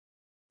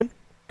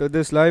to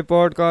this live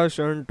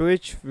podcast on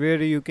Twitch, where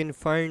you can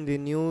find the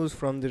news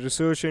from the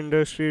research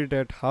industry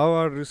that how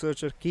our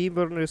researchers keep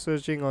on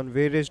researching on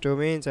various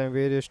domains and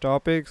various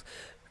topics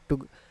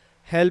to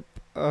help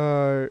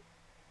to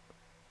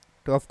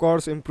of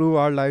course improve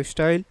our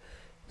lifestyle.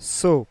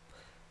 So,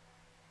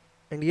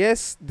 and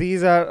yes,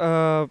 these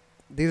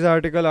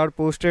articles are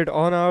posted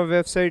on our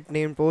website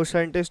named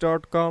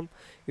postscientist.com.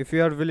 If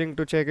you are willing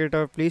to check it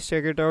out, please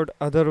check it out.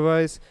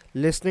 Otherwise,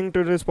 listening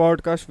to this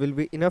podcast will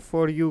be enough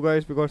for you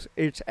guys because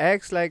it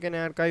acts like an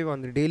archive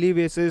on the daily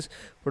basis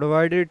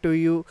provided to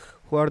you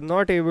who are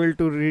not able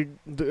to read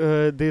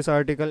this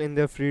article in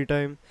their free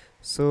time.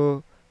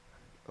 So,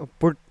 uh,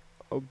 put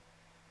uh,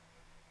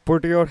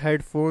 put your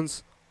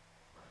headphones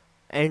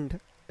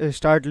and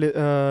start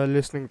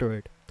listening to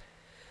it.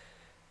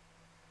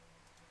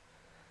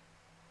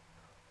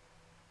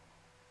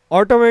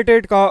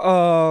 Automated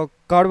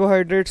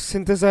carbohydrate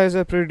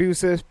synthesizer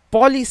produces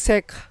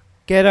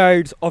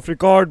polysaccharides of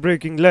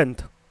record-breaking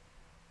length.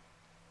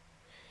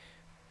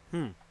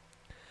 Hmm.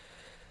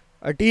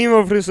 A team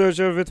of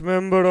researchers with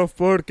member of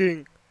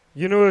Peking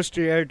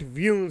University at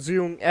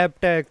Vyung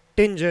Aptec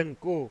Tingen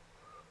Co.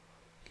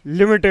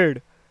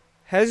 Limited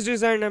has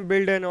designed and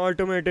built an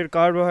automated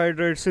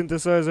carbohydrate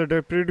synthesizer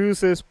that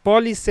produces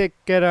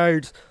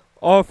polysaccharides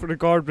of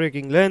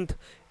record-breaking length.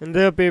 In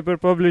their paper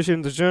published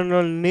in the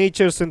journal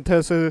Nature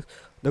Synthesis,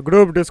 the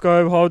group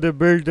described how they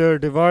built their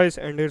device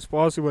and its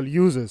possible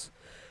uses.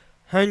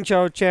 Han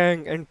Chao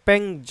Chang and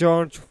Peng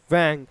George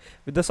Wang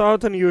with the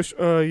Southern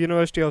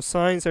University of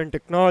Science and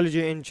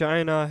Technology in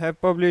China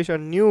have published a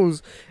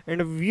news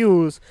and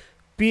views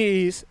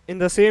piece in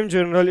the same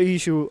journal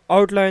issue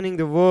outlining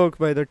the work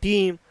by the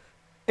team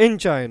in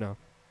China.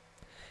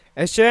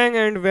 As Chang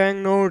and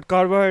Wang note,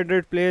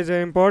 carbohydrate plays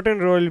an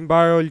important role in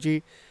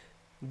biology.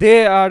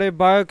 They are a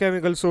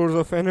biochemical source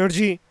of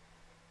energy,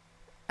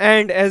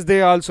 and as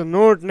they also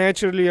note,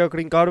 naturally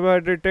occurring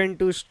carbohydrates tend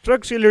to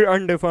structurally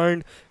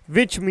undefined,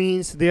 which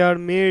means they are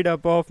made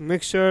up of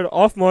mixture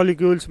of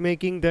molecules,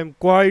 making them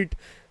quite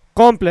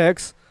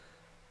complex.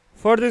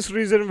 For this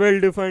reason,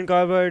 well-defined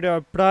carbohydrates are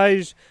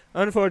prized.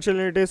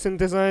 Unfortunately,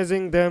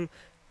 synthesizing them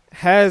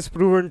has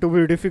proven to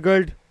be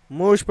difficult,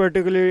 most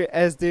particularly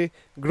as they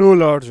grow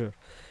larger.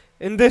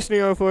 In this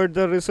new effort,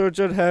 the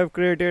researchers have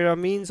created a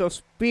means of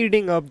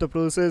speeding up the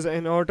process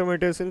and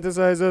automated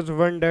synthesizers,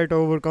 one that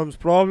overcomes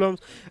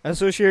problems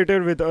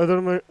associated with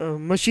other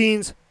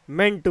machines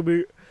meant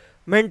to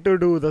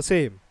do the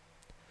same.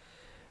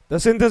 The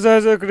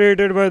synthesizer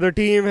created by the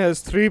team has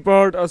three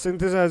parts: a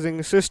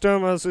synthesizing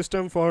system, a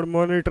system for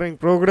monitoring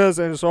progress,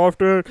 and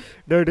software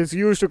that is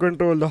used to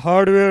control the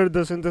hardware.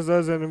 The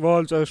synthesizer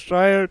involves a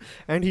strier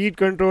and heat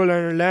control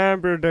and a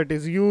lamp that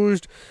is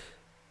used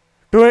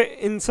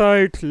to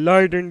incite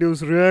light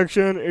induced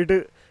reaction.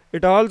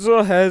 It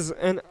also has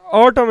an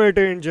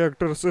automated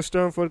injector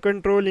system for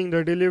controlling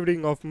the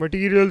delivery of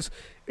materials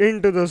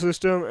into the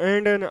system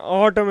and an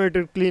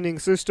automated cleaning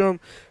system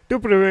to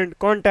prevent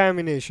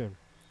contamination.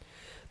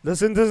 The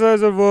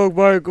synthesizer works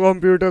by a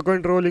computer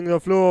controlling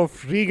the flow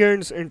of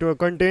reagents into a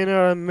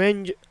container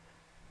and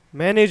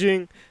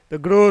managing the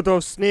growth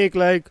of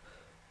snake-like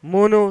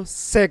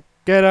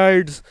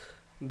monosaccharides.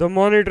 The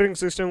monitoring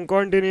system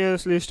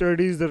continuously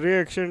studies the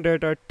reactions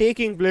that are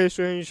taking place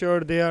to ensure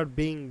they are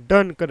being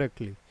done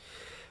correctly.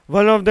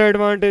 One of the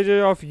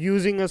advantages of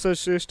using a such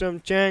system,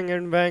 Chang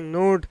and Wang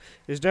note,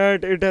 is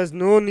that it has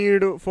no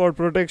need for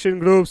protection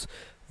groups,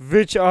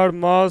 which are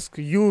masks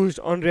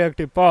used on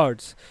reactive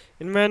parts.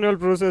 In manual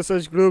process,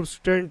 such groups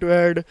tend to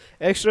add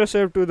extra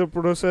step to the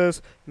process,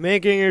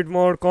 making it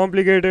more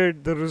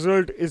complicated. The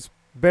result is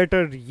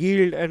better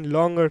yield and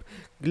longer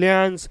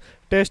glance.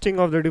 Testing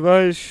of the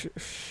device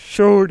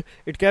showed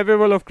it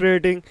capable of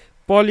creating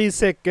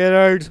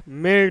polysaccharides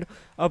made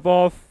up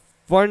of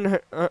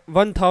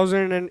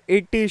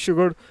 1080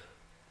 sugar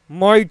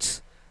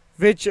moiets,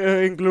 which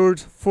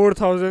includes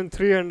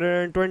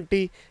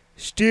 4320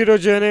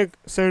 stereogenic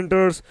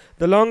centers,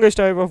 the longest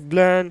type of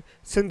gland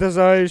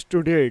synthesized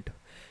to date.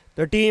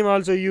 The team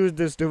also used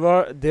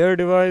their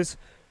device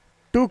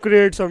to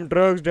create some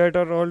drugs that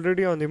are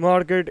already on the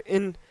market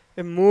in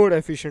a more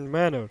efficient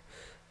manner.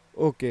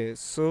 Okay,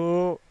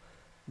 so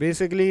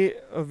basically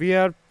we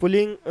are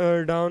pulling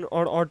down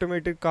or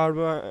automated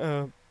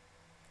the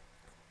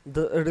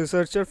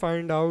researcher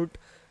find out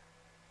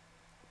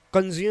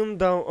consume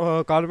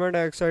the carbon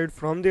dioxide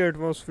from the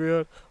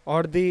atmosphere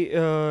or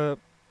the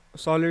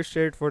solid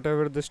state,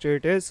 whatever the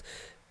state is,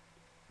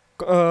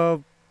 uh,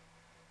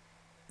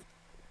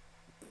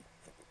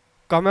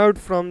 come out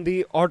from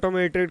the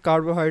automated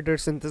carbohydrate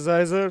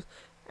synthesizer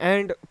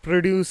and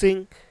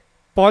producing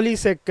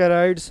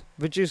polysaccharides,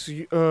 which is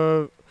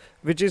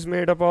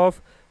made up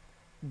of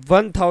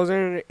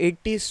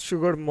 1080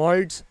 sugar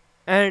moiets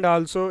and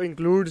also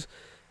includes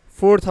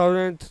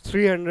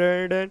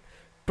 4320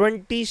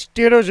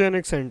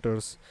 stereogenic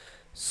centers.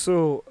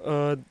 So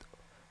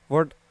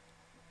what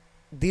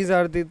these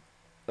are the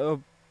uh,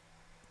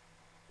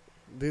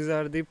 these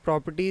are the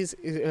properties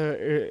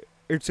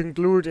it's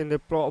included in the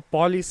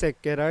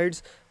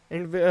polysaccharides,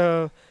 and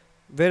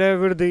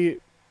wherever the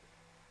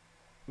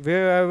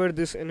wherever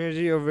this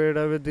energy or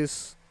wherever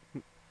this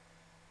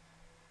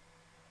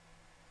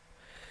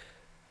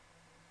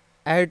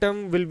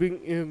atom will be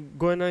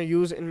gonna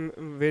use in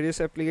various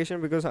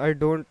application, because I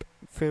don't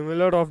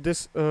familiar of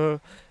this uh,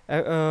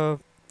 uh,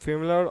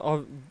 familiar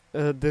of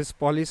this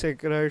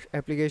polysaccharide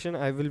application.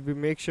 I will be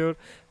make sure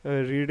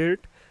read it.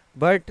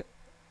 But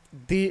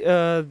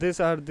the these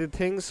are the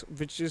things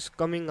which is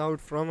coming out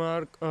from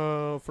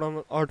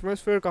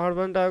atmosphere,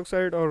 carbon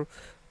dioxide or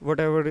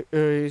whatever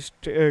is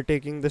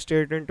taking the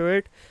state into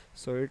it.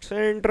 So it's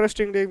an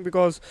interesting thing,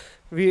 because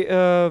we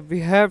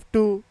have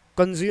to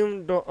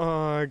consume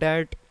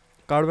that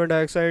carbon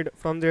dioxide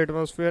from the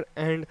atmosphere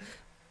and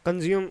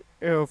consume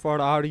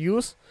for our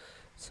use.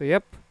 So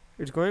yep,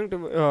 it's going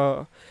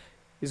to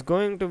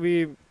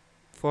be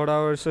for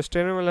our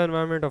sustainable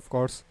environment, of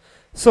course.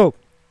 So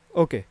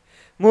okay,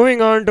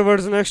 moving on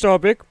towards the next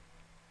topic.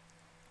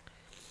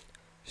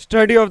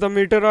 Study of the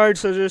meteorite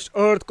suggests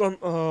Earth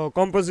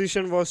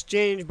composition was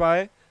changed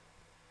by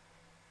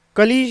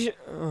collision,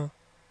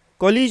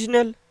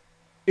 collisional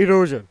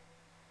erosion.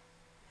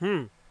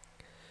 Hmm.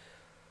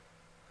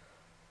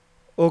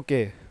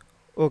 Okay.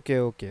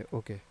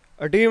 Okay.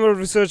 A team of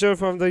researchers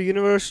from the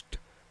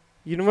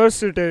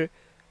University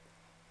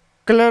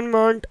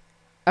Claremont,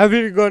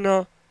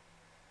 Arizona,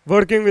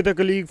 working with a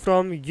colleague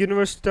from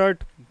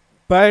Universitat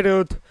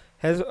Bayreuth,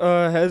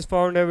 has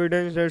found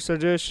evidence that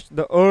suggests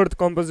the Earth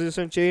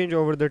composition changed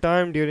over the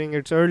time during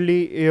its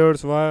early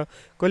years via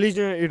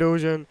collision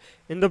erosion.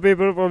 In the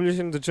paper published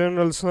in the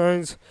journal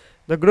Science,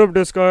 the group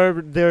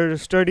described their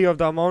study of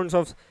the amounts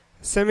of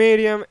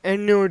samarium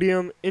and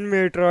neodymium in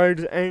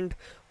meteorites and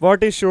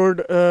what it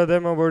showed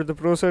them about the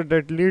process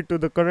that lead to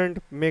the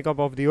current makeup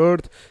of the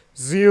Earth.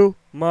 Zhu,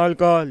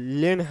 Malka,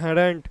 Lynn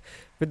Harrant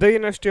with the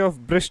University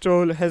of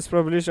Bristol has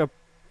published a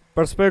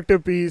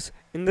perspective piece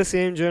in the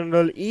same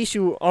journal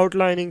issue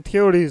outlining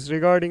theories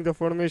regarding the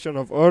formation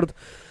of Earth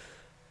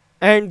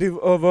and the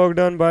work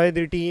done by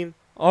the team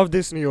of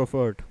this new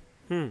effort.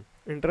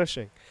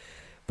 Interesting.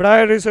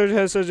 Prior research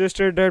has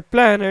suggested that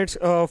planets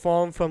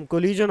form from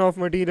collision of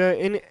material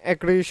in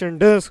accretion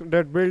disks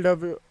that build up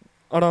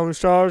around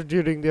stars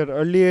during their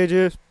early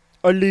years.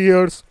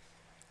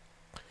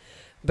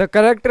 The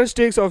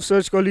characteristics of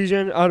such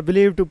collision are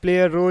believed to play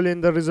a role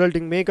in the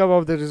resulting makeup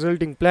of the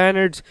resulting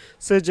planets,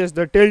 such as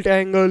the tilt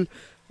angle.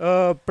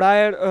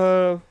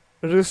 Prior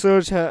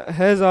research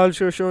has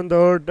also shown the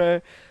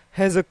Earth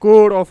has a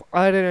core of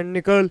iron and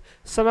nickel.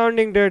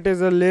 Surrounding that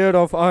is a layer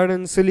of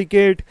iron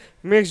silicate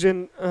mixed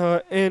in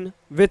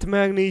with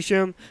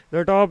magnesium.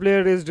 The top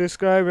layer is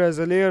described as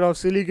a layer of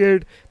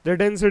silicate. The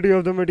density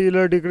of the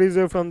material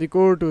decreases from the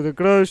core to the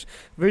crust,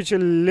 which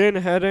Lynn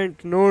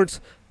Harrant notes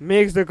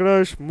makes the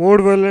crust more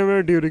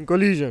vulnerable during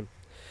collision.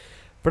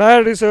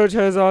 Prior research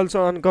has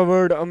also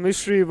uncovered a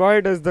mystery: why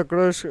does the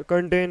crust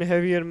contain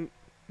heavier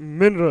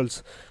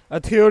minerals? A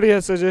theory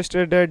has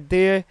suggested that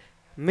they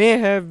may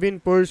have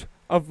been pushed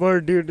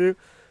upward due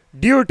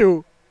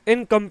to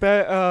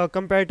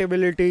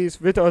incompatibilities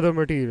with other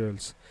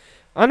materials.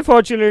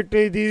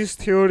 Unfortunately, these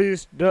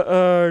theories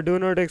do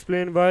not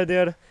explain why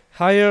there are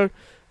higher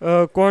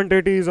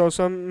quantities of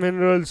some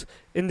minerals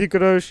in the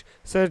crust,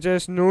 such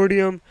as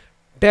nodium,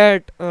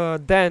 that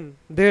then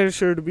there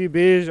should be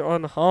based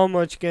on how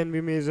much can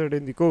be measured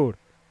in the core.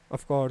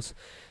 Of course,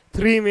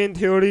 three main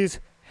theories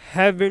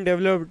have been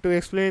developed to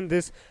explain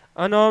this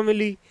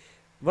anomaly.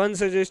 One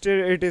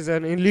suggested it is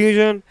an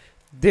illusion.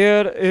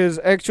 There is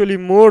actually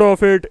more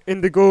of it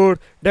in the core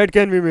that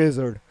can be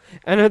measured.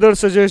 Another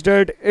suggests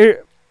that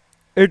it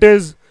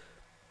is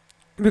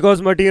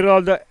because material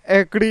of the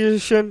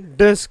accretion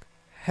disk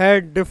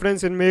had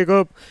difference in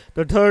makeup.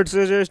 The third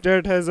suggests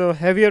that has a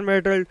heavier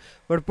metal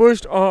were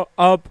pushed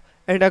up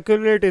and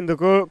accumulate in the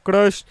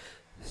crust.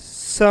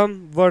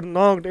 Some were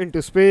knocked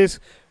into space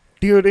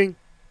during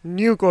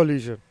new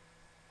collision.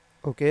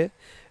 Okay,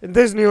 in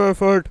this new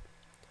effort,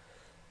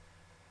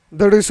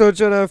 the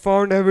researchers have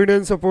found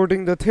evidence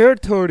supporting the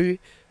third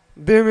theory.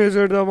 They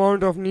measured the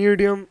amount of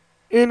neodymium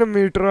in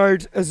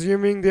meteorites,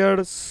 assuming they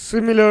are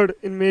similar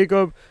in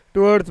makeup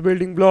to Earth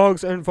building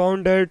blocks, and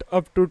found that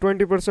up to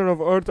 20% of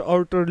Earth's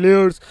outer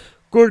layers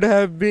could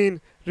have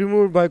been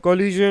removed by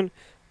collision,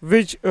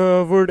 which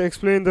would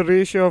explain the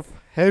ratio of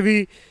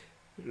heavy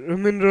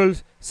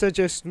minerals such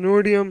as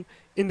nodium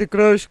in the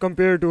crust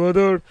compared to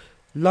other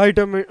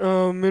lighter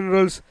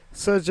minerals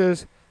such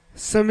as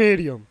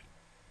samarium.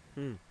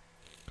 Hmm.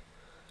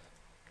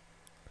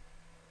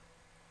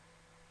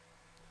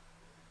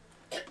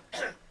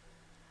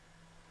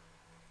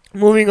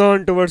 Moving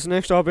on towards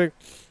next topic.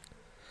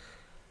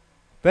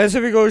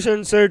 Pacific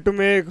Ocean said to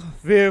make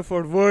way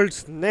for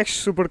world's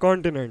next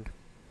supercontinent.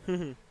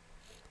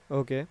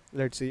 Okay,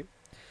 let's see.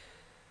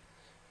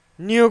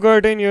 New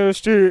Curtin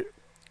University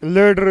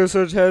led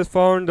research has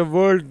found the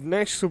world's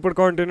next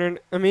supercontinent,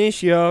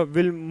 Amasia,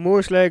 will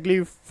most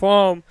likely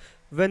form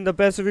when the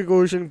Pacific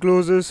Ocean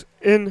closes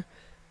in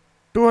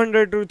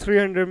 200 to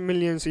 300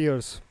 million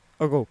years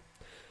ago.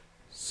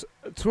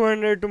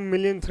 200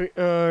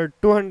 to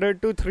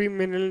 200 to 3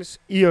 million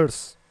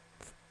years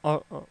uh,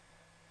 uh,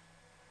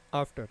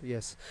 after,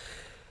 yes.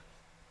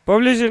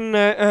 Published in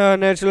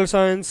Natural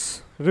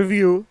Science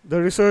Review,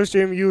 the research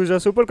team used a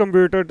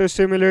supercomputer to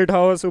simulate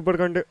how a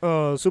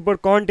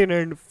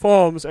supercontinent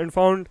forms and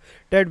found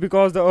that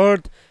because the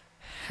Earth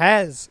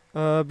has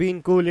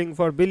been cooling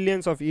for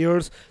billions of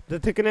years, the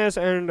thickness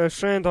and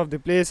strength of the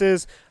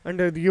places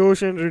under the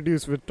ocean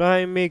reduced with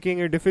time, making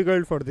it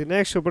difficult for the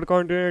next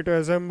supercontinent to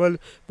assemble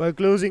by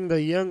closing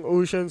the young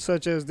oceans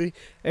such as the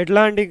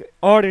Atlantic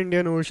or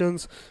Indian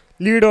Oceans.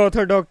 Lead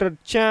author Dr.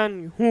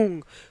 Chan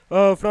Hung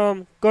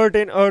from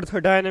Curtin Earth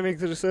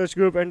Dynamics Research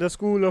Group and the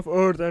School of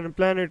Earth and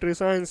Planetary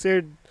Science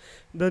said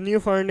the new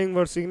findings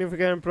were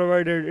significant and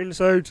provided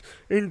insights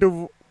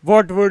into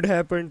what would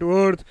happen to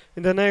Earth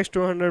in the next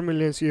 200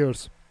 million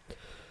years.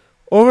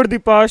 Over the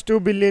past 2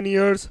 billion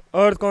years,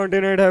 Earth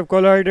continents have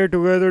collided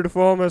together to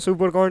form a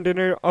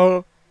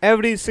supercontinent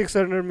every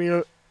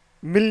 600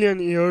 million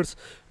years,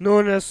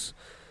 known as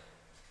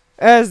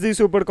the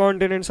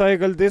supercontinent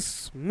cycle.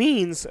 This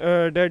means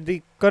that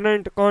the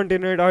current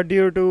continent are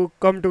due to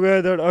come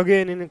together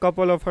again in a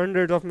couple of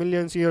hundreds of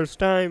millions years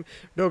time,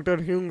 Dr.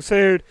 Huang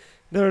said.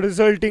 The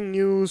resulting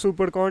new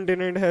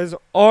supercontinent has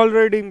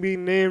already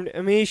been named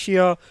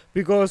Amasia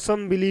because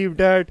some believe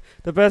that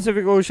the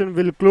Pacific Ocean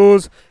will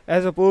close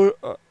as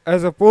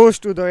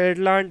opposed to the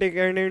Atlantic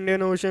and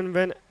Indian Ocean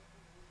when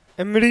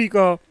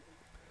America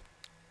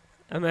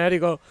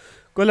America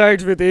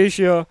collides with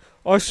Asia.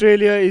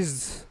 Australia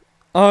is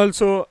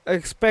also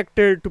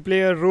expected to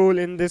play a role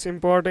in this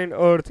important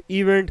Earth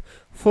event,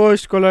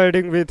 first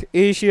colliding with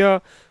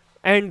Asia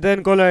and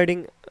then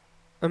colliding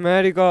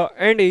America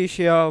and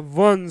Asia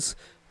once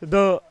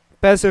the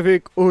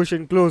Pacific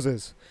Ocean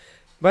closes.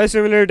 By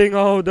simulating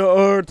how the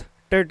Earth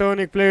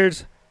tectonic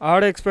plates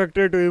are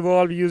expected to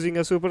evolve using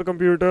a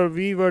supercomputer,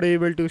 we were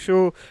able to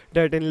show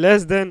that in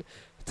less than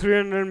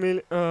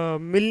 300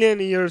 million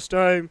years'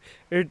 time,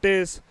 it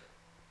is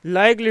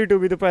likely to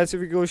be the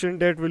Pacific Ocean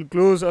that will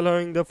close,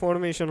 allowing the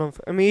formation of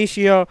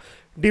Amasia,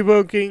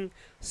 debunking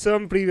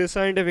some previous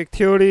scientific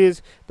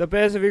theories. The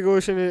Pacific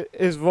Ocean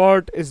is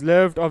what is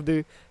left of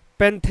the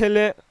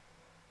Panthalassa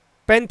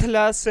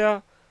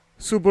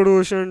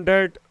superocean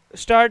that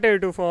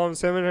started to form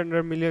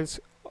 700 million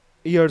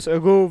years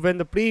ago when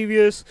the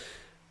previous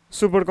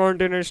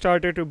supercontinent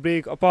started to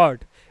break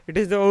apart. It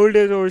is the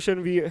oldest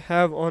ocean we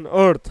have on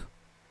Earth.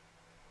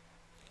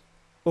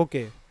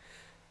 Okay,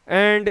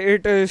 and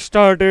it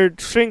started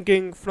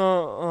shrinking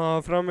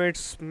from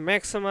its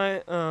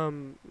maximum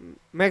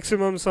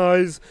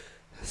size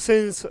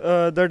since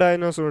the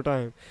dinosaur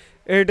time.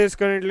 It is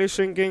currently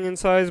shrinking in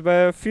size by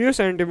a few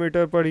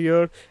centimeters per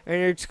year,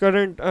 and its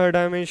current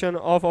dimension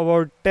of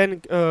about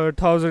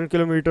 10,000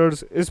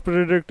 kilometers is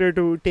predicted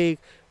to take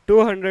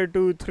 200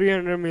 to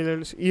 300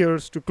 million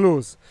years to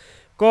close.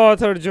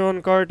 Co-author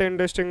John Curtin,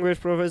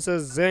 distinguished Professor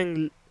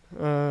Zheng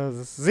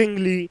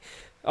Li,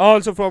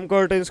 also from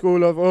Curtin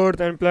School of Earth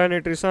and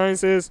Planetary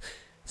Sciences,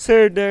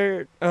 said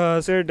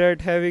that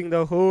having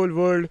the whole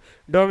world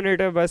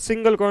dominated by a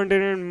single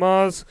continent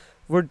mass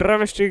would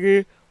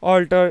dramatically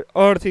alter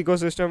Earth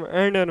ecosystem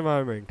and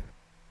environment.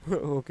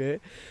 Okay,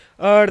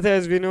 Earth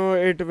as we know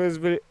it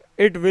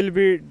will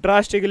be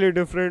drastically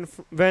different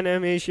when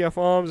Amasia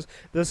forms.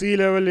 The sea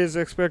level is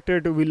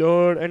expected to be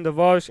lower, and the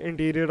vast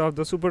interior of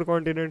the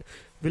supercontinent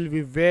will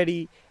be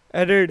very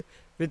arid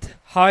with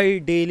high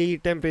daily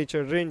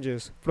temperature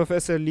ranges,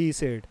 Professor Lee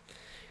said.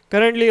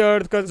 Currently,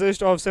 Earth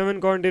consists of 7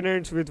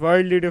 continents with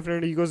wildly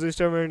different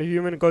ecosystem and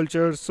human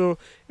cultures, so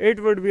it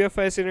would be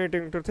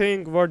fascinating to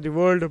think what the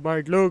world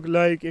might look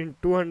like in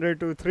 200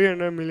 to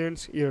 300 million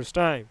years'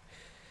 time.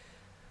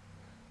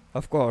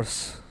 Of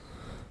course.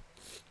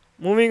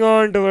 Moving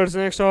on towards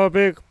next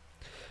topic,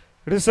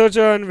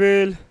 researcher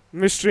unveil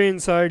mystery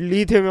inside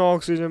lithium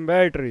oxygen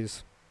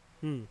batteries.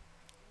 Hmm.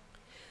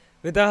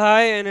 With a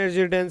high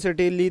energy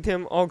density,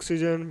 lithium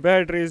oxygen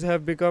batteries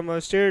have become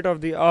a state of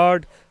the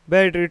art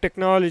battery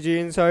technology.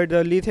 Inside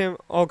the lithium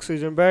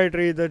oxygen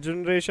battery, the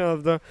generation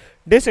of the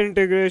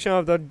disintegration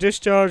of the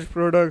discharged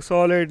product,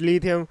 solid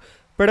lithium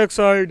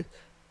peroxide,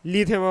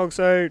 lithium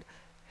oxide,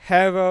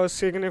 have a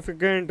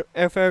significant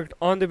effect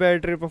on the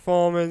battery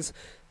performance.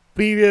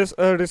 Previous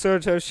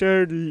research has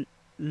shed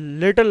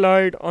little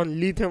light on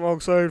lithium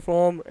oxide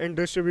form and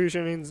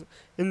distribution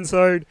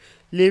inside,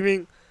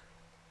 leaving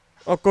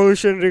a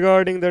question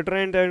regarding the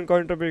trend and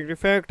contributing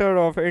factor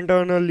of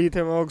internal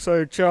lithium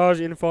oxide charge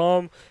in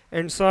form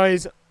and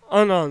size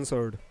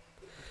unanswered.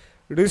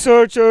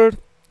 Researcher,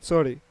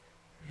 sorry,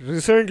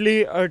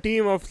 Recently, a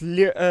team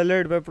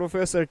led by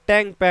Professor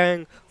Tang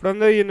Pang from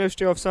the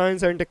University of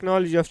Science and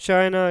Technology of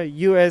China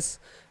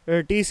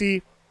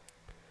 (USTC)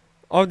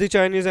 of the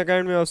Chinese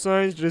Academy of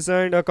Science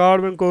designed a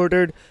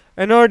carbon-coated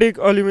anodic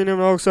aluminum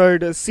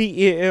oxide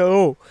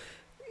 (CaAO)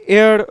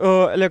 air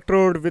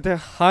electrode with a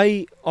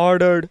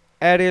high-ordered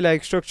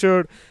array-like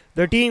structure.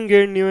 The team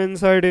gained new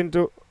insight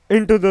into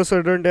the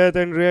sudden death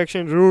and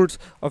reaction routes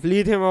of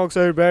lithium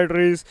oxide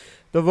batteries.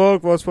 The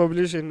work was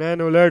published in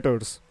Nano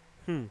Letters.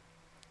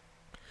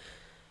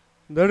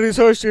 The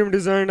research team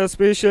designed a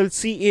special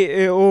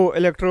CaAO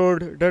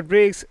electrode that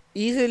breaks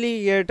easily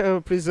yet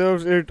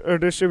preserves its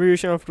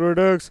distribution of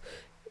products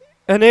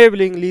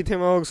enabling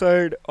lithium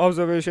oxide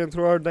observation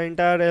throughout the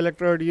entire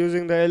electrode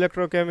using the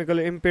electrochemical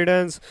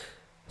impedance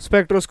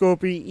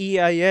spectroscopy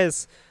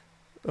 (EIS).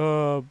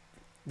 Uh,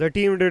 the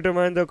team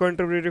determined the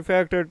contributing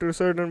factor to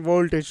certain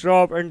voltage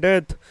drop and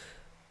depth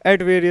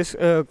at various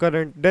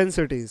current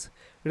densities.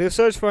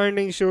 Research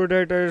findings show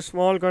that a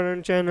small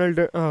current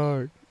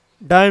channel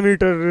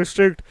diameter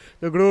restrict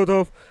the growth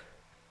of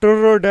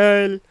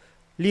toroidal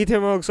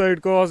lithium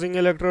oxide, causing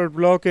electrode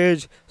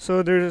blockage.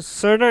 So there is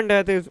certain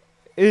death is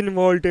in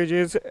voltage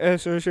is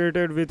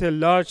associated with a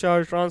large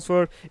charge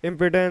transfer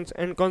impedance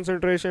and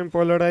concentration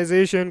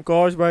polarization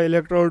caused by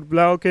electrode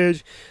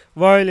blockage,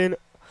 while in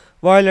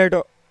while at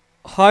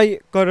high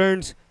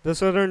currents the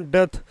sudden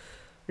death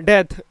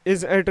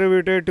is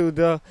attributed to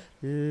the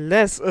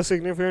less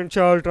significant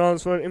charge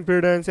transfer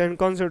impedance and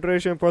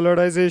concentration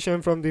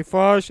polarization from the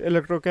fast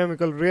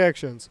electrochemical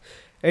reactions.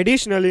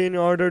 Additionally, in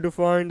order to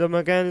find the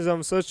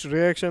mechanism of such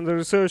reaction, the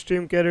research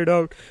team carried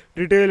out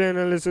detailed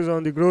analysis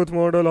on the growth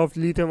model of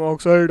lithium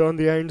oxide on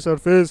the end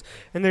surface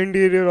and the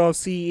interior of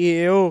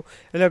CaO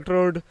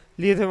electrode.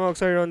 Lithium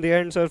oxide on the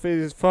end surface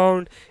is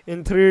found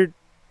in three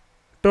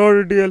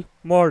toroidal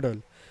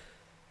model.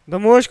 The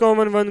most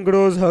common one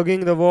grows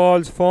hugging the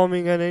walls,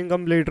 forming an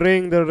incomplete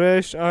ring. The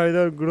rest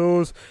either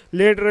grows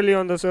laterally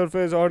on the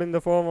surface or in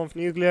the form of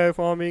nuclei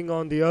forming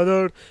on the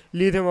other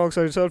lithium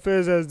oxide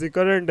surface. As the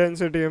current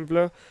density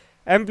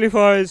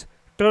amplifies,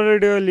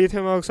 toroidal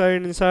lithium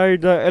oxide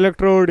inside the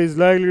electrode is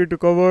likely to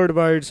covered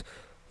by its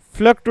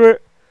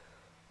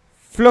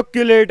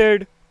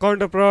fluctuated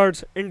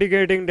counterparts,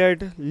 indicating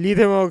that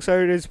lithium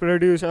oxide is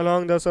produced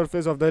along the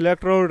surface of the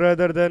electrode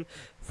rather than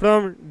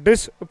from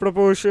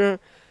disproportionate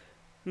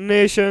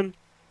nation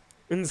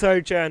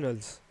inside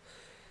channels.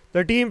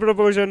 The team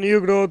proposed a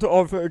new growth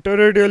of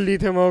toroidal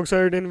lithium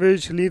oxide in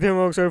which lithium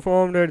oxide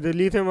formed at the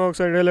lithium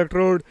oxide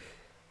electrode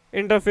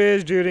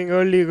interface during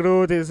early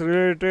growth is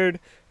related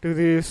to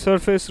the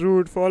surface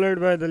route,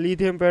 followed by the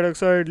lithium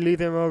peroxide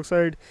lithium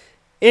oxide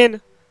in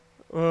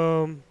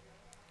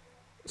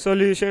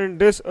solution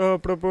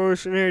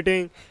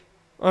disproportionating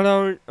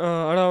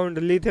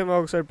around lithium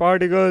oxide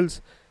particles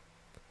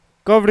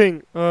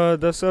covering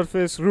the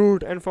surface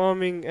root and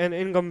forming an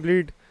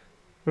incomplete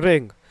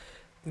ring.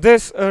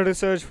 This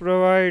research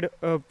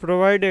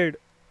provided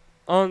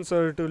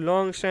answer to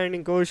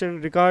long-standing question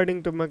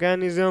regarding the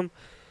mechanism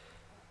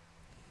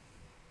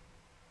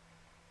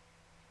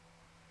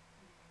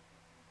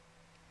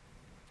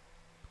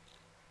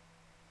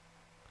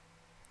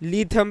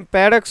lithium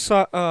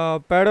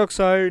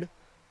peroxide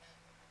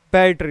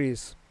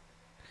batteries,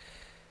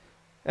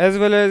 as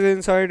well as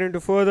insight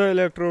into further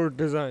electrode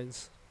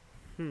designs.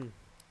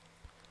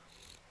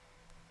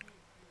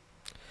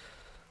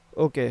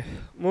 Okay,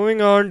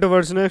 moving on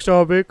towards next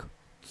topic.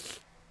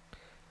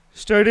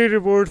 Study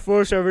reports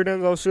first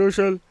evidence of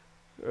social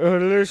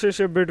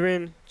relationship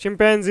between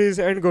chimpanzees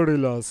and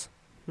gorillas.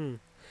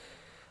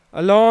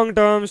 A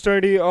long-term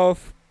study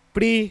of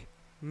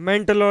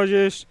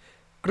pre-mentologist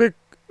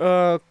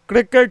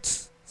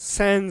Cricket's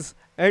Sands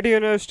at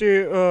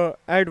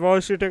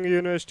Washington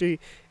University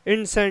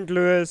in St.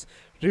 Louis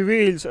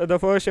reveals the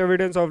first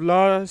evidence of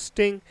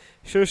lasting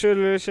social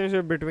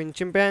relationship between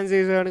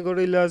chimpanzees and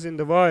gorillas in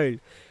the wild,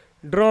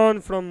 drawn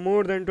from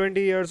more than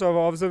 20 years of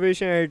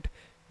observation at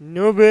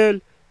Nobel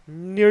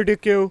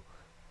Nudike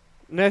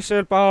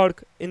National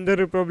Park in the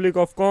Republic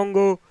of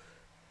Congo.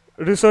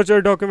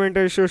 Researchers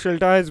documented social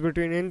ties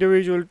between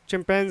individual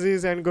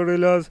chimpanzees and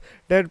gorillas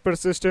that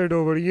persisted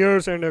over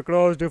years and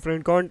across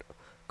different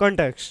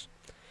contexts.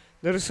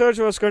 The research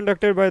was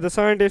conducted by the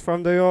scientists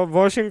from the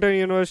Washington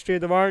University,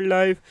 the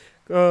Wildlife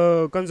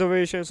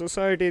Conservation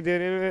Society,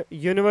 the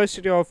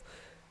University of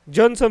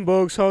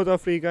Johannesburg, South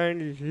Africa,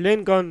 and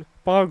Lincoln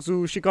Park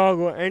Zoo,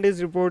 Chicago, and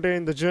is reported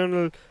in the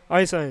journal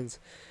iScience.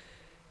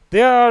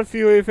 There are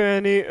few, if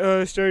any,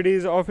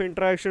 studies of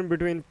interaction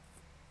between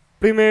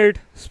primate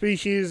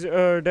species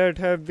that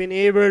have been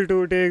able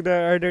to take the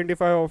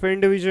identity of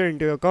individual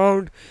into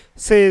account,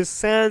 says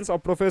Sands, a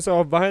professor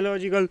of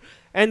biological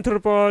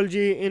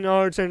anthropology in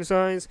arts and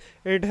science.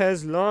 It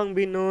has long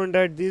been known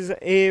that these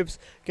apes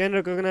can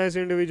recognize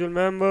individual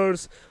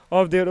members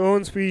of their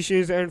own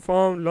species and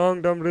form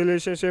long-term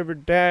relationship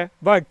with that,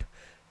 but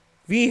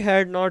we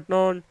had not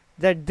known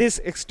that this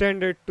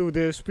extended to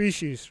their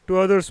species, to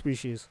other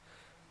species.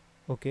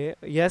 Okay,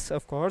 yes,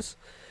 of course.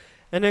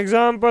 An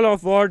example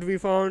of what we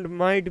found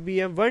might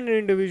be one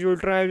individual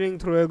traveling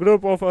through a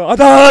group of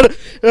other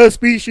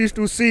species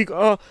to seek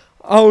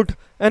out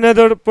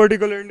another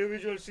particular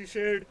individual. She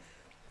said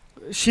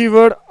she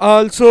were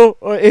also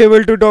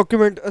able to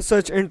document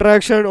such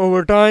interaction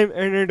over time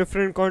and in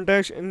different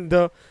contexts in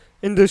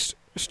this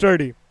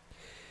study.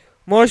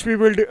 Most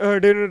people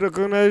didn't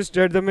recognize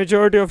that the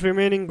majority of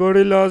remaining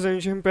gorillas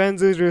and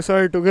chimpanzees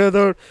reside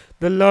together.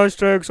 The large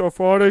tracts of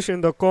forest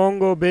in the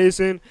Congo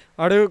Basin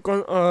are a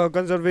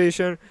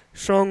conservation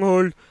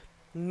stronghold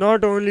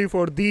not only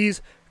for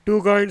these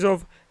two kinds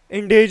of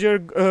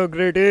endangered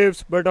great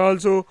apes but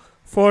also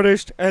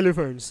forest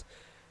elephants.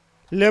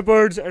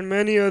 leopards, and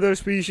many other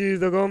species.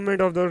 The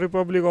government of the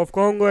Republic of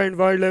Congo and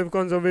Wildlife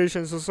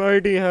Conservation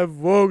Society have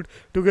worked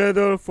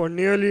together for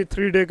nearly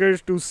 3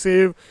 decades to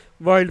save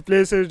wild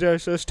places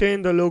that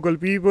sustain the local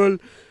people,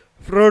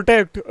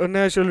 protect a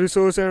natural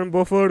resource, and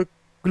buffer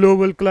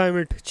global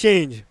climate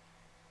change.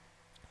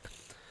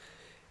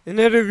 In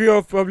a review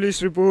of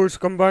published reports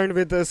combined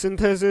with a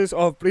synthesis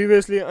of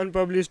previously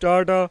unpublished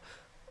data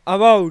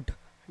about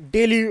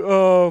daily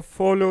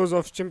follows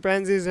of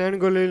chimpanzees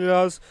and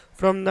gorillas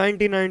from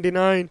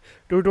 1999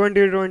 to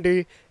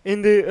 2020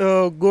 in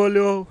the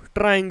Golo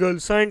Triangle,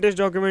 scientists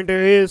documented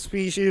eight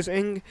species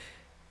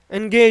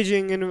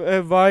engaging in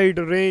a wide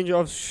range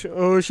of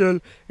social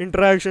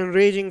interaction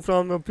ranging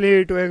from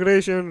play to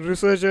aggression.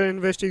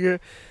 Researchers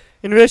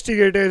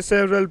investigated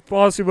several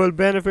possible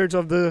benefits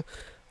of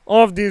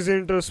these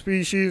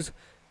interspecies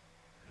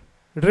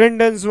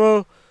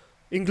rendezvous,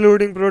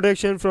 including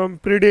protection from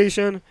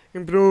predation,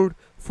 improved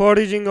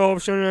foraging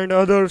options, and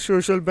other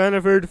social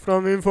benefit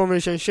from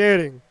information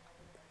sharing.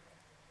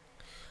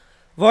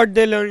 What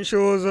they learned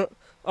shows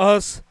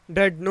us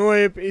that no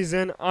ape is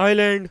an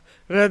island.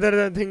 Rather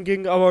than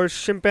thinking about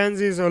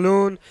chimpanzees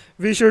alone,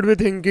 we should be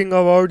thinking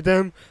about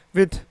them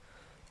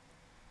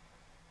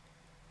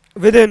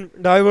within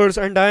diverse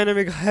and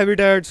dynamic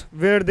habitats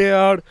where they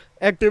are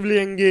actively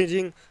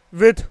engaging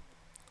with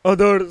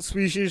other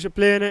species,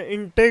 play an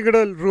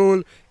integral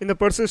role in the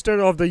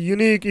persistence of the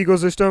unique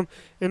ecosystem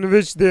in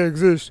which they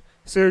exist,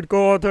 said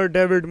co-author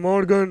David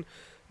Morgan,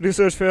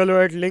 research fellow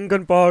at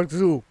Lincoln Park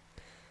Zoo.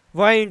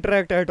 Why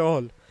interact at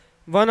all?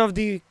 One of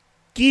the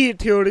key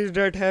theories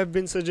that have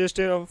been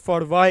suggested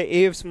for why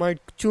apes might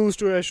choose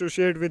to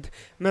associate with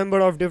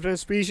members of different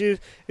species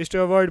is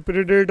to avoid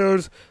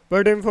predators,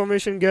 but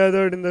information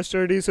gathered in the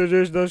study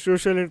suggests the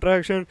social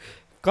interaction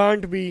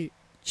can't be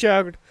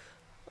chalked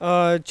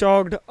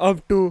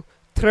up to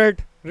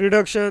threat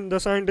reduction. The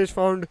scientists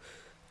found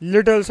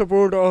little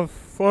support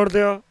for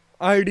the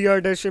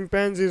idea that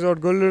chimpanzees or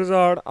gorillas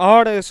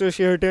are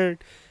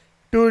associated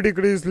to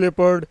decrease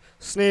leopard,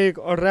 snake,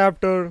 or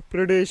raptor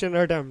predation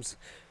attempts.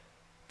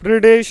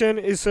 Predation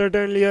is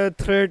certainly a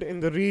threat in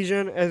the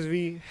region, as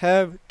we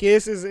have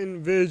cases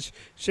in which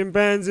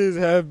chimpanzees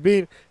have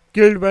been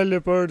killed by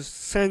leopards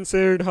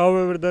censored.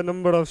 However, the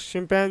number of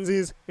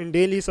chimpanzees in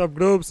daily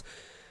subgroups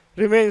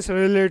remains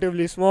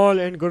relatively small,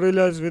 and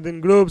gorillas within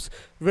groups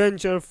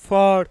venture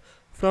far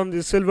from the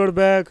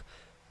silverback,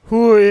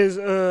 who is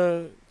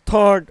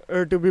thought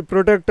to be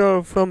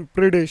protector from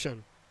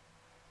predation.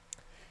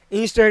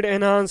 Instead,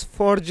 enhanced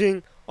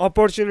foraging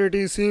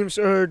opportunity seems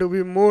to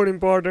be more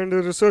important.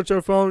 The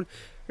researcher found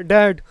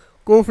that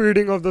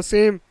co-feeding of the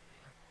same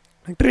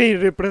tree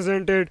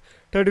represented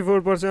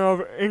 34%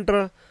 of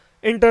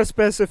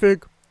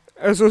interspecific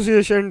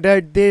association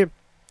that they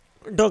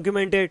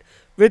documented,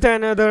 with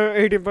another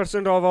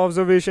 80% of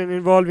observation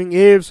involving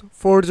apes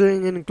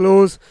foraging in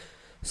close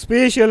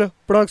spatial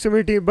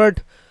proximity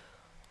but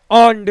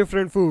on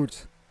different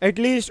foods. At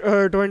least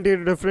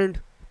 20 different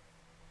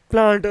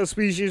plant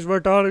species were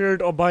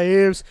targeted by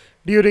apes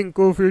during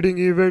co-feeding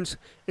events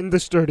in the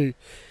study.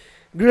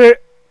 Great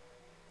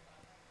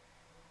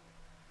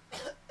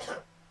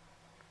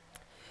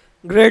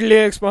Greatly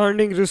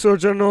expanding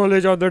researcher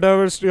knowledge of the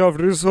diversity of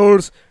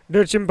resource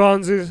that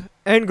chimpanzees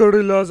and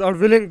gorillas are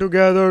willing to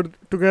gather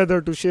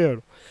together to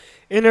share.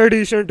 In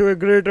addition to a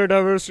greater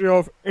diversity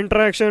of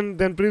interaction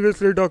than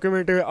previously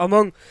documented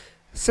among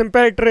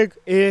sympatric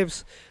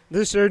apes,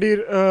 the study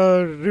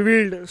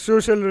revealed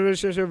social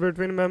relationship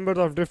between members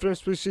of different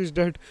species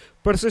that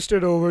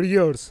persisted over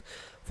years.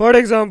 For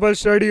example,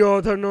 study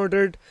author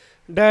noted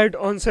that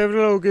on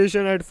several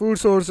occasions at food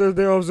sources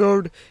they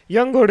observed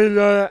young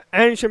gorilla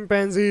and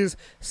chimpanzees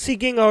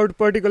seeking out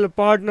particular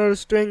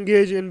partners to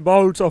engage in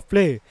bouts of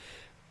play.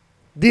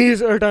 These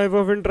type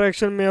of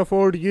interaction may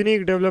afford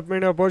unique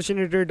development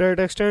opportunity that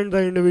extend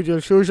the individual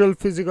social,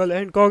 physical,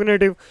 and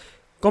cognitive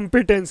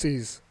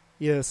competencies.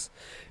 Yes,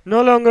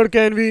 no longer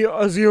can we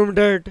assume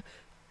that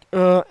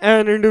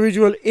an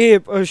individual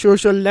ape a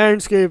social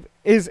landscape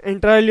is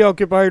entirely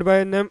occupied by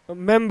a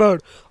member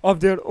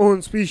of their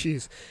own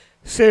species,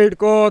 said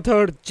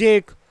co-author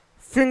Jake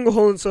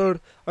Finghonser,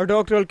 a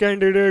doctoral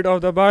candidate of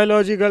the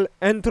biological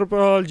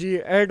anthropology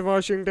at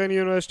Washington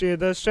University.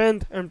 The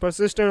strength and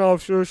persistence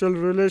of social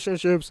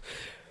relationships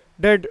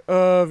that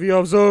we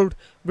observed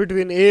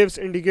between apes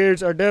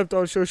indicates a depth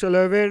of social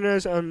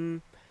awareness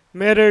and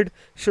married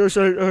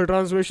social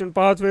transmission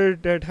pathway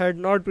that had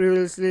not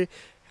previously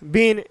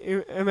been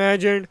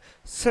imagined.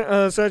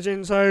 Such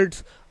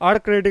insights are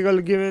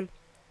critical given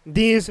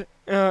these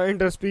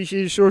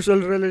interspecies social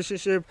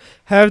relationship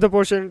have the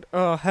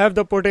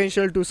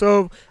potential to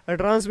serve a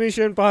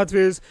transmission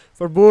pathways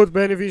for both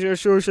beneficial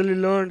socially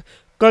learned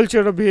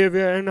cultural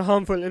behavior and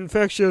harmful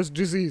infectious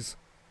disease.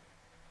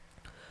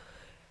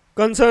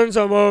 Concerns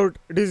about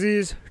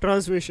disease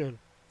transmission.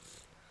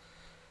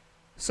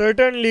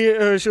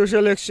 Certainly,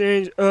 social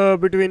exchange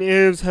between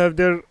apes have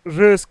their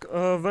risk.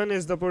 One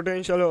is the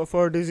potential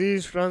for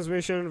disease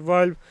transmission,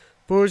 while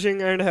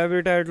poaching and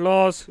habitat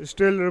loss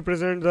still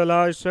represent the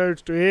large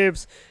threats to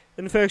apes.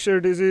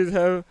 Infectious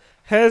diseases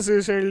has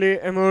recently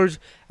emerged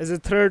as a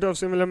threat of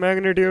similar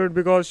magnitude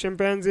because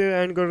chimpanzees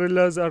and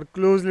gorillas are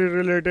closely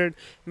related.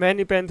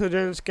 Many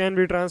pathogens can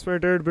be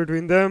transmitted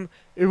between them.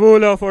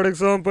 Ebola, for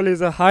example,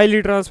 is a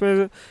highly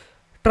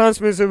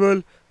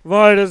transmissible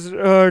virus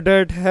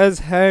that has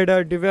had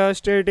a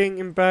devastating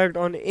impact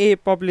on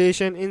ape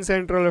population in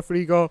Central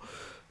Africa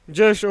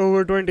just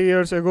over 20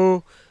 years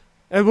ago.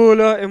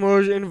 Ebola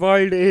emerged in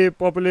wild ape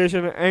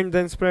population and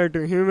then spread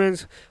to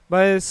humans.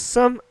 By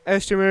some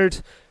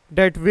estimates,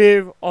 that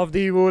wave of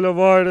the Ebola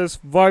virus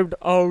wiped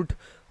out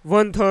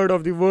one third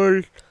of the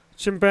world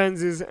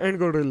chimpanzees and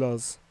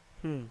gorillas.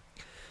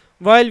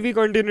 While we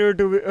continue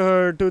to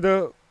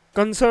the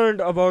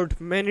concerned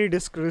about many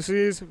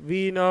discrepancies,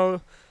 we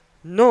now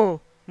know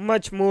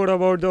much more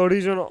about the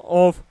origin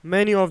of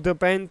many of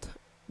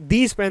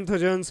these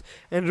pathogens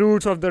and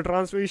routes of the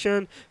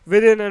transmission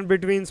within and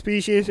between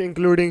species,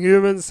 including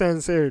humans,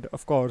 sensed,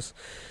 of course.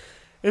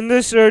 In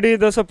this study,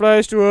 the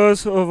surprise to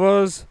us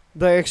was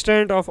the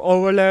extent of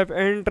overlap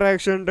and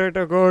interaction that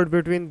occurred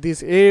between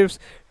these apes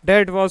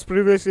that was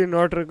previously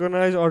not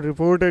recognized or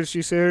reported,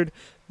 she said,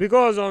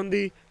 because on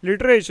the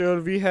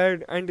literature we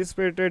had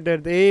anticipated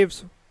that the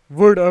apes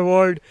would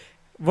avoid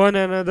one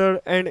another,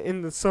 and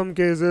in some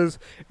cases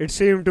it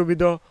seemed to be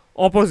the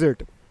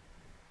opposite,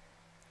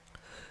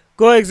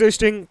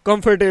 coexisting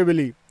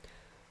comfortably.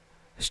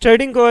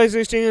 Studying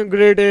coexisting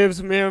great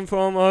apes may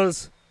inform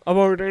us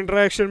about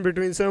interaction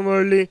between some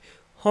early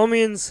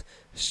hominids.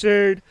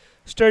 Said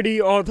study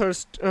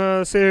authors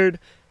said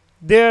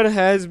there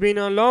has been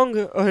a long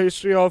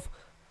history of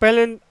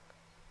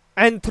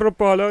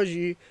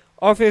paleoanthropology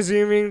of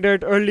assuming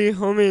that early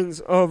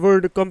hominids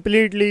would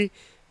completely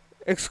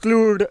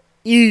exclude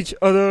each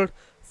other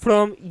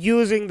from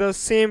using the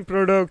same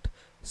product,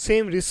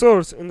 same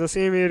resource in the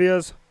same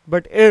areas.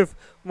 But if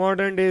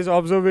modern days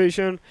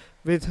observation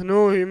with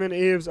no human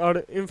apes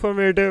are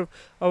informative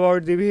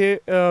about the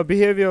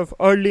behavior of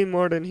early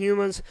modern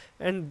humans,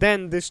 and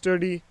then this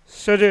study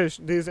suggests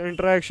this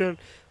interaction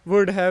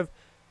would have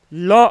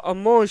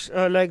most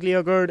likely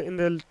occurred in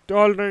the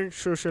tolerant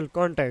social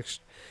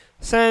context.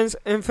 Science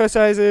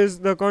emphasizes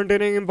the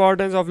continuing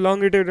importance of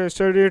longitudinal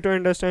study to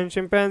understand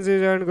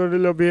chimpanzees and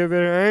gorilla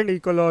behavior and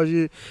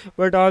ecology,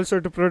 but also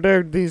to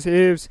protect these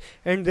apes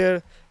and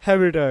their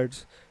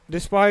habitats.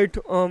 Despite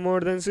more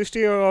than 60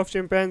 years of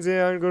chimpanzee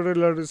and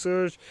gorilla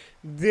research,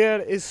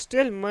 there is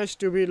still much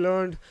to be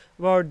learned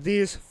about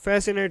these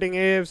fascinating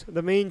apes.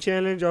 The main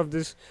challenge of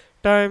this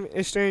time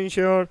is to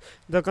ensure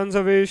the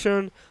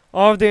conservation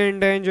of the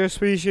endangered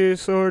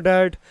species so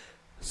that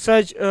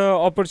such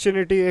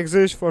opportunity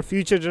exists for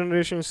future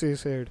generations, he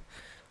said.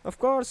 Of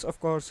course,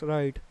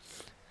 right.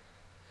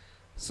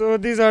 So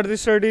these are the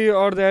study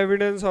or the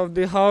evidence of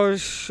the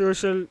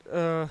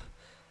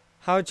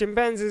how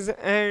chimpanzees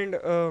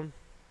and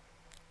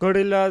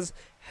gorillas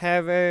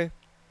have a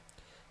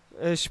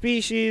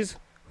species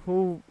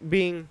who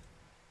being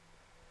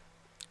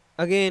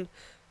again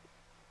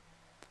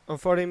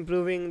for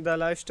improving the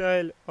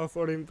lifestyle or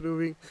for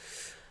improving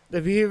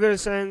the behavioral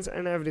science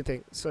and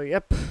everything. So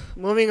yep,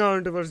 moving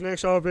on towards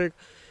next topic.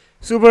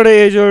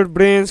 Superaged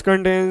brains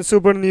contain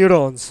super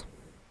neurons.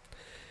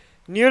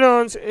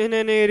 Neurons in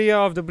an area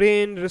of the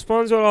brain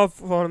responsible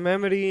for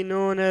memory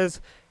known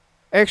as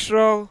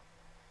extra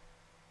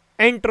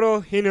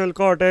entorhinal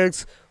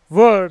cortex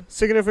were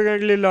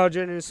significantly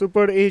larger in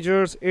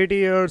superagers 80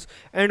 years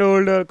and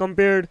older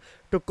compared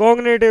to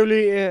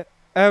cognitively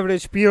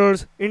average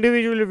peers.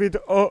 Individuals with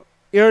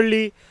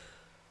early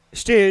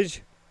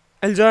stage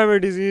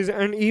Alzheimer's disease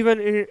and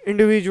even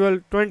individual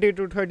 20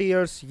 to 30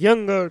 years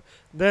younger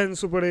than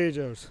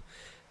superagers,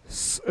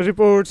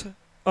 reports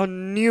a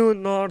new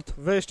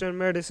Northwestern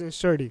medicine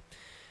study.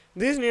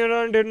 These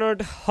neurons did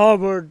not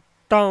harbor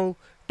tau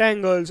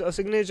tangles, a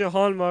signature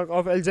hallmark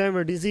of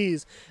Alzheimer's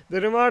disease. The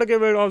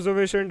remarkable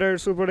observation that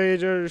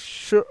superagers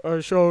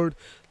showed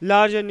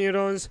larger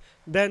neurons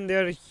than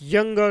their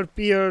younger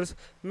peers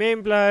may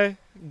imply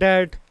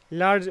that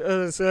large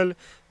cells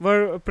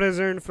were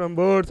present from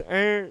birth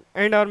and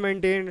are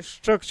maintained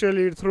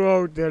structurally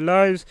throughout their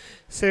lives,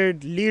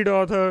 said lead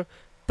author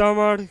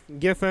Tamar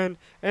Geffen,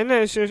 an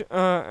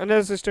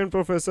assistant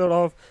professor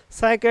of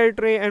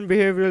psychiatry and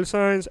behavioral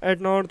science at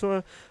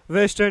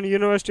Northwestern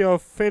University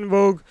of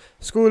Feinberg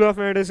School of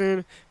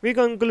Medicine. We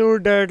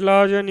conclude that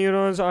larger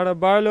neurons are a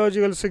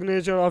biological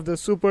signature of the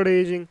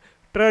superaging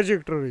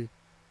trajectory.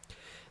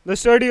 The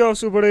study of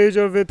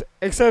superagers with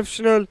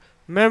exceptional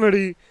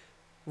memory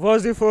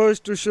was the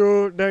first to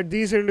show that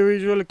these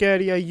individuals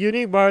carry a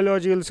unique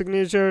biological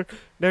signature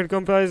that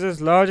comprises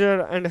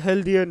larger and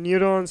healthier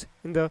neurons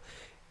in the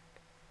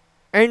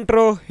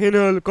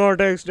entorhinal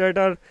cortex that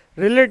are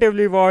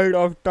relatively void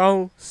of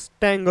tau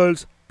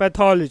tangles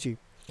pathology.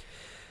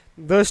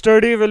 The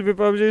study will be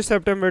published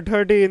September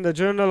 30 in the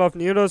Journal of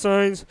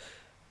Neuroscience.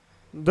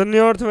 The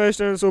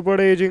Northwestern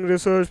Superaging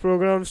Research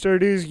Program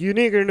studies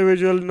unique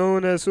individuals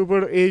known as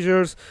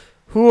superagers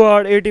who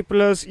are 80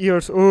 plus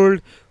years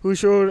old, who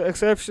show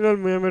exceptional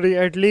memory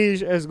at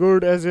least as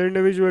good as the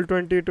individual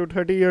 20 to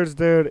 30 years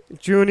their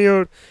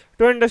junior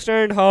To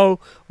understand how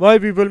why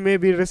people may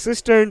be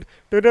resistant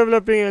to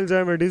developing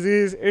Alzheimer's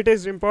disease, it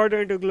is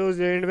important to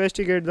closely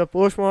investigate the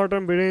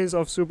postmortem brains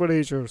of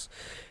superagers.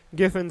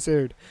 Giffen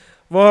said.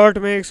 What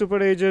makes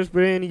superagers'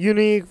 brain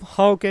unique?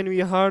 How can we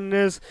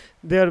harness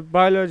their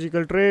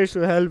biological traits to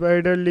help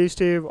elderly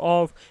stave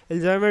off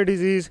Alzheimer's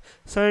disease?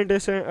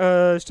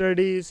 Scientists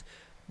studies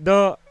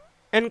the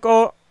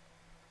enco-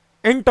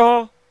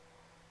 entorhinal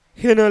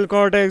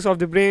cortex of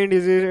the brain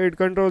disease. It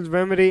controls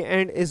memory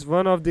and is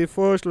one of the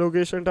first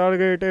locations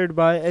targeted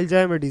by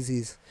Alzheimer's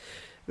disease.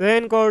 The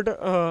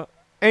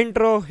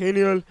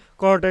entorhinal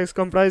cortex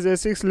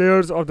comprises six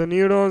layers of the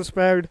neurons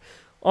packed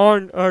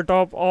on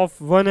top of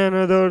one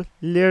another.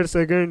 Layer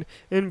second,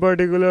 in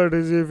particular,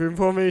 receive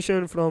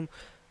information from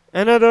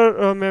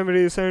another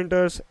memory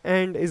centers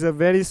and is a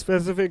very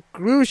specific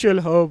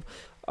crucial hub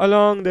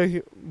along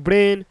the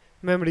brain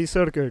memory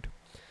circuit.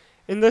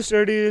 In the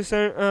study,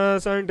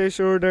 scientists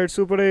showed that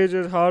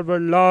superagers harbor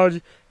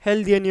large,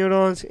 healthier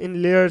neurons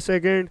in layer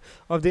second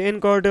of the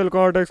incortical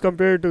cortex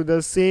compared to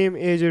the same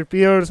aged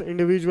peers,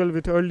 individual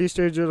with early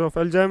stages of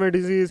Alzheimer's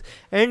disease,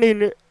 and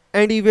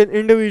even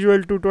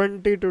individual to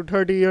 20 to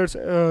 30 years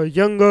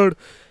younger.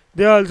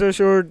 They also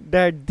showed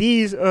that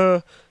these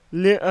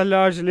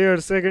large layer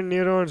second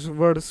neurons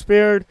were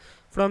spared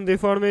from the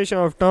formation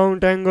of tau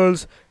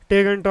tangles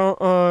taken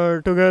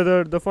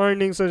together. The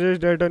findings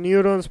suggest that a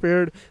neuron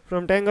spared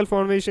from tangle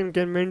formation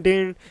can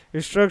maintain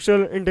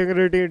structural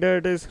integrity,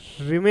 that is,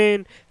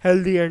 remain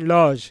healthy and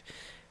large.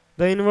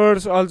 The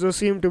inverse also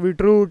seemed to be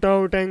true.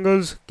 Tau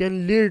tangles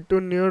can lead to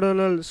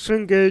neuronal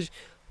shrinkage.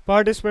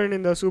 Participants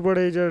in the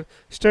superager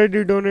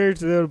study donates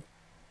their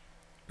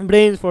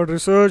brains for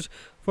research.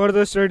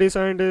 Further study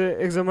scientists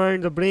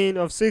examined the brain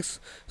of six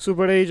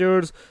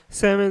superagers,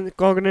 seven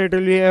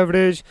cognitively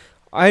average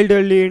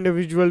elderly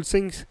individuals,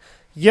 six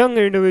young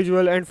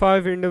individuals, and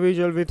five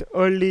individuals with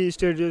early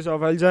stages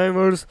of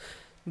Alzheimer's.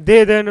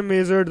 They then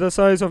measured the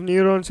size of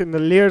neurons in the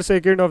layer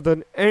second of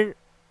the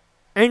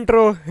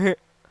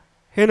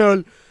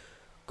entorhinal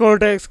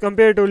cortex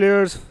compared to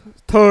layers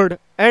third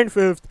and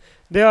fifth.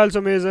 They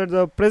also measured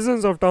the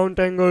presence of tau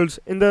tangles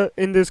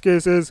in these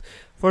cases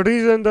for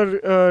reasons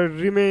that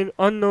remain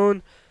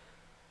unknown.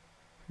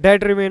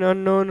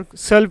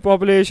 Cell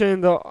population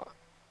in the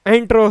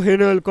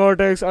entorhinal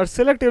cortex are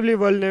selectively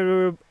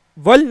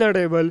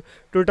vulnerable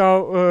to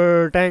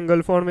tau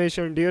tangle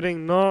formation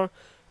during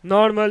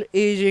normal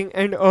aging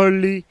and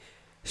early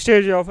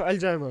stage of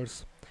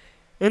Alzheimer's.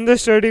 In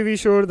this study, we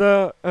showed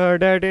that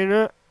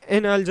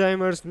in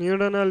Alzheimer's,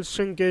 neuronal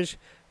shrinkage,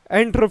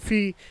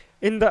 entropy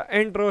in the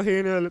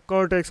entorhinal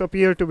cortex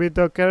appear to be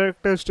the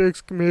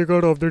characteristic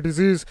maker of the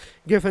disease.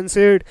 Giffen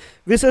said,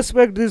 "We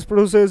suspect this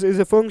process is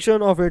a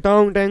function of a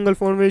tau tangle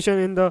formation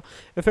in the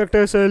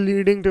effector cell,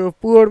 leading to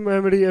poor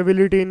memory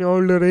ability in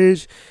older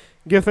age."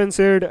 Giffen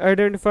said,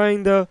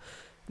 identifying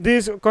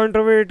this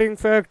contributing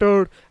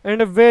factor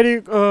and a very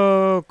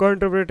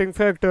contributing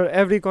factor,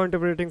 every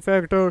contributing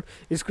factor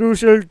is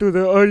crucial to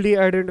the early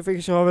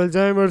identification of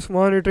Alzheimer's,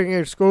 monitoring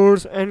its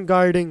course, and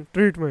guiding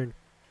treatment.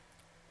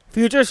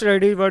 Future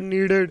studies are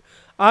needed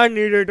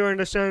to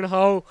understand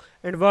how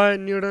and why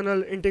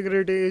neuronal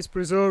integrity is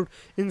preserved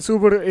in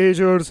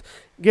superagers.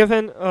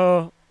 Given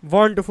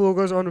want to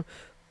focus on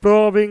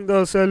probing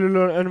the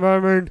cellular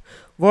environment,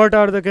 what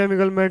are the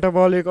chemical,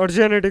 metabolic, or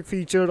genetic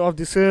features of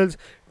the cells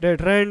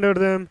that render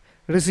them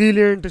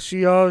resilient?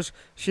 She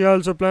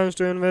also plans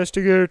to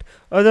investigate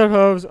other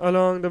hubs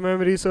along the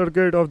memory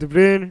circuit of the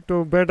brain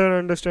to better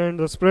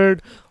understand the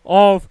spread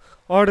of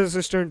or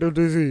resistance to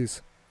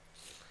disease.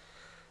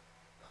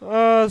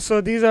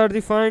 So these are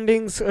the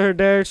findings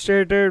that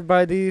stated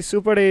by the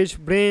super age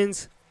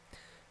brains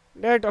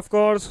that, of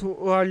course,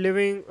 who are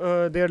living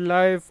their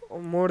life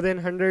more than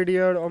 100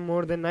 years or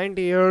more than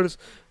 90 years.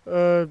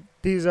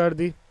 These are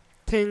the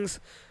things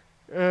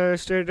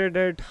stated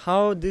that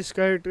how this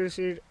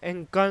characteristic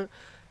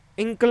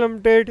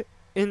inculcated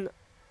in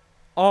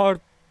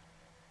or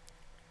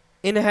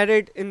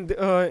inherit in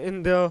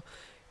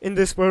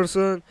this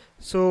person,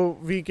 so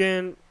we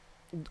can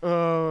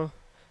uh,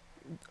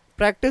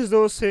 practice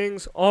those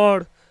things,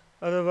 or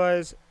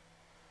otherwise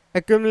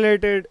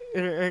accumulated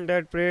in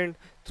that brain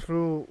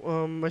through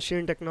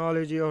machine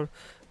technology or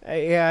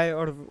AI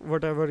or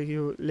whatever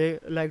you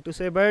like to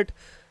say. But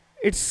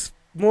it's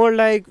more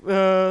like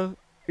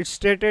it's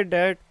stated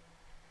that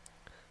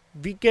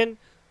we can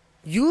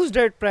use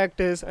that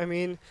practice, I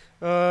mean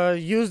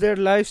use their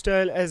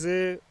lifestyle as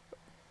a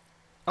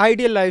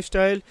ideal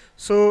lifestyle,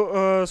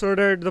 so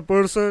that the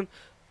person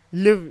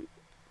live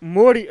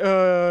more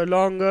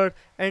longer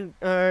and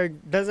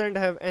doesn't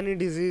have any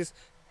disease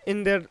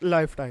in their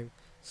lifetime.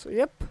 So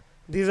yep,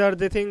 these are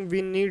the things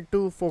we need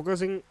to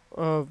focusing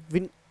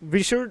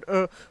we should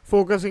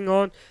focusing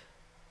on,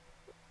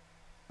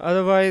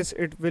 otherwise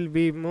it will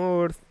be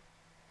more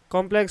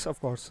complex, of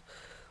course.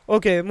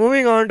 Okay,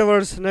 moving on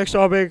towards next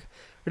topic.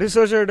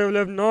 Researcher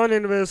developed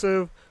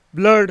non-invasive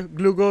blood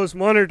glucose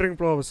monitoring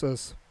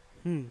process.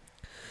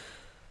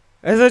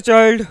 As a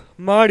child,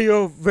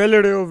 Mario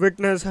Valerio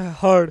witnessed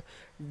her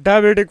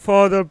diabetic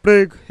father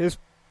prick his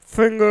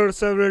finger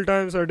several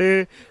times a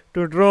day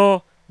to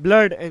draw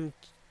blood and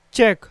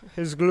check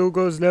his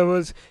glucose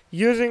levels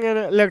using an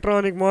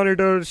electronic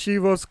monitor. She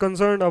was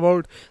concerned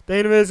about the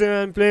invasive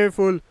and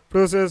playful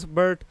process,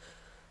 but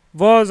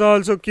was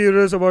also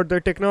curious about the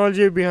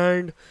technology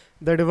behind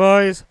the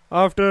device.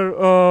 After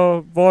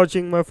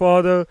watching my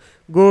father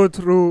go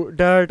through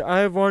that,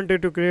 I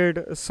wanted to create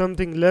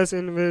something less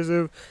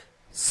invasive,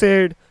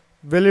 said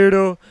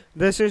Valido,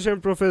 the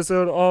assistant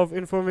professor of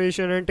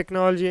information and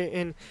technology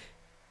in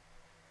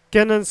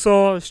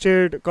Kennesaw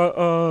State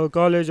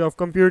College of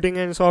Computing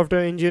and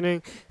Software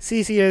Engineering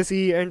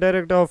 (CCSE) and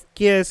director of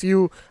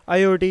KSU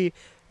IoT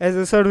as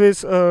a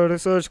service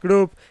research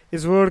group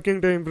is working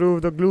to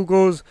improve the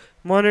glucose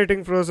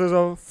monitoring process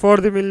for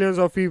the millions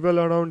of people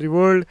around the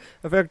world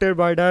affected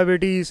by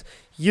diabetes.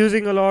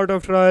 Using a lot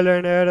of trial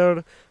and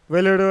error,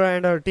 Valido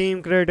and her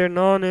team created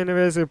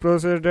non-invasive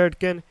process that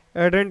can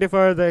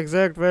identify the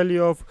exact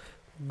value of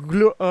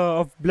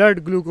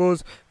blood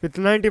glucose with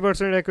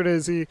 90%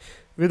 accuracy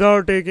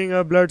without taking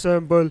a blood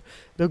sample.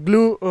 The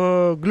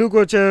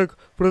glucocheck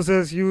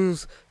process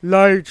uses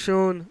light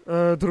shown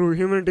through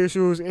human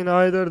tissues in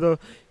either the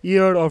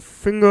ear or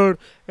finger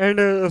and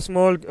a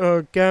small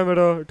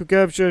camera to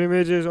capture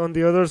images on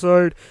the other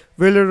side.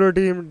 Valido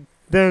team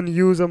then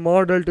use a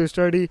model to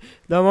study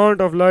the amount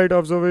of light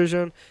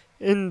observation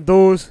in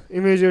those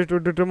images to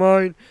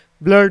determine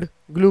blood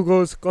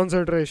glucose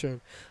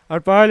concentration. Our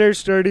pilot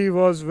study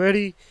was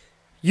very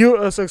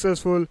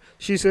successful,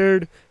 she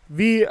said.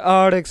 We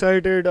are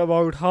excited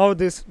about how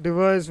this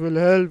device will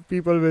help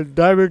people with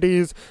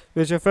diabetes,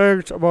 which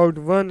affects about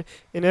 1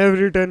 in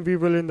every 10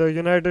 people in the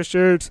United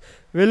States.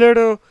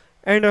 Valido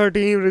and her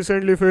team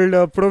recently filed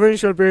a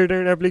provincial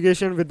patent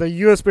application with the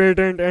US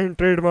Patent and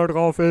Trademark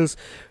Office.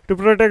 To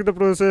protect the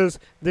process,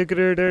 they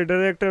created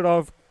director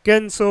of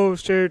Kenso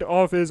State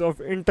Office of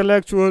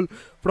Intellectual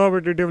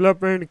Property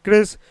Development,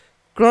 Chris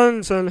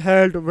Cronson,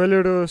 helped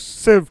Valido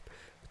sift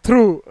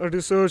through a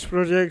research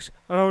projects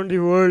around the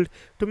world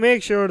to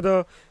make sure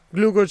the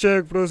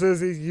glucocheck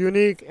process is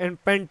unique and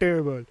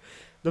patentable.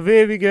 The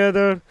way we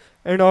gather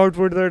and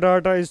output the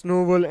data is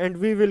novel, and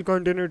we will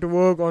continue to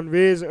work on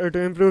ways to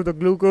improve the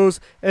glucose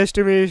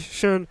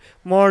estimation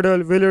model.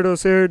 Valido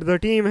said the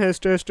team has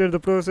tested the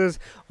process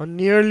on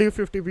nearly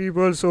 50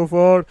 people so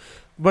far,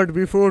 but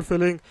before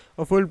filing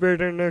a full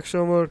patent next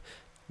summer,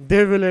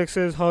 they will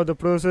assess how the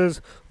process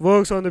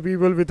works on the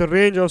people with a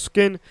range of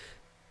skin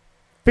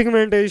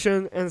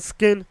pigmentation and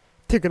skin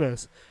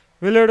thickness.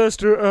 Valido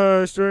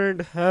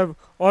students have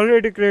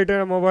already created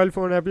a mobile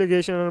phone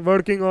application and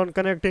working on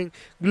connecting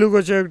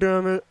glucocheck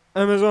to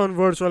Amazon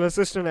virtual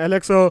assistant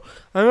Alexa.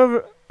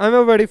 I'm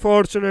a very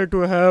fortunate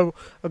to have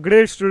a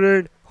great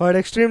student who are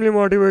extremely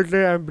motivated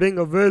and bring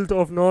a wealth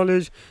of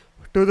knowledge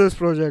to this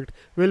project,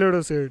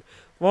 Valido said.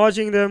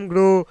 Watching them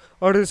grow,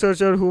 a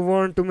researcher who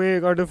want to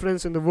make a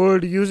difference in the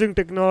world using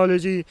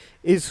technology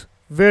is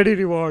very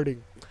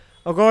rewarding.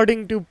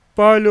 According to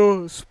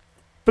Paolo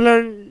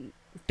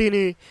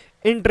Splantini,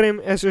 interim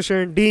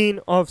assistant dean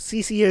of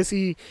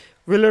CCSE,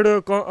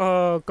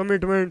 Valido's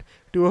commitment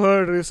to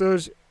her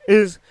research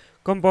is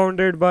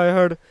compounded by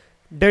her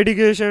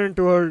dedication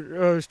to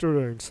her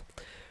students.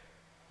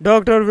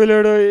 Dr.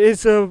 Valido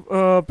is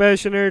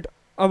passionate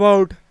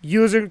about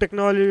using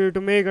technology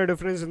to make a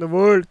difference in the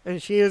world,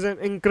 and she is an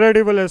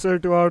incredible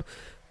asset to our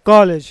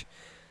college,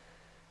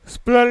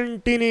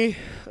 Splantini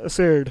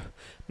said.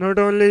 Not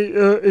only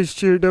is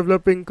she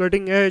developing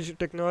cutting edge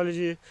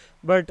technology,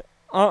 but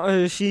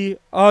she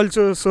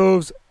also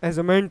serves as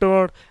a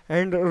mentor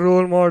and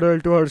role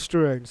model to her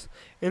students.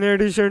 In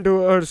addition to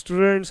her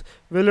students,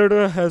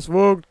 Valido has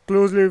worked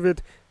closely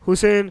with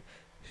Hussein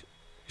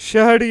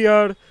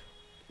Shahriyar,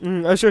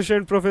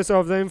 Associate Professor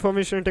of the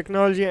Information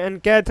Technology,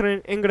 and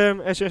Catherine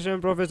Ingram,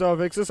 Assistant Professor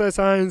of Exercise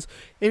Science.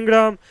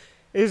 Ingram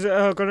is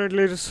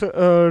currently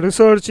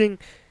researching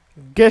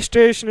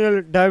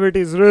gestational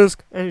diabetes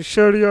risk, and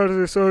Sharia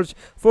research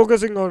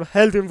focusing on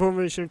health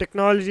information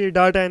technology,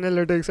 data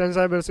analytics, and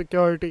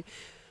cybersecurity.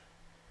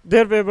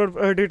 Their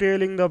paper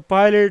detailing the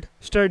pilot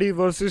study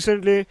was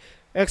recently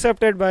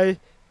accepted by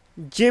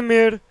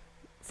JMIR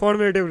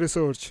Formative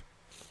Research.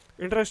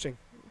 Interesting.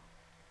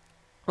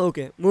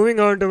 Okay, moving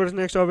on to our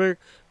next topic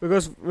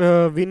because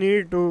we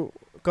need to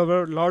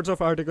cover lots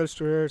of articles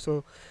today,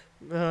 so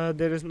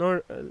there is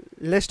no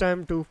less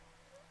time to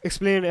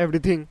explain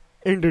everything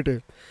in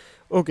detail.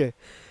 Okay,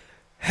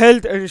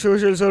 health and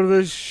social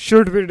service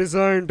should be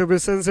designed to be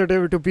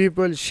sensitive to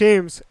people,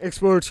 shames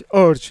experts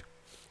urge.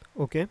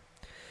 Okay,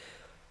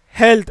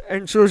 health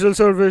and social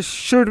service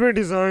should be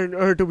designed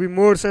to be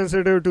more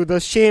sensitive to the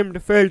shame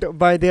felt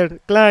by their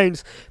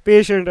clients,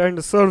 patient,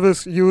 and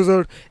service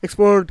user.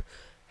 Expert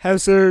have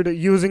said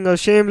using a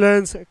shame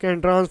lens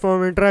can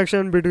transform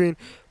interaction between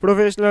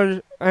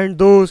professionals and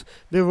those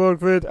they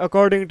work with.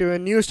 According to a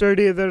new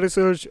study, the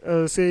research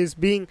says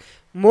being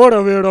more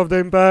aware of the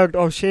impact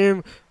of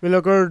shame will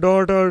occur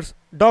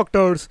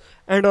doctors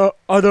and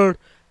other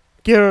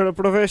care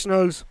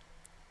professionals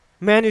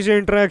manage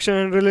interaction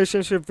and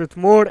relationship with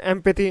more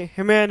empathy,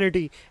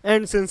 humanity,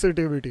 and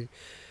sensitivity.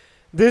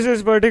 This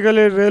is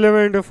particularly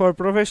relevant for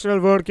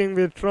professionals working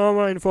with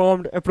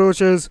trauma-informed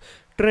approaches,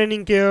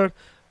 training care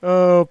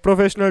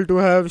professional to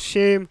have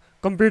shame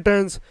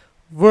competence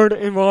would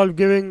involve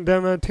giving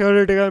them a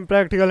theoretical and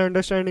practical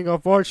understanding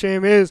of what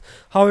shame is,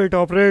 how it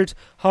operates,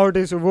 how it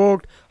is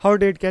evoked, how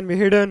it can be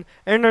hidden,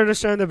 and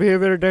understand the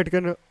behavior that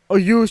can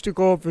use to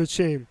cope with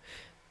shame.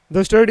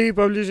 The study,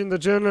 published in the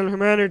journal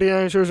Humanity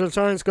and Social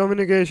Science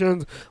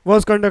Communications,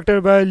 was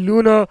conducted by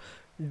Luna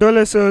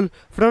Dolezal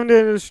from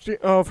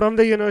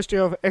the University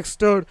of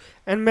Exeter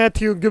and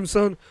Matthew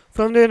Gibson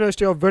from the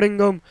University of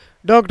Birmingham.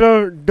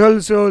 Dr.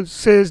 Dolezal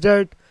says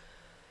that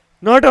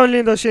not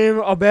only the shame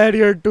a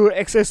barrier to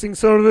accessing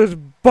service,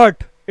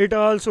 but it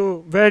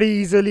also very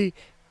easily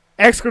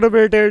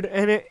exacerbated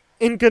and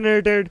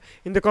incarnated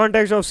in the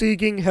context of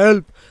seeking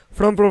help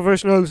from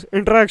professionals.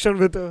 Interaction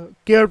with a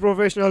care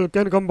professional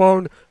can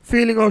compound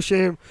feeling of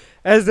shame,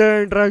 as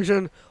their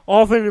interaction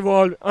often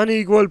involve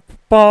unequal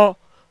power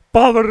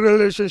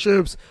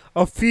relationships,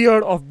 a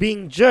fear of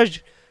being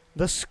judged,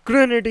 the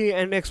scrutiny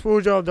and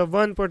exposure of the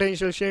one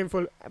potential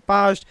shameful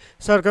past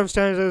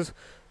circumstances,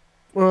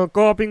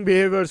 coping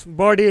behaviors,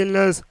 body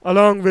illness,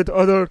 along with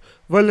other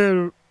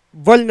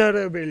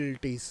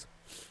vulnerabilities.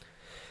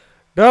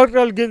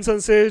 Dr.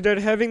 Ginson says that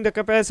having the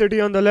capacity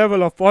on the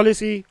level of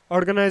policy,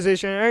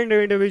 organization, and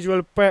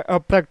individual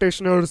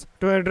practitioners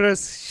to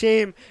address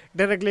shame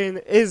directly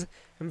is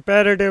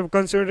imperative,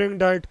 considering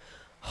that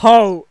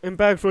how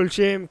impactful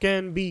shame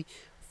can be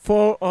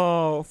for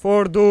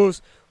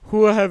those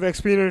who have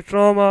experienced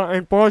trauma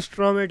and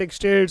post-traumatic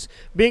states.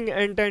 Being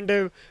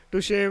attentive to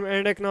shame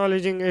and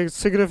acknowledging its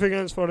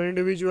significance for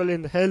individual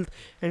in the health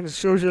and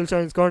social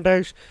science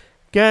context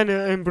can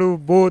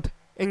improve both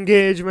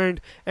engagement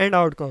and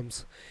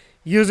outcomes.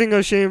 Using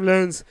a shame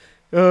lens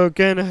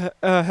can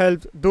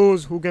help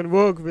those who can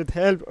work with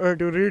help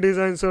to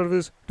redesign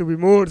service to be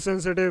more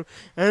sensitive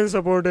and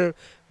supportive,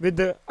 with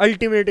the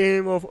ultimate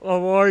aim of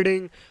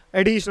avoiding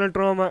additional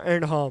trauma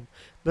and harm.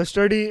 The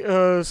study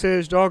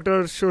says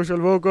doctors,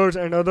 social workers,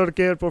 and other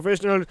care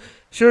professionals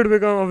should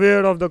become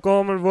aware of the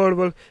common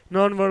verbal,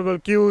 non-verbal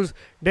cues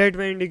that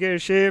may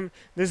indicate shame.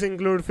 This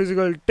include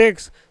physical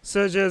tics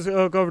such as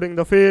covering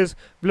the face,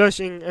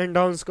 blushing, and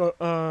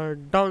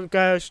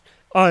downcast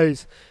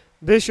eyes.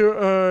 They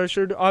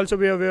should also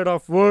be aware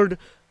of word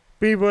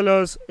people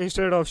use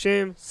instead of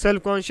shame: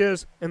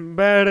 self-conscious,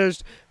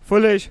 embarrassed,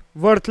 foolish,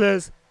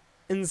 worthless,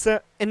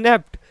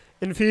 inept,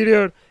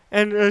 inferior,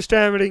 and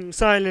stammering,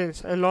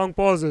 silence, and long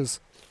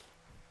pauses.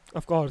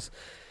 Of course,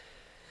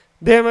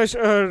 they must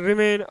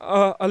remain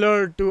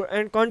alert to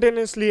and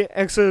continuously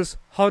assess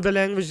how the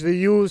language they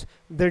use,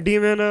 their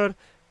demeanor,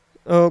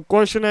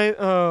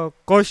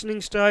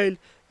 cautioning style,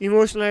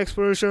 emotional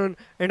expression,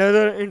 and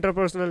other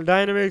interpersonal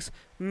dynamics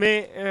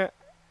may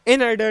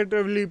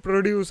inadvertently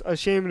produce a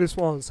shame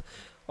response.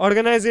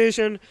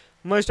 Organization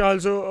must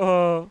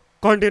also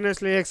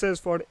continuously assess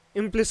for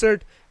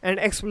implicit and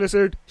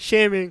explicit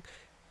shaming,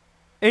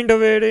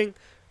 intervening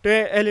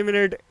to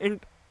eliminate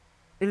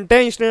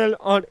intentional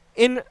or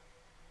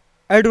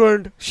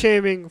inadvertent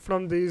shaming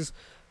from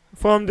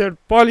their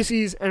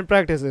policies and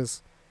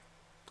practices.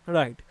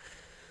 Right.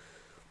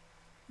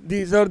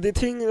 These are the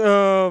things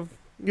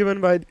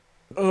given by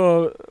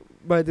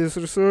this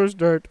research,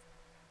 that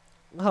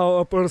how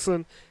a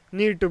person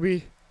need to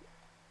be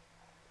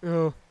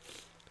uh,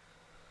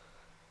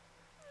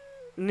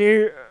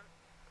 need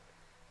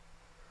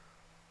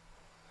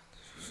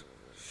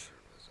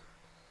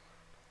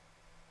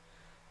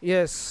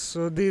yes,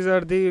 so these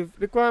are the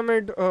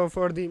requirement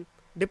for the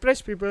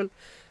depressed people,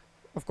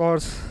 of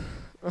course.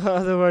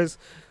 Otherwise,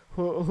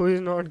 who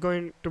is not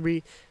going to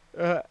be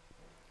uh,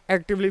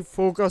 actively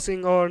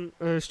focusing on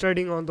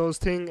studying on those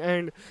things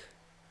and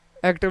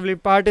actively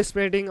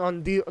participating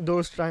on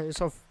those kinds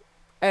of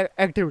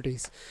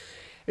activities.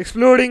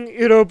 Exploring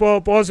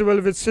Europa possible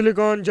with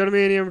silicon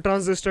germanium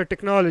transistor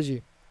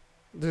technology.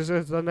 This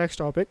is the next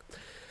topic.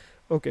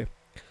 Okay.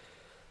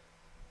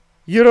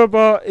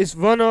 Europa is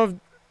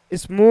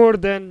more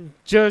than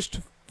just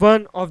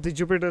one of the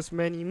Jupiter's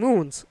many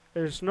moons.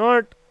 It's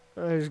not.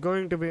 It's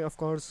going to be, of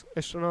course,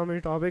 astronomy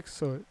topics.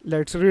 So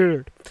let's read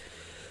it.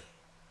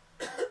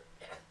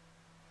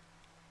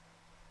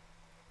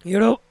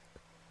 Euro-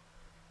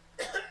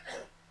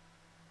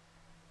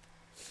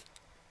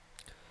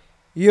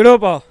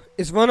 Europa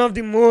is one of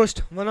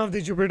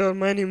the Jupiter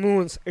many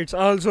moons. It's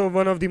also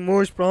one of the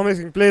most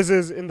promising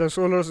places in the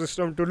solar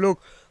system to look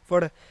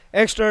for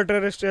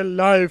extraterrestrial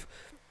life.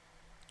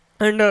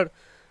 Under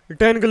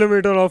 10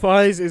 kilometers of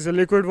ice is a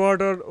liquid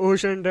water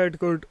ocean that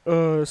could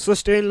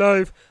sustain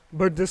life,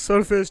 but the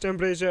surface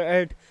temperature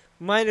at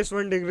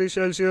 -1 degree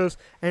Celsius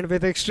and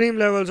with extreme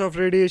levels of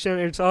radiation,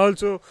 it's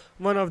also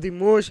one of the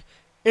most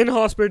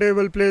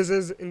inhospitable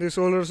places in the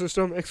solar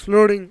system.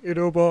 Exploring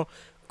Europa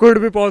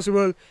could be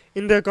possible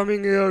in the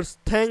coming years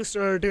thanks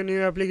to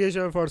new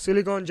application for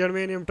silicon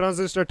germanium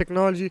transistor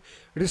technology.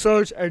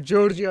 Research at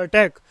Georgia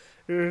Tech,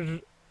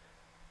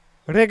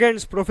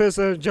 Regents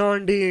Professor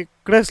John D.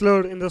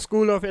 Kressler in the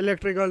School of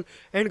Electrical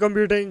and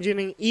Computer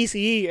Engineering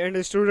 (ECE)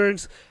 and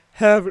students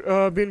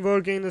have been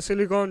working in the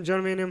silicon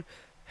germanium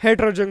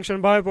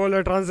heterojunction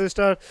bipolar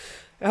transistor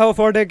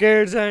for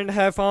decades and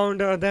have found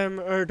them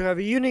to have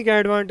a unique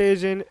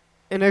advantage in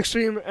an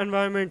extreme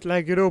environment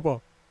like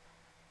Europa.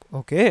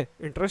 Okay,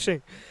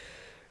 interesting.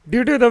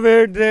 Due to the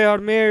way they are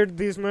made,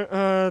 these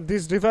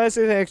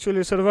devices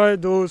actually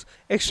survive those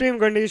extreme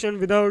conditions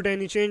without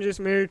any changes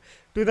made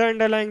to the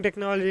underlying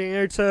technology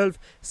itself,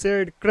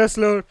 said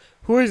Kressler,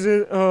 who is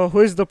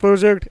the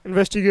project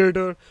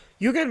investigator.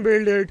 You can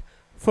build it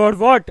for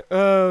what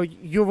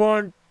you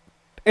want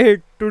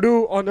it to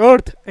do on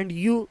Earth, and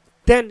you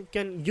then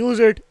can use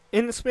it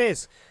in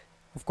space.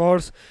 Of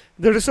course,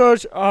 the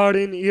research are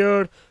in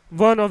year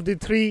one of the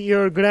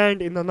 3-year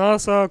grant in the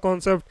NASA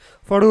concept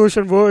for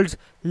Ocean World's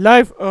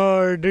life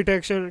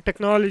detection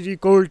technology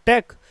called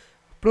TECH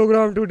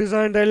program to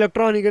design the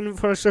electronic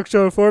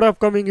infrastructure for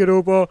upcoming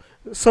Europa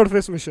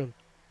surface mission.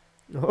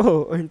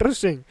 Oh,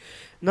 interesting.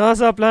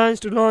 NASA plans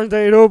to launch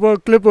the Europa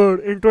Clipper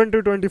in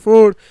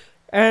 2024,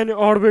 an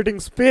orbiting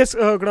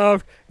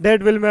spacecraft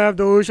that will map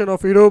the ocean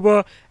of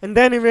Europa and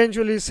then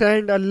eventually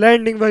send a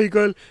landing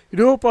vehicle,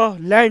 Europa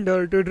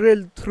Lander, to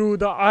drill through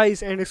the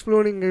ice and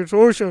exploring its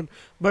ocean.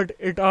 But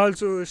it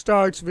also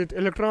starts with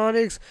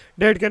electronics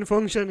that can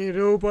function in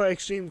Europa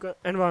extreme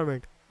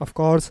environment. Of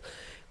course,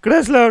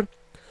 Chrysler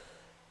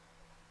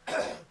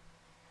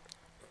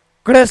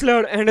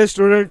Kressler and a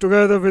student,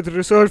 together with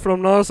research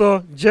from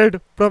NASA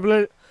Jet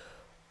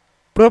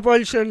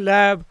Propulsion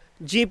Lab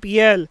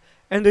 (JPL)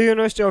 and the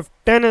University of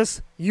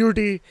Tennessee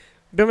 (UT),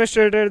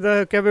 demonstrated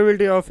the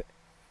capability of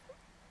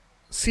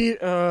si-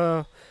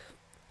 uh,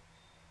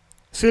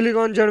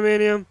 silicon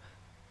germanium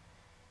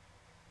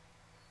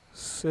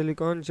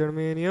silicon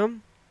germanium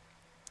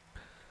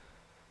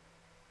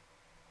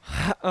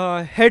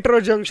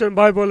heterojunction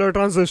bipolar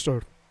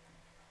transistor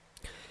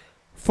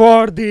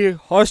for the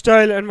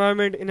hostile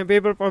environment in a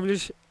paper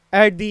published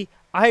at the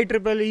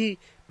IEEE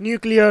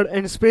Nuclear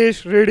and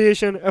Space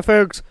Radiation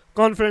Effects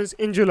Conference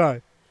in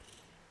July.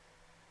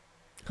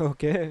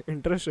 Okay,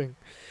 interesting.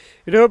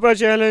 Europa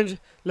Challenge,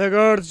 like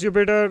Earth,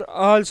 Jupiter,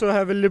 also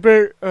have a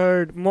lipid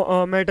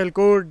metal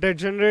core that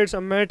generates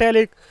a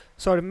magnetic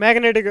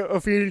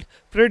field,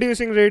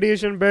 producing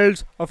radiation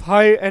belts of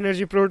high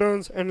energy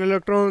protons and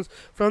electrons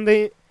from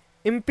the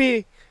imp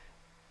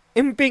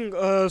imping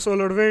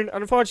solar wind.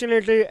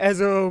 Unfortunately, as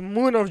a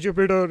moon of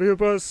Jupiter,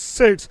 Europa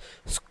sits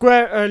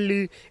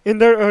squarely in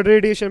the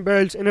radiation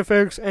belts. In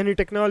effect, any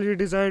technology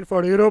designed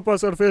for Europa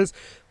surface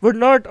would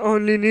not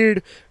only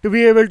need to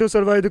be able to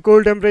survive the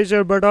cold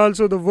temperature but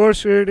also the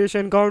worst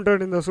radiation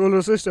encountered in the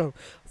solar system.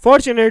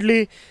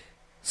 Fortunately,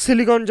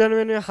 silicon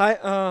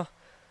germanium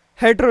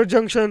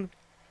heterojunction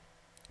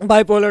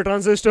bipolar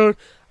transistor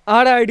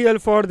are ideal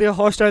for the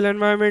hostile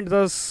environment.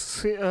 The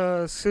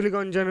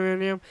silicon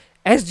germanium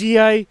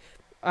SGI,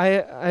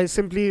 I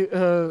simply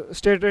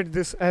stated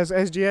this as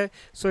SGI,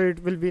 so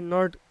it will be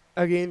not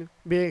again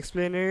be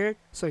explaining it.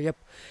 So yep,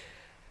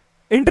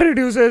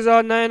 introduces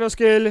a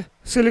nanoscale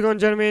silicon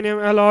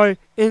germanium alloy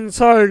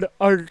inside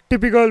a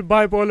typical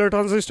bipolar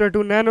transistor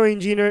to nano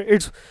engineer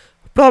its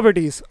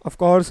properties, of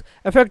course,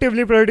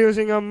 effectively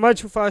producing a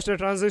much faster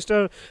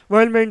transistor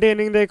while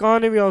maintaining the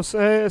economy of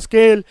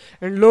scale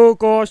and low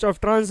cost of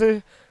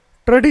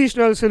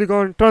traditional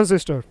silicon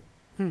transistor.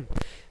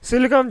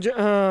 Silicon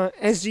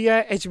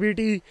SGI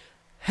HBT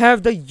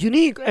have the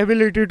unique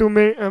ability to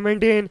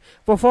maintain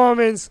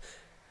performance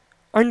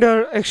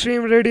under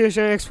extreme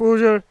radiation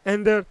exposure,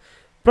 and their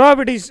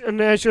properties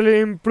naturally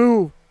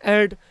improve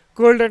at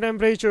colder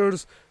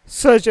temperatures,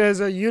 such as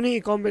a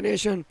unique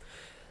combination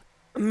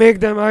make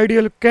them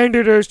ideal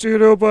candidates to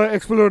Europa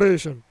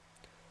exploration.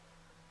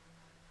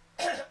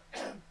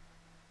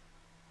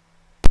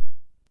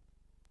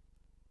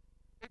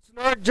 It's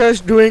not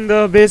just doing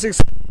the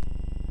basics.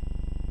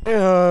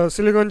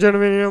 Silicon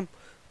germanium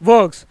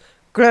works,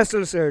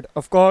 Kressel said.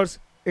 Of course,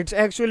 it's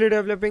actually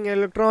developing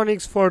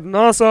electronics for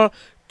NASA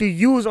to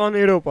use on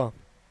Europa.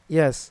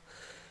 Yes.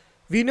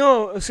 We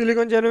know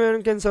silicon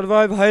germanium can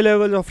survive high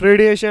levels of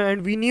radiation,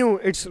 and we knew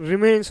it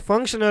remains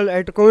functional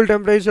at cold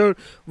temperature.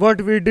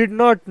 What we did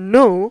not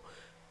know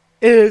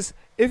is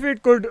if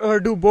it could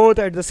do both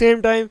at the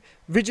same time,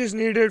 which is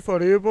needed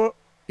for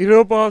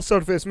Europa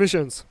surface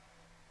missions.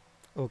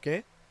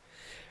 Okay.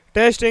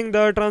 Testing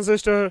the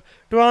transistor.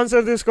 To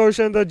answer this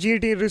question, the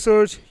GT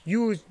research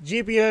used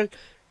GPL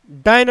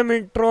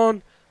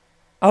Dynamitron,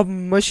 a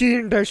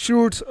machine that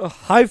shoots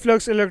high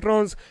flux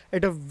electrons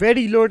at a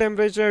very low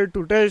temperature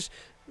to test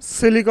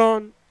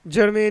silicon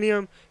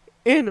germanium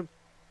in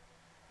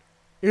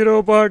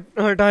Europa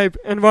type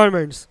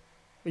environments.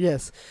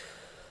 Yes.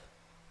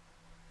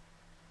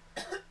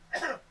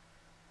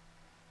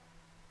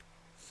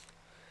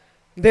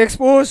 They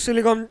exposed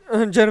silicon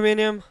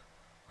germanium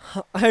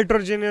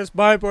heterogeneous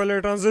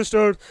bipolar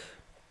transistors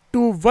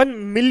to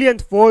 1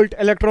 millionth volt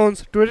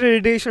electrons to a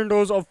radiation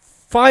dose of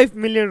 5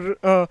 million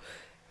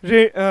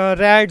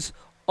rads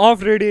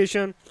of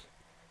radiation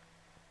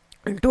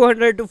and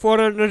 200 to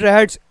 400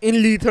 rads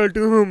in lethal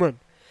to human.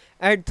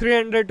 At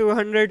 300 to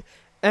 100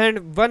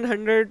 and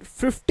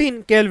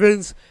 115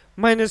 kelvins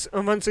minus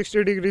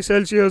 160 degrees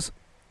Celsius.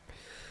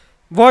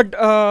 What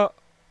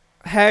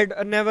had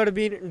never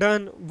been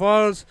done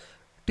was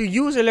to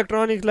use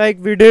electronics like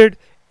we did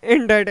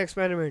in that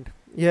experiment.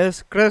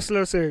 Yes,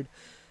 Kressler said.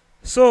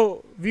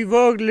 So we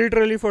worked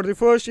literally for the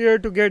first year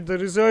to get the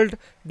result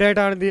that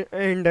are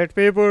in that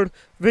paper,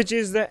 which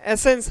is the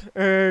essence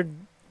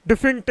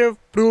definitive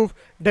proof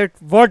that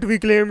what we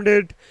claimed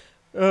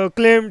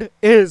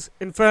is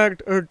in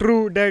fact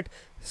true, that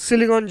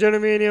silicon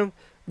germanium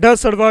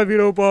does survive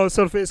Europa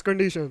surface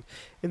conditions.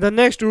 In the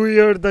next 2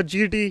 years, the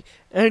GT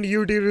and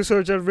UT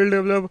researchers will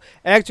develop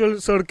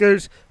actual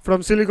circuits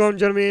from silicon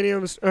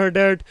germanium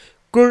that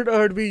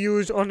could be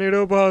used on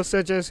Europa,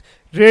 such as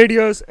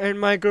radios and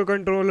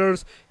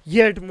microcontrollers.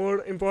 Yet,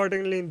 more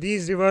importantly,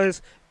 these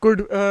devices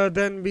could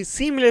then be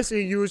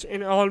seamlessly used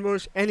in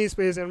almost any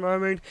space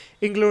environment,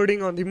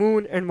 including on the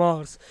Moon and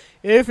Mars.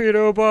 If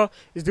Europa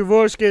is the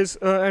worst case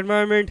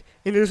environment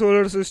in the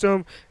solar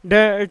system,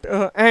 that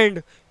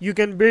and you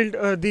can build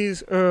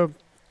these to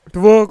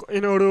work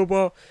in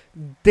Europa,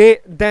 they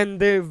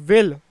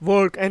will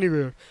work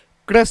anywhere,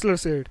 Kressler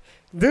said.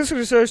 This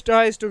research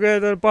ties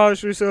together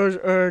past research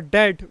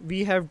that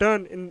we have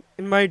done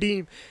in my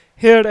team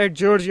here at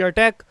Georgia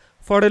Tech.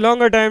 For a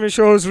longer time, it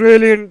shows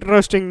really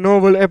interesting,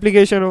 novel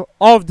application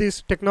of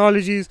these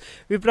technologies.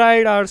 We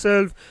pride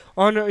ourselves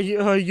on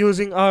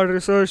using our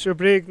research to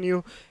break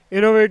new,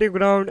 innovative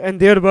ground and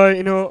thereby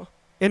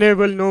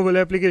enable novel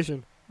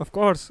application. Of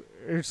course,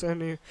 it's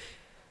an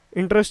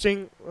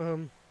interesting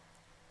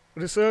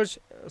research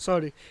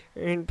sorry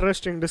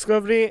interesting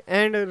discovery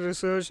and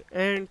research,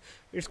 and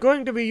it's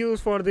going to be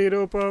used for the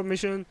Europa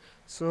mission.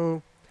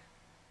 So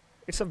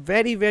it's a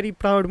very very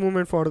proud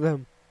moment for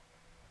them.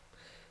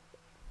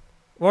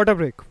 What a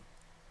break.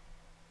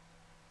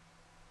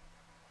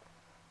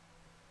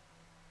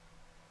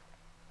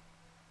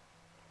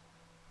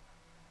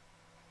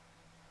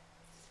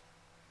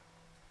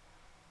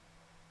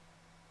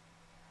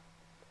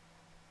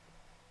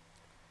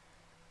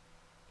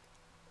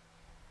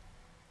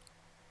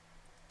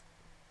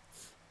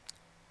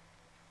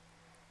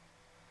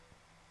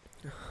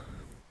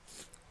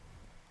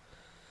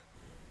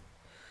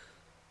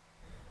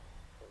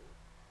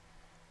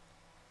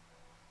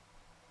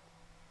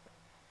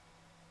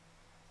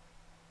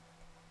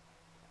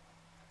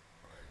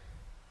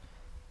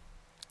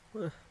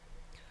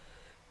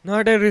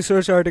 Not a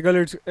research article,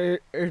 it's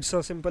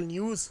a simple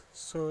news,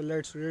 so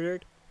let's read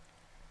it.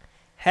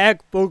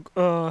 Hack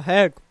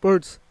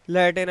puts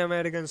Latin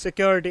American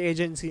security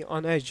agency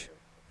on edge.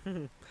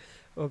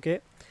 Okay.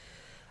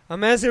 A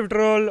massive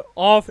troll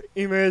of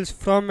emails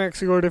from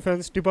Mexico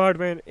Defense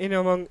Department in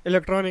among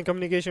electronic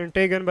communication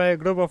taken by a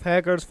group of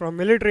hackers from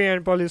military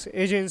and police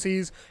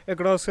agencies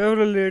across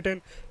several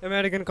Latin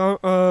American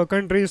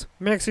countries.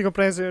 Mexico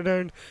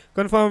President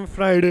confirmed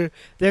Friday.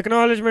 The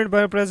acknowledgement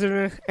by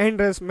President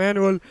Andres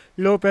Manuel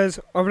Lopez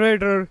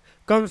Obrador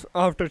comes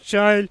after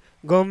child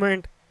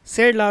government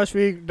said last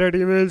week that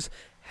emails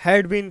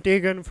had been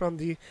taken from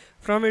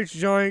its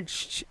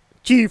joint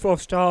chief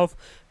of staff.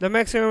 The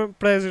Mexican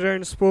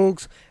president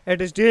spoke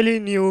at his daily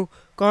news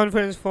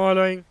conference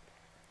following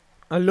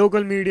a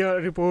local media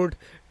report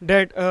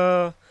that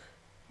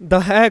the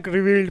hack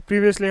revealed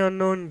previously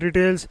unknown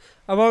details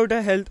about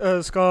a health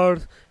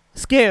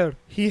scare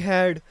he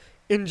had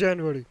in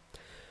January.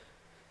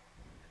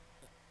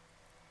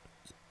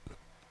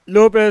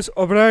 Lopez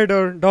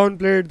Obrador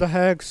downplayed the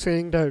hack,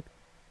 saying that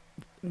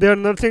there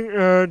nothing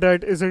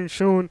that isn't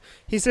shown.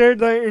 He said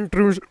the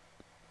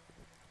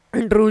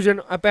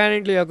intrusion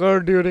apparently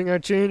occurred during a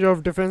change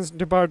of Defense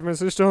Department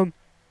system,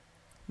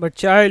 but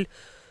Child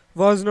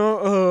was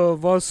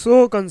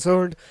so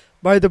concerned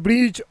by the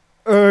breach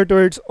to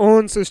its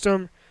own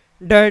system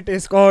that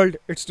is called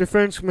its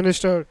defense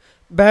minister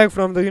back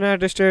from the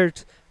United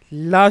States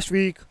last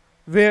week,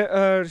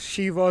 where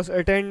she was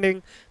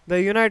attending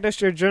the United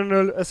States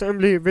General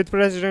Assembly with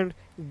President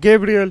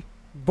Gabriel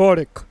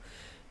Boric.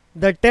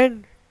 The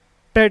 10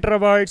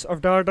 terabytes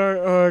of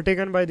data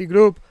taken by the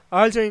group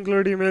also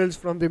include emails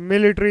from the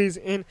militaries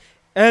in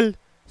El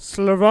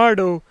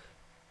Salvador,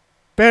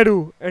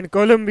 Peru, and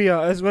Colombia,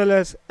 as well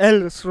as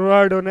El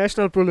Salvador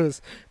National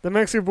Police. The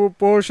Mexico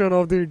portion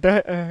of the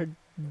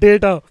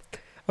data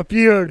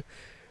appeared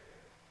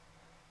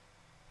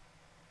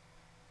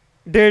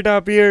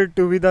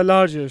to be the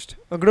largest.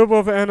 A group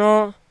of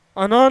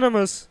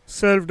anonymous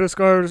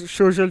self-described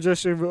social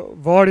justice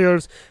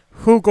warriors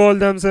who call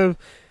themselves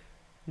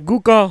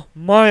Guka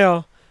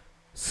Maya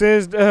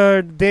says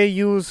they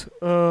use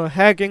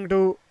hacking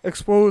to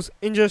expose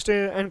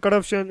injustice and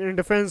corruption in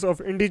defense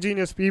of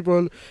indigenous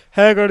people.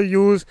 Hacker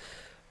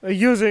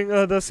using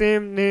the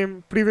same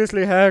name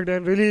previously hacked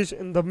and released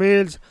in the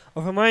mails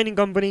of a mining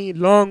company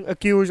long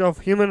accused of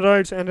human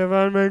rights and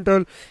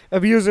environmental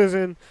abuses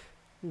in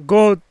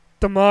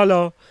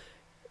Guatemala.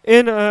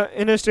 In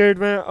a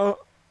statement, a,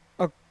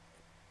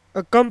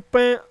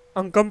 accompanying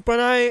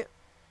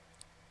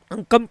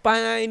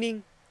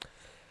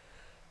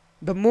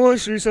the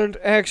most recent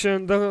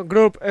action, the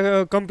group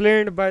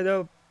complained by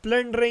the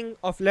plundering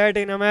of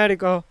Latin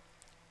America,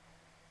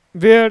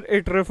 where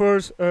it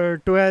refers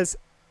to as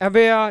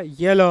Avea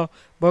Yella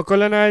by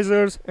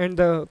colonizers and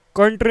the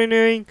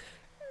continuing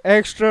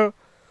extra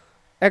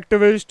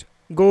activist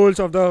goals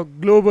of the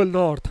global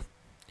north.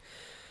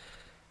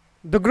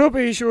 The group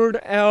issued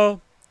a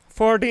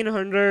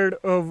 1400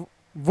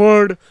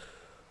 word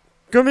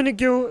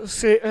communique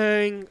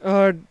saying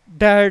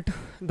that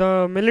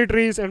the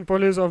militaries and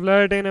police of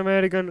Latin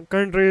American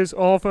countries,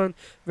 often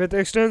with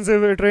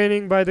extensive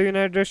training by the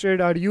United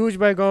States, are used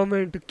by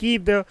government to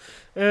keep their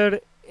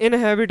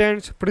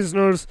inhabitants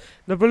prisoners.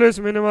 The police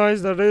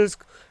minimize the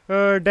risk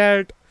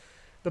that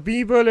the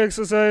people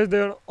exercise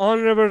their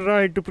honorable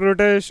right to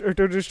protest or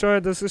to destroy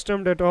the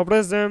system that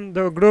oppresses them,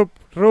 the group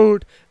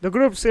wrote. The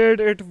group said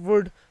it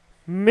would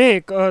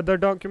make the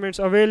documents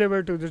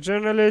available to the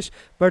journalists,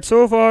 but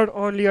so far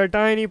only a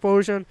tiny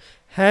portion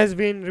has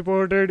been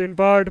reported, in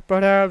part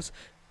perhaps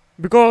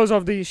because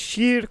of the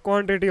sheer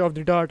quantity of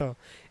the data.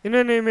 In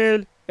an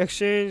email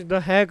exchange,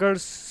 the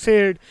hackers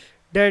said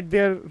that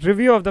their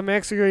review of the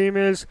Mexico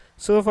emails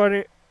so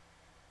far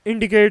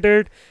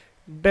indicated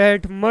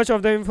that much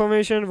of the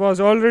information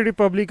was already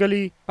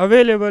publicly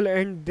available,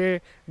 and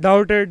they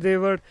doubted they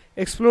were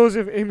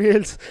explosive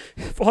emails,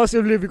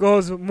 possibly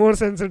because more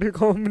sensitive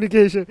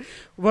communication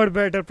were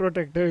better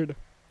protected.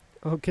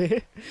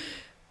 Okay,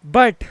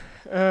 but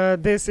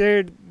they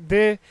said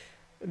there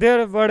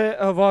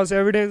was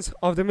evidence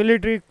of the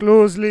military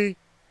closely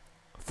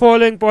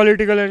following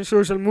political and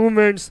social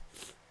movements.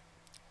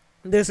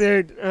 They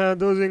said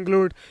those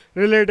include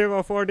relative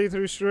of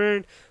 43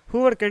 students who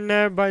were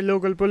kidnapped by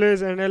local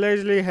police and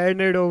allegedly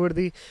handed over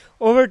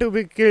to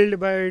be killed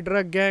by a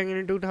drug gang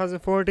in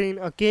 2014,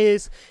 a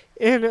case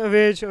in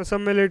which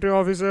some military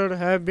officers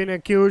have been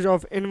accused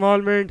of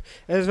involvement,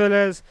 as well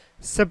as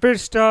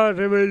Separatista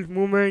rebel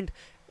movement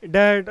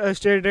that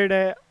stated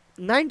a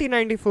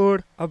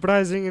 1994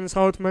 uprising in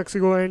South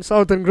Mexico and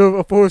Southern group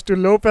opposed to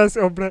Lopez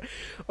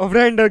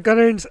Obrador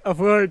current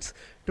efforts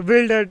to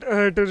build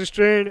to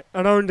restrain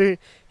around the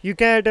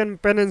Yucatan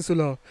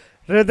Peninsula,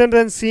 rather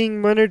than seeing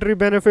monetary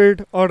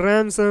benefit or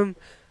ransom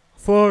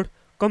for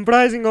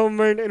comprising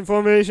government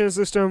information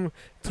system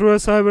through a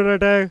cyber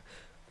attack.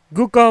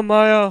 Gucca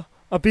Maya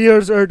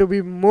appears to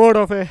be more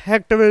of a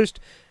hacktivist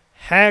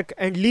hack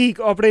and leak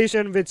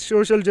operation with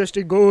social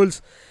justice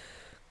goals.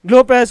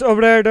 Lopez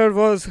Obrador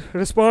was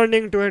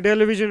responding to a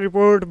television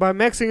report by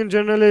Mexican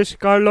journalist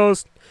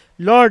Carlos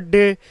Lord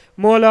de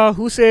Mola,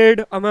 who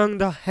said among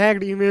the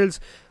hacked emails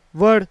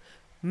were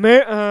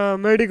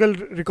medical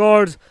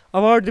records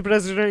about the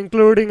president,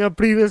 including a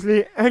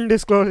previously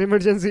undisclosed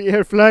emergency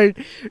air flight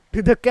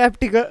to the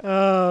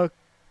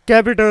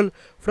capital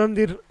from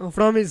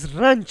his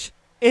ranch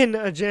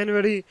in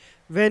January,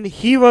 when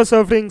he was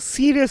suffering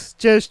serious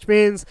chest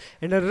pains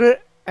and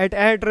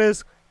at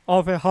risk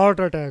of a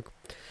heart attack.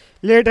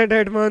 Later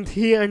that month,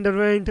 he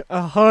underwent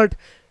a heart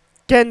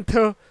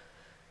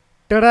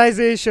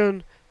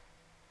catheterization,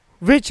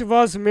 which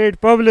was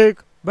made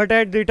public, but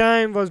at the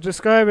time was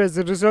described as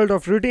the result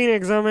of routine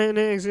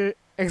examination.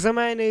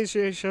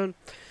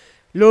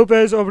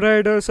 Lopez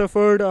Obrador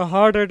suffered a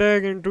heart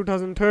attack in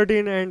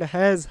 2013 and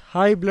has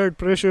high blood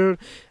pressure.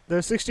 The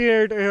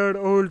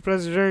 68-year-old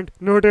president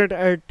noted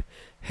at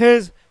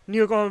his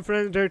new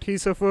conference that he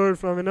suffered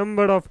from a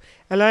number of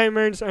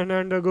ailments and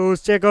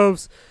undergoes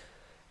checkups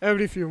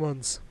every few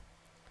months.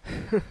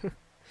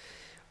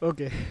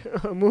 Okay,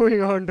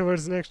 moving on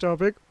towards next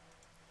topic.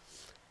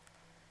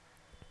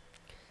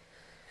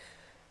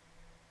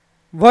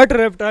 What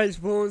reptiles'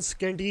 bones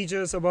can teach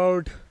us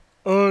about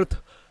Earth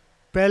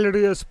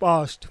Paleo's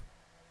past?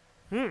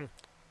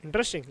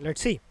 Interesting.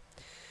 Let's see.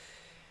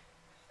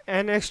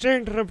 An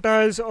extinct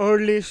reptile's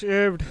early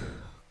shaped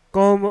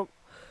com-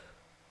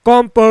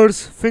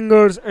 compers,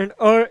 fingers, and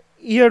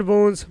ear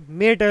bones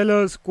may tell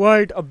us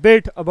quite a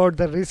bit about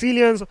the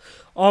resilience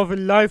of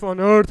life on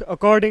Earth,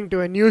 according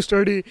to a new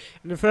study.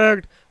 In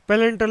fact,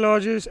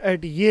 paleontologist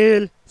at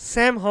Yale,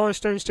 Sam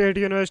Houston State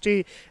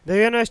University, the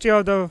University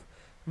of the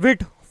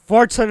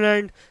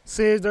Witwatersrand,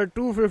 says the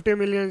 250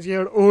 million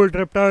year old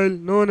reptile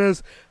known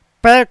as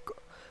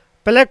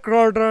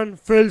Paleocrodon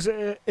fills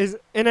is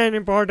in an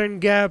important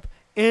gap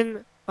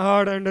in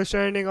our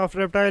understanding of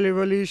reptile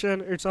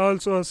evolution. It's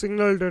also a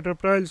signal that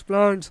reptiles,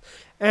 plants,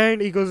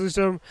 and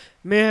ecosystem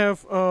may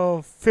have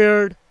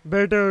fared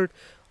better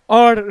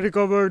or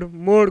recovered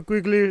more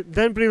quickly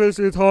than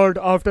previously thought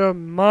after a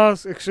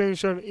mass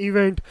extinction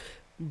event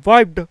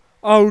wiped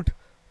out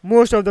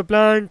most of the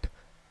plant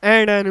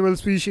and animal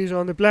species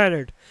on the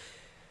planet.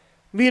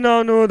 We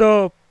now know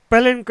the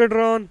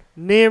Paleocrodon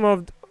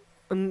name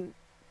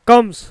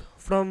comes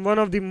from one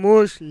of the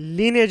most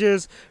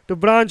lineages to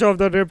branch of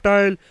the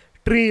reptile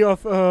tree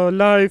of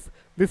life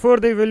before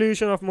the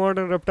evolution of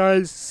modern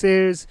reptiles,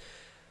 says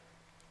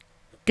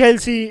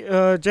Kelsey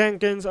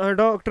Jenkins, a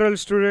doctoral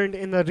student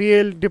in the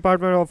Yale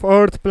Department of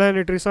Earth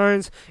Planetary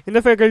Science in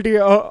the Faculty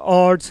of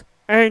Arts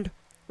and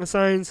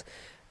Science,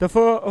 the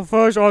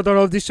first author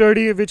of the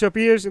study, which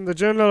appears in the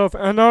Journal of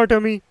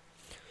Anatomy.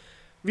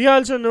 We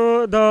also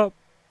know the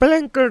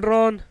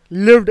Plankton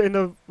lived in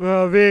the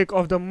wake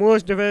of the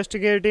most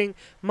devastating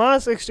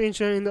mass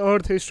extinction in the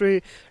Earth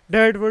history.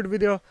 That would be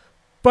the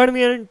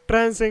Permian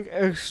Triassic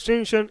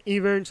extinction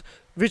events,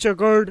 which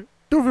occurred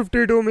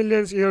 252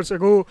 million years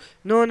ago,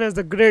 known as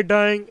the Great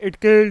Dying. It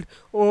killed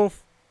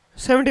off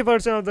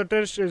 70% of the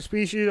terrestrial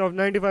species, of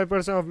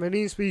 95% of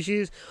marine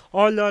species,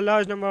 although a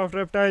large number of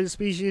reptile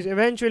species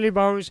eventually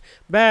bounced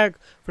back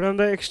from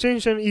the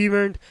extinction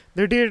event.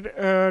 The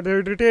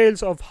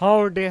details of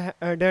how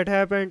that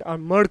happened are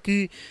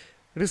murky.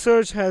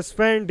 Research has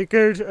spent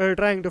decades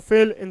trying to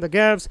fill in the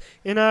gaps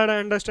in our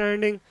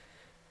understanding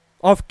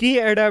of key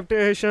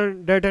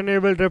adaptation that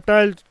enabled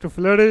reptiles to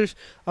flourish.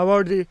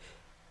 About the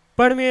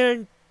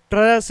Permian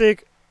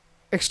Triassic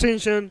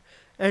extinction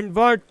and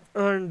what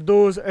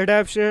those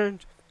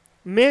adaptations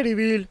may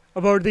reveal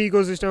about the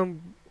ecosystem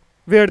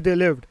where they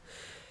lived.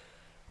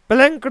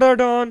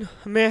 Plankton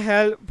may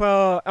help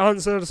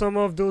answer some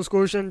of those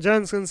questions,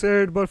 Johnson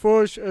said, but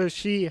first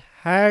she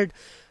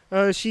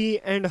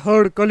and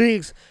her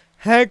colleagues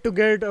had to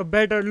get a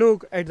better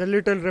look at the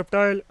little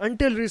reptile.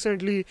 Until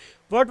recently,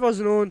 what was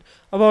known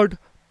about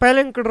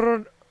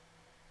Plankton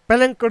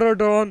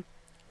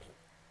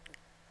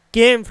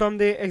came from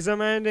the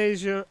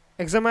examination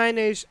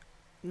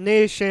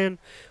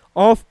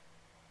of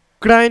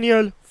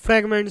cranial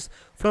fragments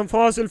from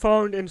fossils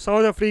found in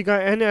South Africa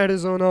and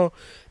Arizona.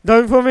 The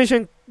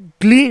information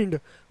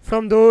gleaned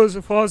from those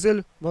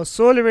fossils was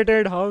so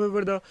limited,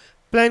 however, the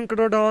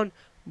Plankton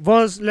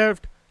was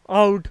left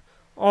out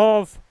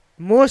of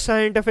most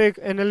scientific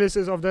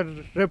analysis of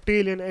the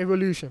reptilian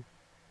evolution.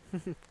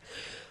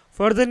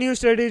 For the new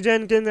study,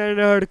 Jenkins and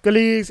her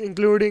colleagues,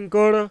 including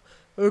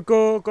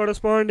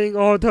corresponding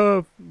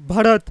author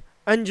Bharat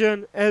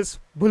Anjan S.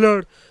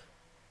 Bullard,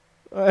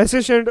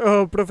 assistant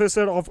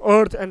professor of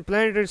Earth and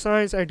Planetary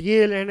Science at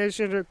Yale and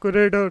assistant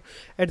curator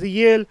at the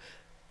Yale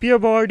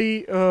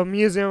Peabody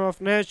Museum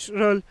of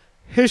Natural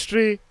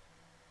History,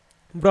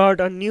 brought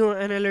a new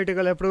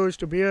analytical approach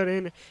to bear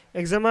in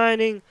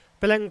examining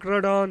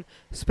Plankton.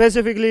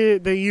 Specifically,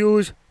 they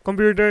use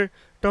computer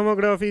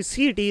tomography,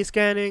 CT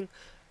scanning,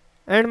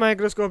 and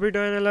microscopy to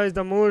analyze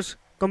the most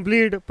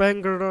complete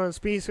Plankton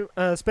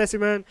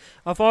specimen,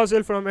 a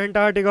fossil from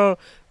Antarctica.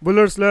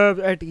 Bullard's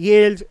lab at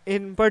Yale,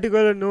 in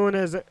particular known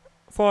as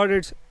for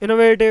its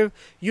innovative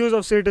use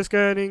of CT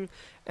scanning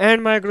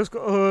and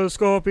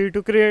microscopy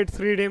to create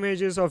 3D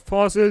images of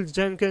fossils.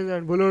 Jenkins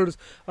and Bullard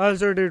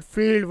also did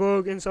field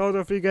work in South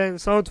Africa and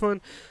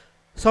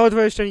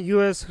southwestern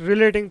US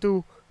relating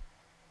to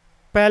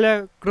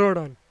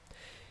Plankton.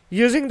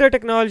 Using the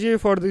technology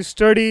for the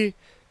study,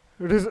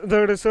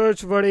 the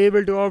research were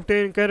able to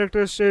obtain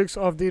characteristics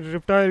of the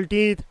reptile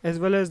teeth as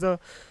well as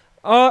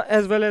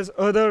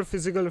other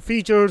physical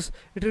features.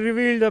 It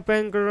revealed the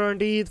Plankton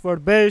teeth were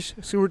best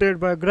suited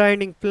by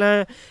grinding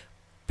plant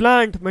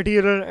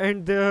material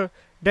and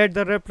that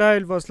the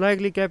reptile was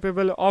likely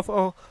capable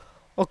of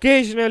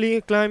occasionally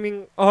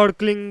climbing or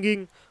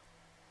clinging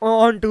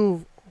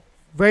onto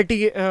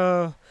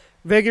vegetation,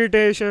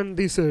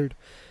 they said.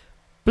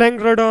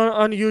 Plankton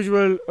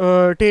unusual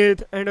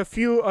teeth and a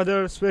few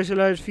other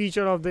specialized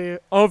features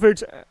of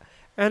its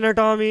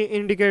anatomy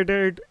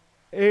indicated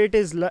it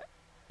is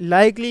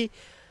likely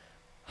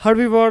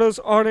herbivores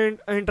or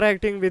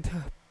interacting with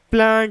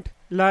plant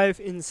life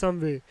in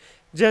some way.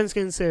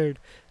 Jenkins said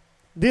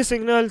this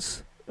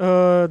signals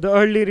the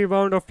early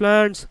rebound of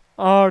plants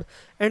are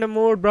and a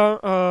more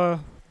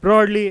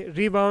broadly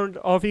rebound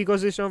of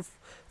ecosystem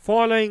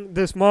following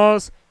this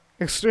mass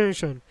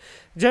extinction.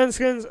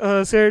 Jenkins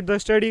said the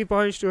study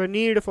points to a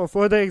need for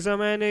further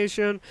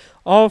examination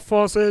of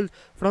fossils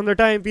from the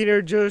time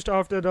period just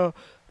after the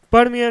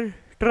Permian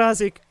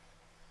Triassic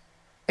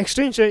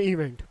extinction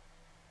event.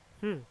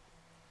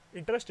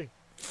 Interesting.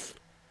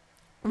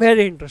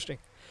 Very interesting.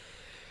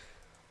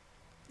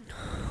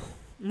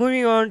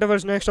 Moving on to our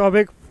next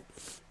topic.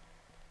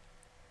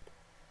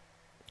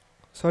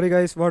 Sorry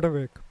guys, water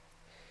break.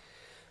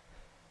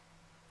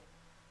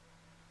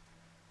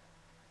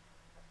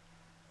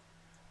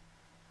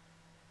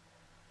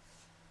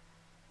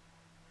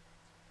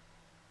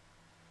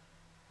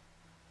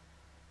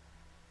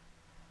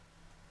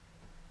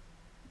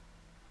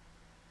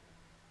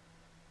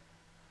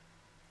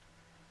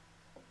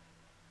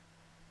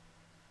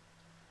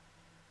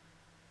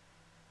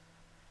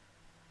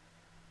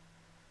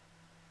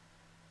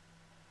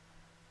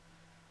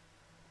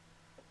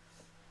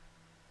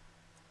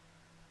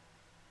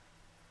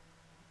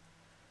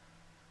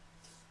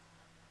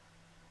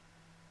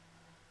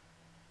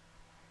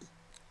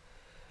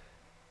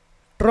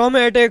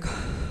 Traumatic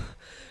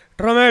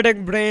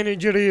Traumatic brain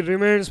injury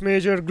remains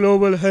major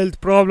global health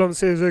problem,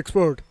 says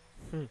expert.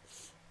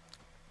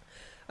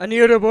 A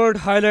new report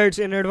highlights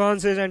in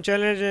advances and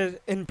challenges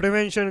in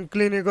prevention,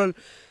 clinical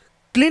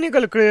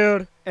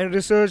care, and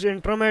research in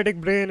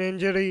traumatic brain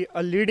injury,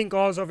 a leading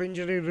cause of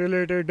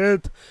injury-related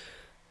death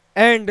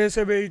and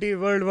disability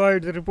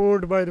worldwide. The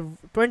report by the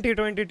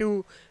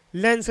 2022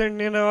 Lancet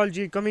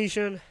Neurology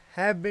Commission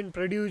have been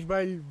produced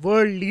by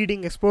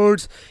world-leading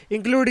experts,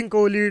 including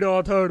co-lead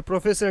author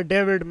Professor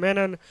David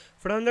Menon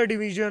from the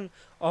Division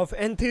of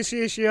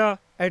Anesthesia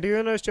at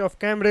University of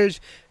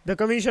Cambridge. The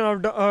Commission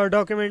of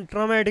document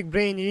traumatic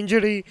brain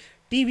injury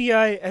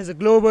 (TBI) as a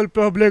global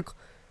public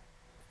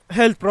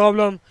health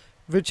problem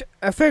which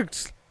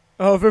affects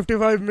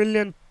 55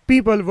 million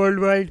people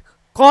worldwide,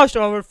 cost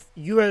over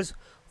US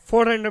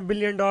 $400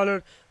 billion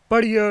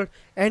per year,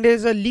 and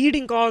is a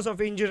leading cause of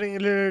injury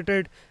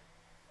related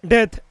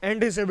death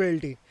and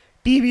disability.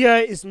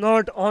 TBI is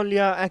not only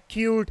an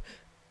acute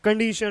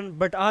condition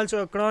but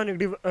also a chronic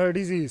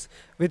disease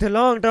with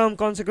long term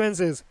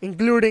consequences,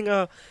 including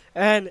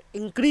an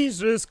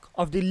increased risk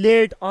of the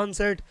late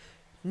onset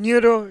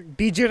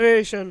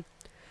neurodegeneration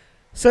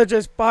such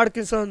as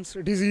Parkinson's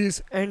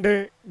disease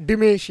and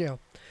dementia.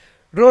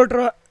 Road,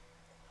 tra-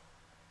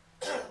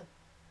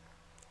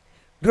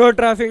 road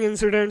traffic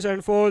incidents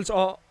and falls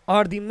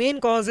are the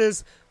main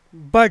causes,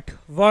 but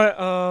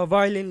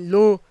while in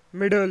low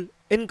middle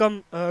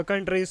income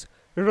countries,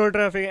 road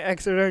traffic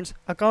accidents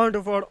account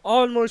for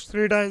almost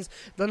three times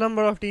the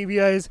number of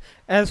TBIs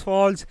as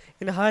falls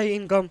in high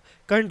income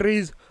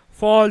countries.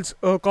 Falls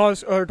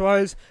cause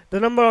twice the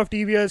number of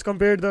TBIs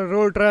compared to the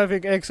road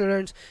traffic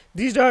accidents.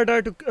 These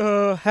data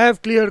to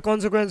have clear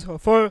consequence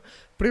for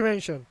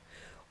prevention.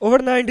 Over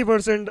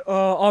 90%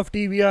 of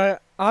TBI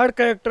are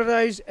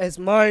characterized as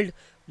mild,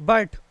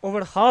 but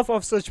over half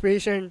of such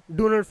patients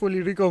do not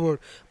fully recover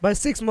by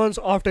 6 months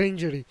after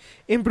injury.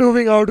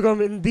 Improving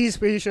outcome in these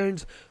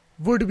patients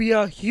would be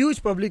a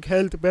huge public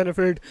health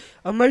benefit.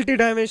 A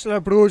multidimensional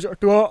approach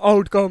to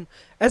outcome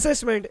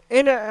assessment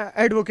in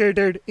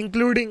advocated,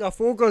 including a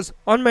focus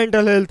on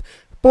mental health,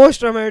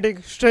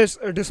 post-traumatic stress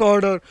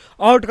disorder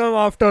outcome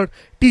after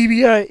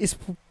TBI is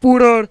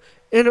poorer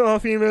in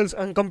females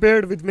and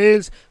compared with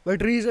males,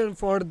 but reasons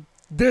for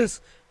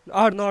this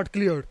are not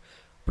clear.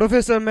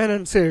 Professor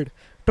Menon said,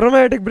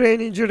 traumatic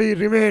brain injury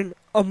remained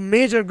a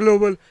major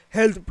global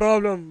health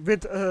problem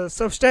with a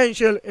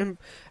substantial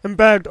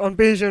impact on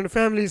patient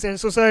families and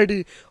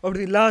society over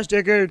the last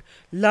decade.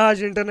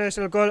 Large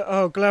international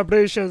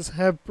collaborations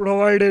have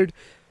provided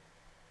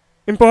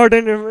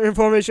important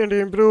information to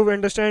improve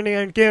understanding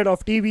and care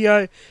of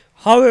TBI.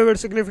 However,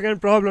 significant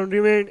problems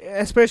remain,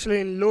 especially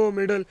in low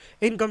middle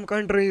income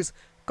countries.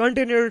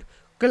 Continued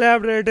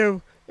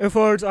collaborative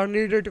efforts are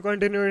needed to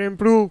continue to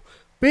improve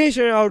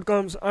patient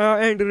outcomes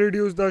and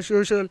reduce the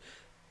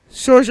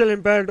social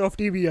impact of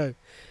TBI.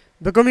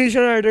 The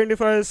Commission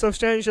identifies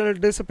substantial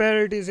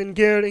disparities in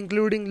care,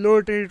 including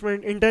low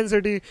treatment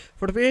intensity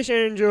for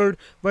patients injured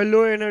by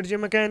low energy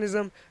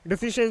mechanism,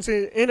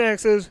 deficiency in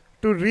access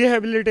to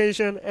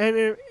rehabilitation,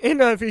 and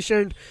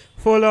inefficient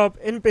follow up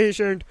in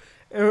patients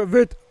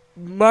with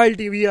mild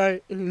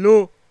TBI in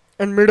low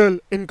and middle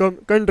income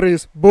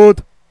countries.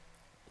 Both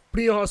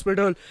pre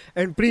hospital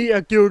and pre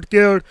acute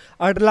care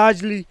are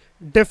largely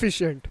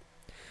deficient.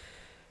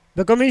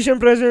 The Commission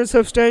presents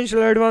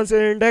substantial advances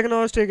in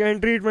diagnostic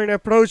and treatment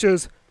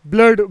approaches.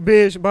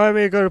 Blood-based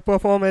biomarkers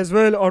perform as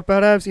well or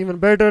perhaps even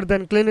better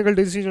than clinical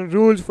decision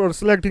rules for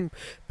selecting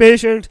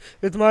patients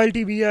with mild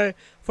TBI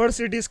for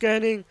CT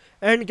scanning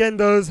and can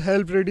thus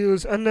help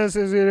reduce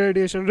unnecessary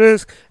radiation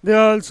risk. They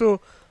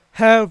also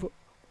have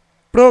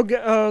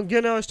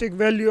prognostic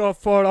value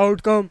for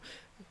outcome.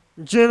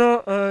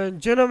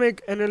 Genomic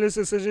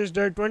analysis suggests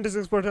that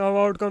 26% of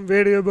outcome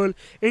variable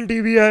in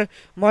TBI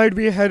might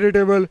be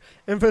heritable,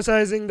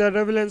 emphasizing the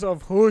relevance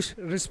of host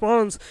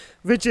response,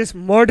 which is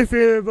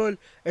modifiable.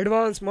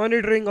 Advanced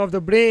monitoring of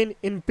the brain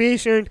in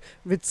patients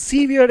with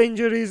severe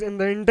injuries in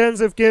the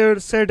intensive care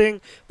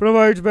setting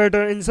provides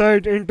better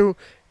insight into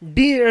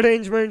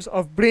dearrangements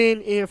of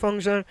brain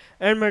function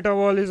and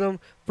metabolism,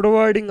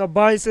 providing a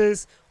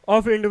basis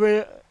of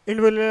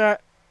individualized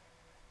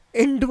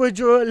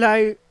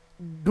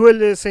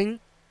dualising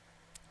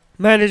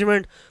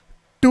management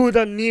to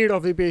the need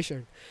of the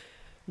patient.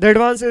 The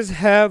advances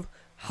have,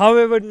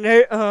 however,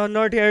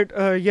 not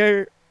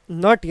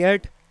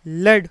yet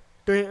led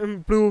to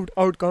improved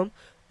outcome.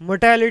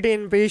 Mortality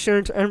in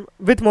patients and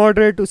with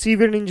moderate to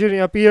severe injury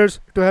appears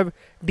to have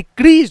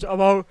decreased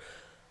about,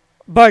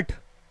 but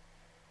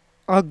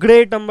a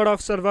great number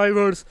of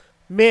survivors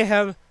may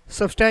have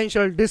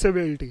substantial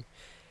disability.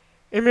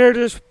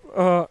 Emeritus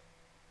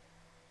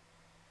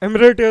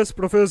Emeritus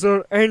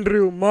Professor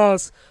Andrew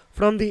Maas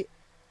from the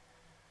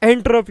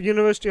Antwerp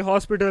University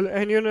Hospital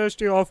and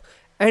University of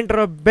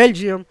Antwerp,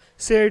 Belgium,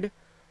 said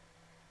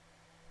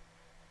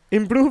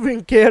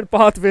improving care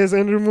pathways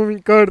and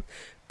removing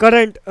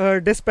current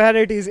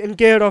disparities in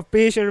care of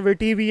patients with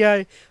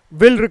TBI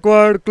will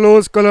require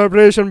close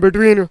collaboration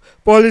between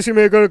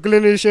policymaker,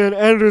 clinician,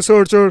 and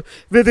researcher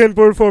with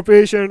input for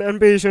patient and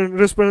patient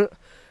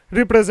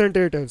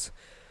representatives.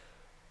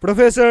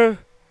 Professor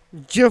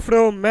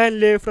Geoffrey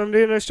Manley from the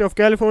University of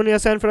California,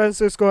 San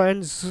Francisco,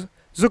 and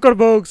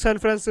Zuckerberg, San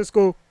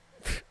Francisco.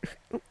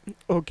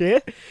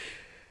 Okay.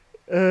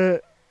 Uh,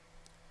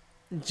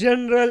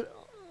 General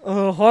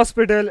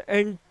Hospital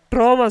and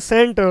Trauma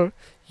Center,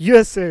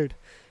 US said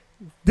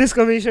this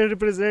commission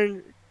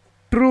represents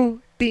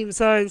true team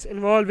science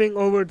involving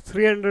over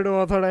 300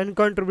 authors and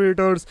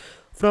contributors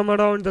from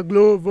around the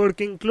globe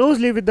working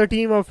closely with the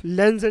team of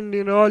lens and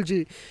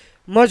neurology.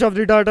 Much of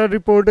the data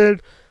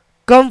reported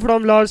come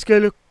from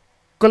large-scale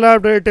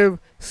collaborative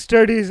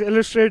studies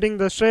illustrating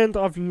the strength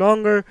of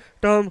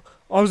longer-term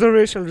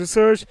observational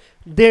research.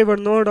 There were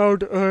no doubt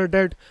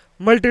that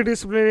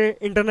multidisciplinary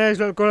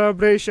international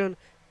collaboration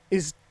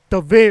is the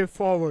way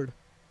forward.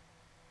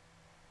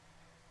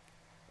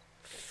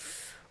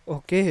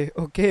 Okay.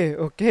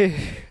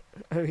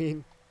 I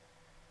mean,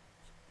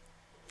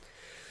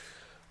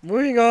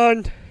 moving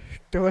on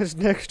towards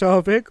next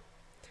topic.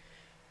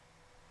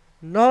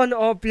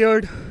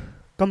 Non-opioid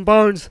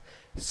compounds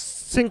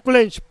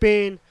sinquench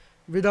pain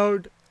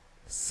without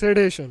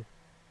sedation.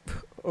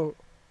 Oh,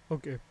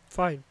 okay,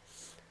 fine.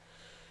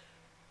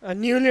 A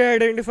newly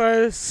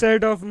identified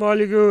set of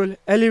molecule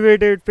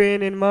elevated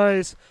pain in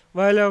mice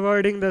while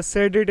avoiding the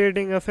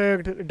sedating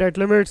effect that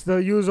limits the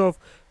use of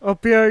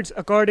opioids.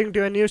 According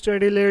to a new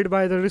study led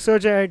by the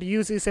researcher at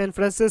UC San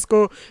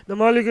Francisco, the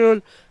molecule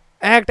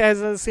act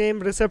as the same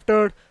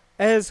receptor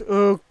as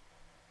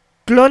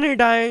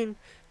clonidine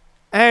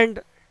and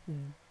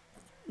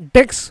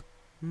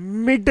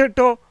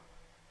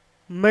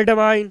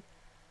dexmedetomidine,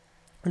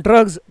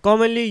 drugs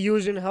commonly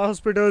used in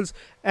hospitals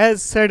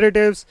as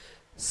sedatives,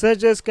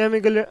 such as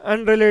chemical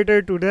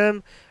unrelated to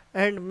them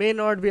and may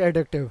not be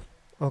addictive.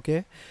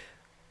 Okay,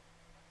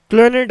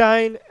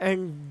 clonidine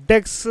and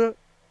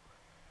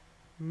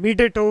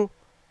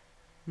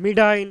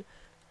dexmedetomidine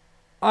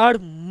are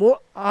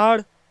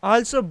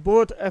also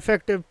both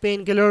effective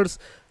painkillers,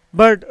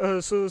 but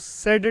so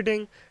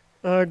sedating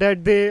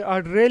that they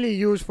are really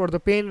used for the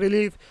pain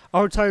relief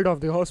outside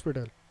of the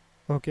hospital.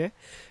 Okay,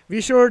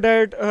 we showed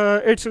that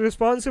it's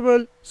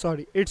possible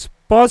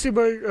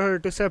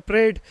to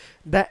separate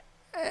the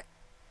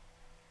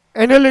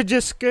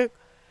analgesic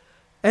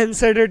and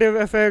sedative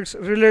effects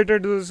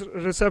related to this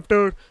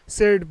receptor,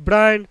 said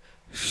Brian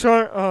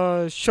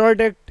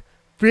Shordeck,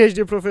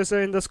 PhD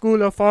professor in the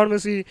School of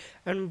Pharmacy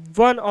and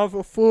one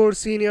of four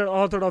senior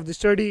authors of the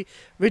study,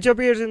 which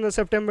appears in the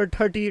September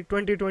 30,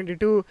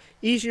 2022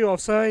 issue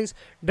of Science,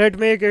 that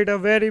make it a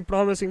very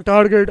promising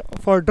target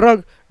for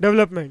drug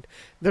development.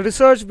 The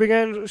research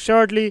began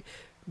shortly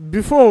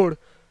before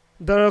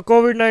the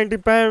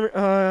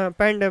COVID-19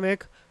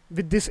 pandemic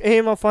with this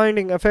aim of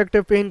finding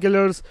effective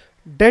painkillers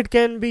that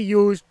can be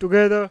used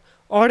together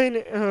or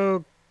in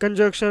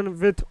conjunction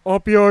with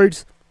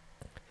opioids.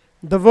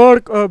 The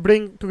work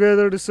brings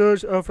together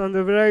research from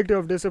the variety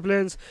of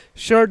disciplines.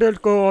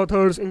 Scheduled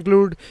co-authors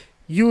include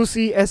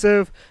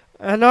UCSF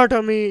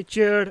anatomy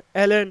chair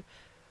Alan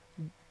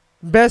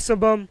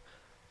Bessabum,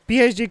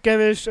 PhD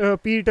chemist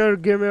Peter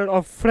Gimmer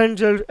of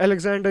Frenzel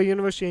Alexander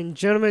University in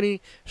Germany,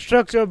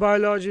 structural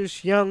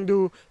biologist Yang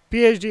Du,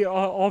 PhD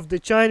of the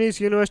Chinese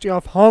University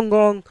of Hong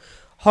Kong,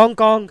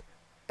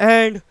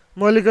 and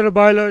molecular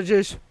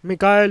biologist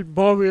Michael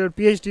Bouvier,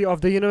 PhD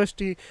of the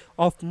University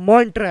of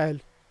Montreal.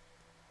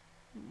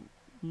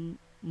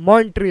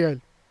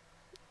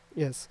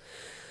 Yes.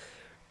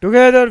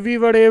 Together, we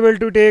were able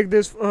to take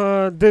this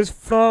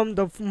from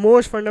the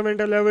most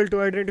fundamental level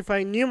to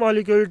identify new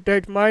molecules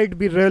that might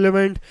be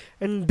relevant,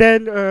 and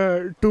then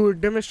to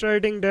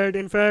demonstrating that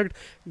in fact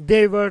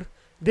they are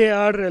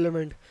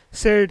relevant.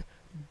 Said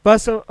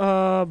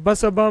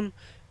Basabam,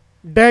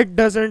 that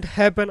doesn't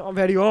happen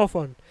very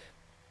often.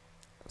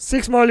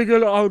 6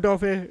 molecules out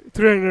of a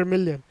 300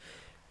 million.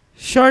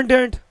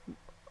 Shondent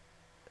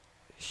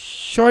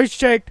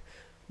Shoichet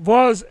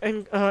was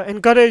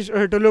encouraged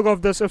to look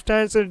of the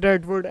substances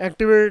that would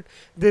activate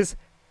this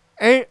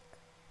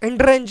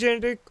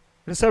androgenic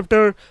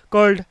receptor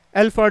called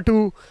alpha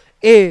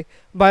 2A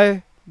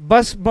by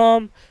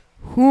Busbaum,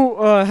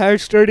 who had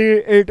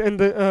studied it in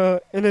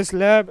his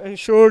lab and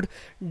showed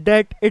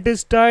that it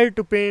is tied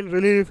to pain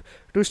relief.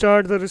 To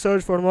start the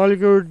research for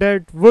molecules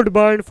that would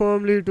bind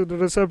firmly to the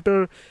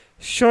receptor,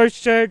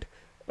 Shoichet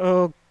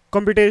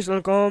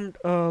computational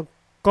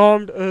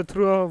combed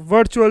through a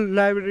virtual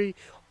library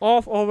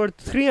of over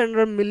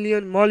 300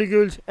 million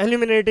molecules,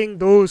 eliminating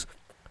those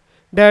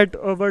that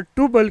were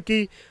too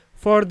bulky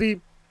for the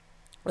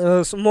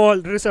small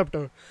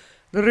receptor.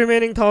 The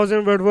remaining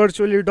 1,000 were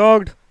virtually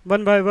docked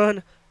one by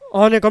one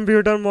on a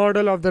computer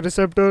model of the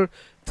receptor.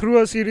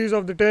 Through a series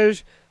of the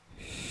tests,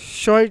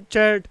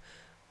 Shoichet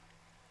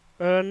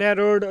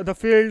narrowed the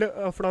field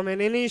from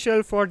an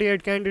initial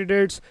 48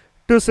 candidates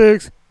to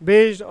 6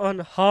 based on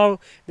how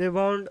they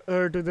bound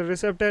to the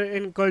receptor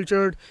in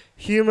cultured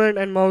human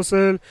and mouse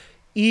cell.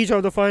 Each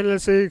of the final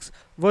 6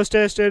 was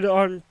tested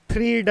on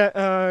 3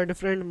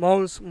 different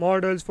mouse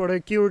models for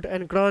acute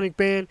and chronic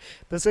pain.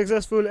 The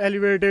successful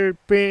elevated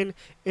pain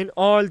in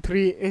all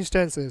 3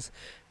 instances.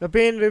 The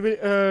pain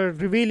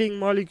revealing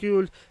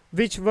molecules,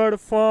 which were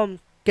from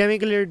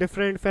chemically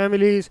different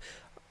families,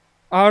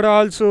 are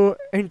also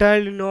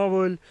entirely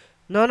novel.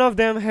 None of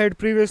them had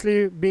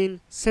previously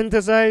been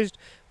synthesized,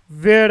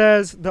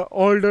 whereas the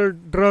older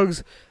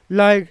drugs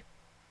like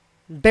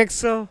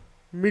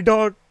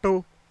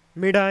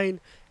dexmedetomidine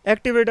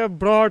activate a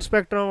broad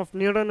spectrum of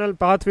neuronal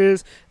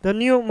pathways. The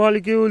new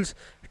molecules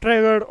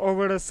triggered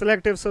over a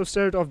selective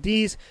subset of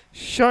these.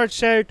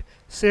 Shortset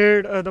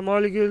said the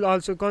molecule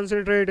also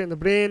concentrate in the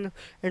brain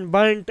and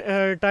bind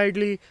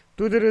tightly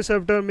to the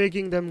receptor,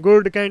 making them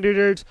good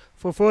candidates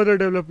for further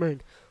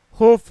development.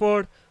 Hope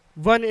for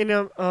 1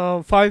 in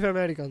 5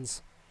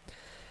 Americans.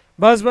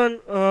 Busman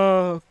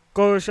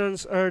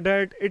cautions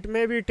that it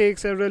may be take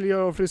several years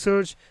of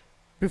research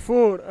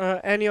before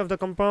any of the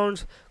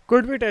compounds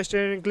could be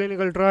tested in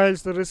clinical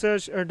trials. The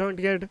research don't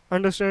yet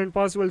understand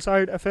possible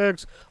side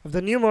effects of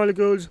the new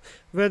molecules,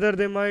 whether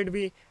they might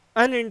be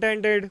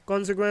unintended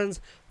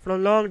consequence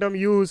from long-term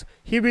use.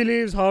 He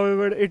believes,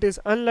 however, it is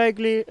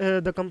unlikely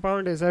the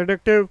compound is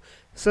addictive.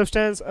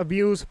 Substance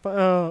abuse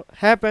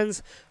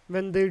happens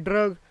when the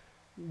drug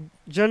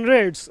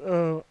generates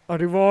a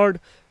reward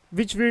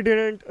which we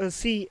didn't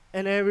see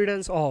an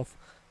evidence of,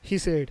 he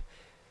said.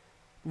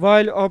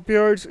 While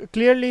opioids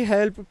clearly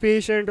help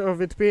patients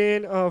with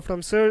pain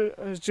from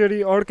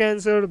surgery or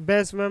cancer,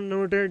 Besman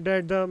noted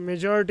that the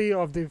majority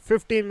of the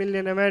 50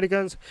 million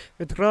Americans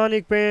with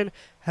chronic pain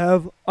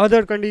have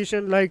other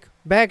conditions like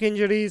back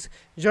injuries,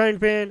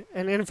 joint pain,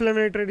 and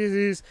inflammatory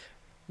disease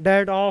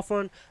that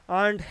often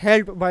aren't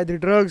helped by the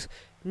drugs.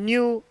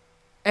 New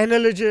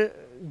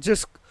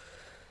analgesics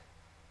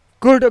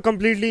could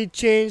completely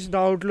change the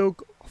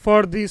outlook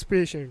for these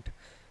patients.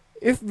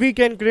 If we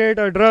can create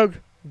a drug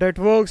that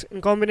works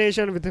in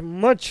combination with a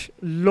much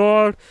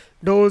lower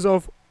dose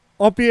of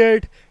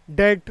opiate,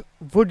 that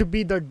would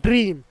be the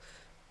dream,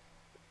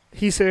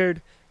 he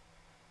said.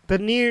 The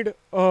need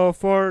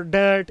for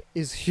that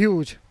is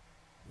huge.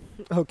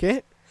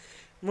 Okay,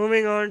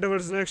 moving on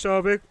towards the next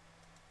topic.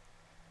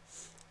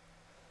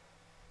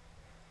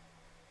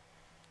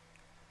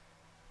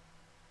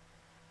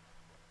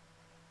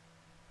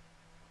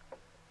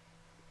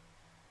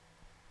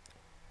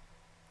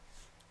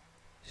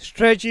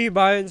 Stretchy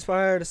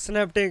bio-inspired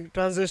synaptic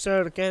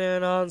transistor can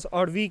enhance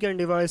or weaken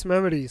device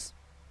memories.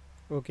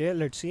 Okay,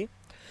 let's see.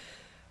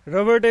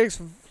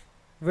 Robotics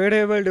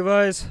wearable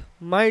device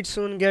might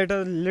soon get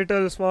a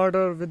little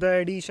smarter with the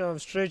addition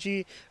of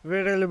stretchy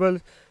wearable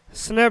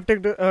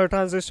synaptic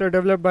transistor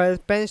developed by a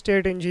Penn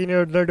State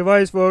engineer. The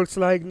device works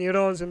like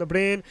neurons in the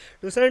brain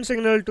to send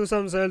signal to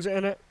some cells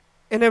and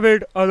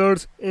inhibit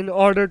others in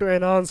order to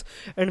enhance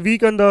and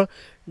weaken the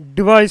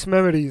device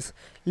memories.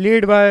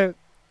 Led by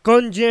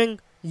Kunjeng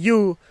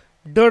Yu,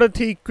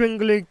 Dorothy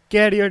Quigley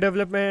Carrier,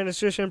 Development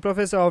Assistant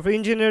Professor of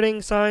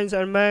Engineering Science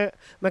and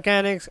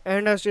Mechanics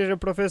and Associate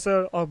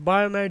Professor of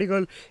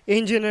Biomedical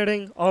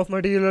Engineering of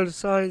Materials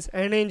Science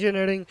and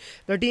Engineering.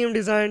 The team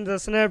designed the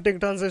synaptic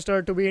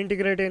transistor to be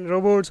integrated in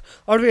robots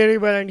or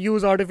wearable and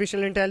use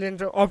artificial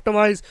intelligence to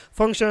optimize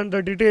function.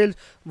 The details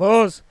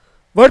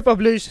were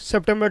published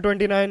September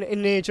 29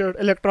 in Nature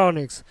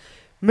Electronics.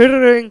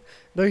 Mirroring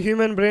the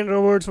human brain,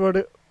 robots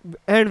were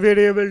and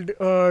variable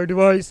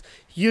device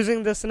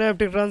using the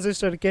synaptic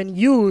transistor can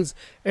use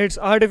its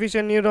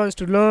artificial neurons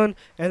to learn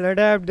and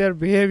adapt their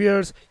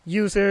behaviors.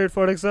 You said,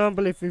 for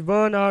example, if we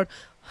burn our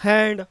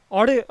hand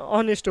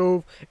on a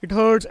stove, it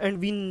hurts and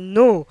we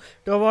know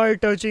to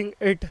avoid touching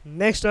it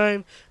next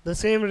time. The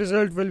same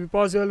result will be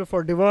possible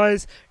for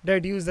devices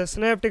that use the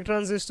synaptic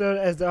transistor,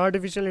 as the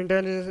artificial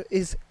intelligence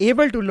is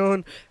able to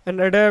learn and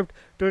adapt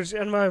to its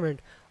environment.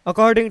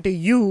 According to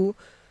you,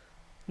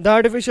 the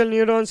artificial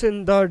neurons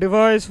in the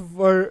device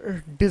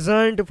were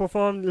designed to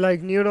perform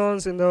like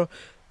neurons in the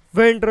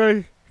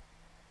ventral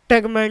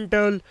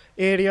tegmental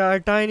area, a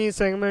tiny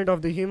segment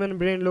of the human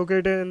brain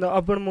located in the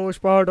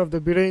uppermost part of the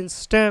brain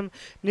stem.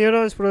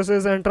 Neurons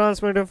process and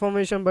transmit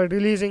information by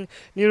releasing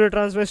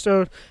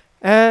neurotransmitters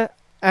at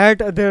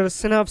their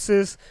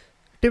synapses,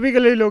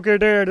 typically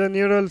located at the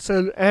neural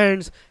cell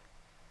ends.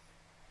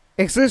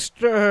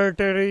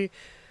 Excitatory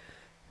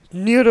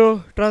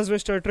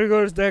neurotransmitter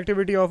triggers the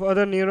activity of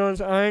other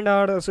neurons and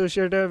are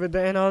associated with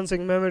the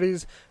enhancing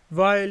memories,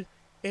 while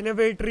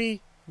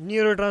inhibitory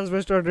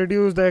neurotransmitter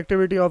reduce the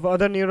activity of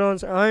other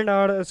neurons and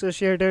are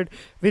associated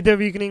with the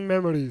weakening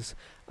memories.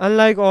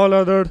 Unlike all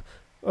other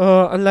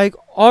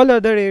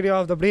area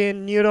of the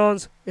brain,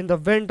 neurons in the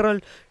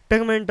ventral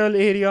tegmental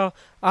area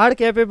are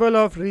capable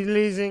of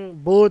releasing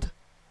both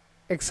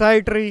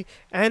excitatory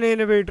and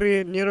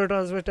inhibitory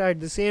neurotransmitter at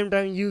the same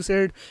time. You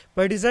said,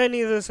 by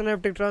designing the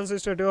synaptic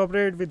transistor to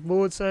operate with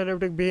both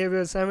synaptic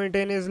behaviors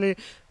simultaneously,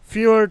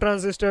 fewer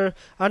transistors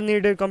are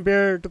needed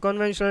compared to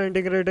conventional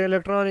integrated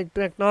electronic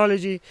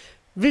technology,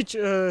 which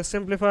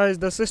simplifies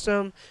the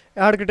system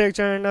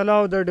architecture and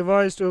allow the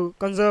device to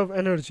conserve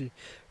energy.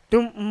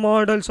 To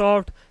model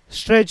soft,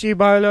 stretchy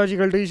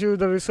biological tissue,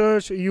 the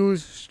research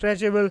used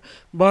stretchable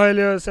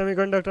bilayer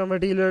semiconductor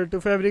material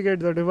to fabricate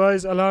the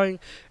device, allowing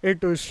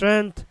it to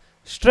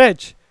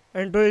stretch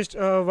and twist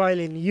while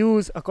in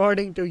use.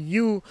 According to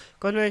you,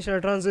 conventional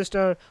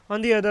transistors,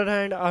 on the other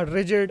hand, are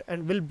rigid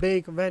and will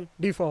break when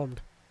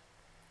deformed.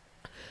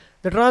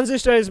 The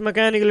transistor is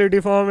mechanically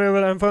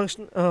deformable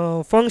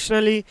and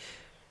functionally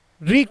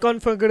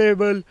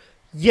reconfigurable,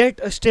 yet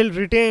still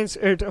retains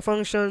its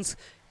functions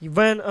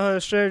When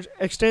stretched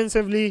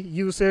extensively,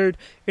 you said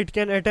it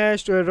can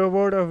attach to a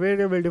robot or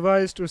variable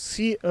device to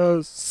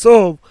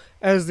serve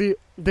as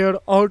their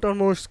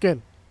outermost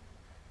skin.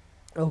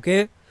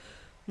 Okay,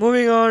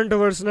 moving on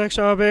towards next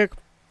topic,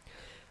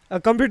 a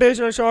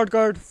computational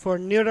shortcut for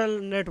neural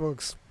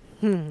networks.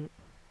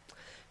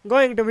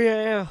 Going to be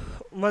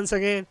once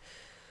again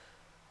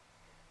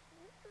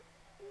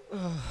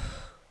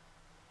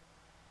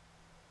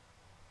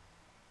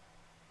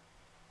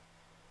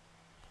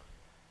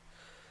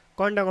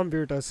quantum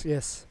computers.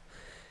 Yes.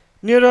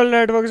 Neural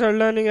networks are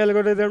learning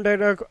algorithms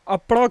that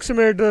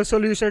approximate the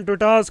solution to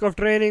task of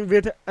training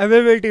with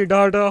availability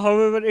data.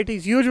 However, it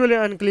is usually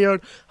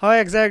unclear how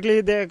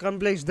exactly they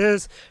accomplish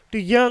this. To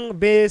young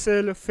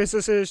Basel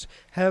physicists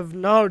have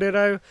now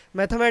derived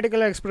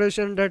mathematical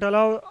expressions that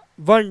allow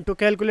one to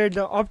calculate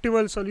the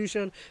optimal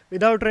solution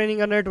without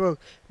training a network.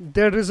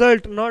 Their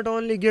result not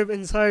only give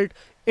insight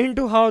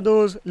into how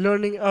those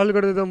learning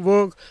algorithms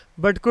work,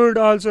 but could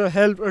also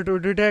help to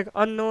detect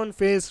unknown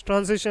phase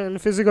transition in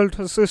physical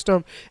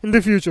system in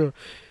the future.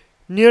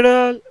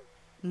 Neural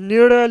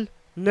neural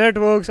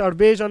networks are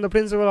based on the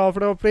principle of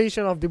the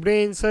operation of the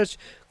brain. Such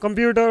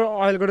computer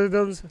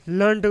algorithms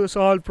learn to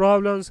solve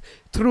problems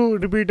through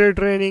repeated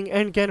training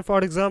and can,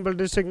 for example,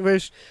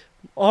 distinguish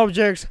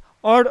objects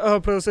or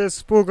process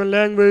spoken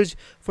language.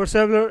 For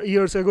several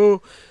years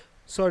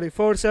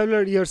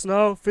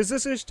now,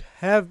 physicists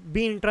have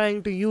been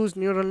trying to use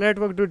neural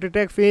network to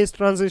detect phase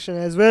transition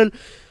as well.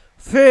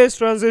 Phase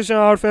transition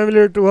are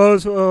familiar to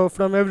us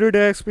from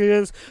everyday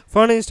experience.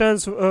 For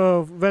instance,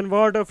 when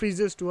water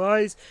freezes to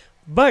ice,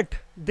 but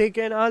they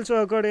can also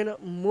occur in a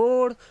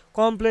more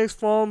complex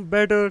form,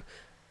 better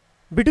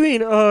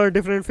between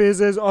different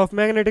phases of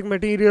magnetic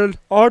material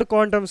or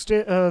quantum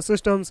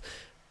systems.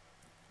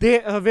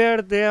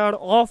 Where they are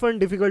often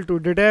difficult to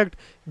detect.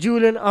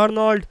 Julian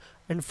Arnold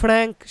and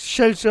Frank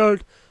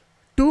Schellschult,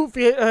 two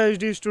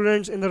PhD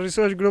students in the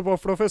research group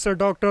of Professor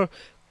Dr.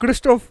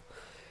 Christoph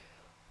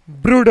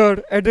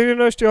Bruder at the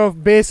University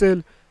of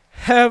Basel,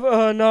 have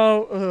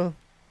now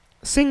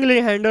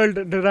singly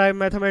handled derived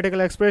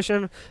mathematical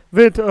expression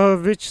with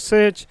which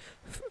such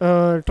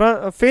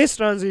phase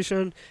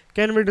transition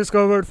can be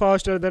discovered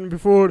faster than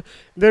before.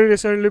 They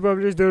recently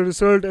published their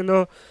result in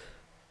the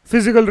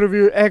Physical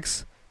Review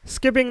X.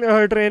 Skipping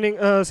training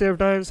save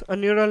times. A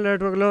neural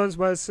network learns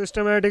by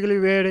systematically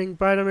varying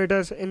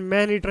parameters in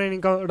many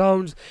training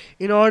rounds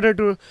in order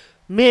to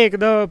make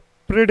the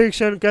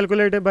prediction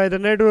calculated by the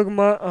network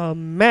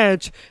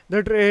match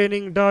the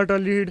training data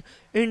lead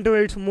into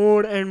its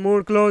more and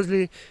more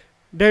closely.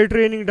 Their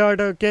training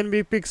data can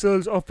be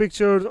pixels of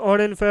pictures or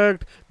in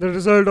fact the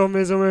result of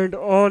measurement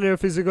on a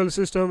physical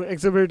system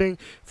exhibiting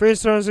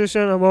phase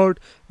transition about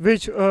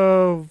which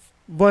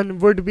one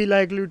would be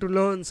likely to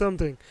learn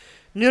something.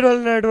 Neural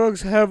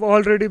networks have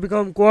already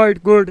become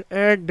quite good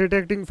at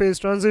detecting phase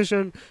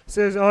transition,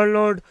 says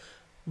Arnold,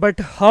 but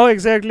how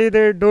exactly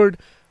they do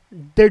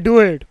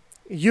it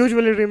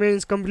usually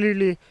remains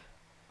completely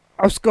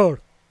obscure.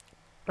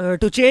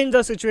 To change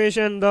the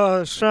situation,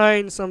 the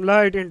shine some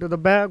light into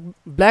the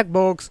black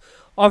box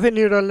of a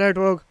neural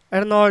network.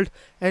 Arnold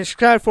and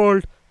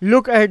Scaffold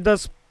look at the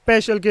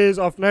special case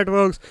of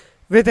networks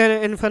with an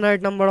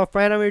infinite number of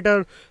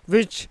parameters,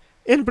 which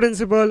in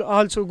principle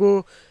also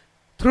go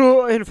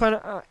through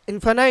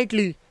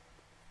infinitely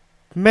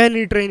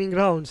many training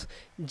rounds.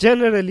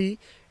 Generally,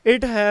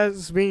 it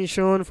has been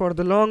shown for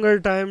the longer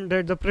time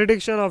that the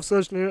prediction of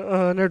such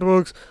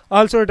networks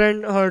also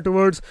tend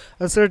towards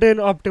a certain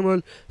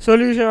optimal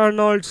solution.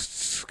 Arnold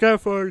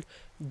scaffold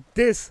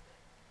this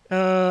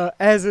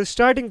as a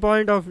starting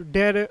point of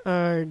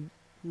deriving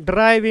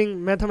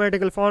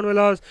mathematical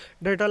formulas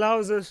that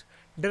allows us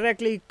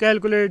directly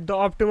calculate the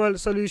optimal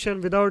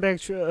solution without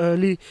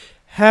actually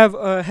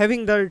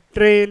having to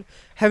train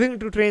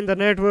the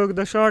network.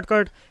 The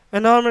shortcut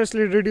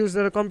enormously reduce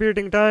the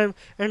computing time,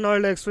 and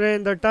I'll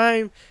explain the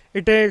time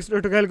it takes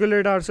to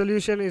calculate our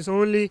solution is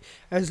only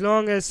as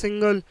long as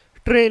single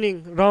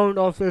training round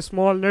of a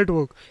small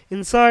network.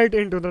 Insight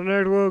into the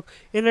network.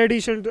 In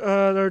addition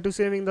to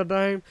saving the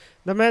time,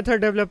 the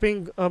method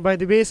developing by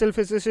the Basel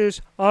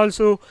physicists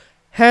also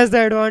has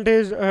the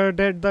advantage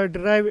that the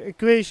derived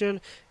equation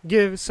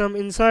gives some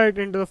insight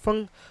into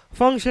the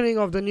functioning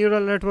of the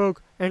neural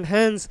network and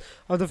hence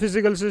of the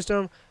physical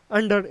system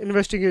under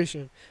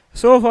investigation.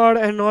 So far,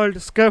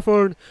 Arnold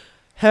Scaffold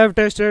have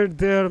tested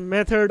their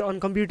method on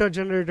computer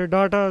generated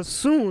data.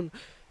 Soon,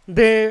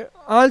 they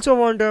also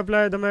want to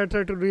apply the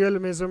method to real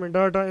measurement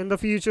data. In the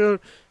future,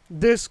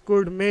 this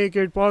could make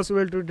it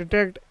possible to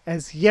detect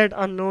as yet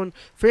unknown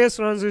phase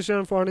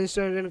transition, for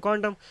instance, in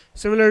quantum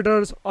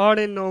simulators or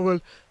in novel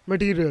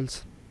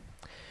materials.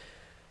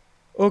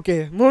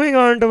 Okay, moving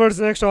on towards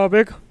the next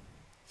topic.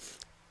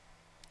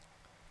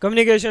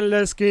 Communication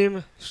less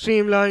scheme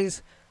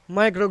streamlines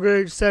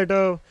microgrid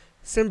setup,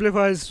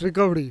 simplifies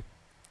recovery.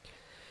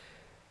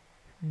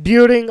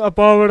 During a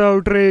power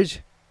outage,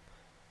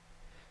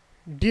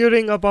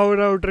 during a power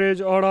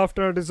outrage or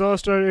after a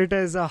disaster. It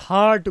is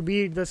hard to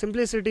beat the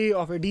simplicity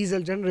of a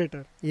diesel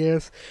generator.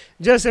 Yes,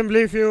 just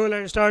simply fuel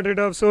and start it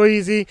up so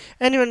easy,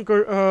 anyone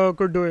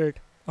could do it.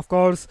 Of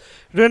course,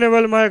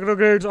 renewable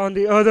microgrids, on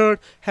the other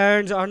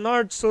hand, are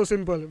not so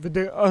simple. With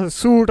a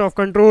suite of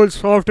controls,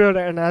 software,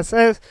 and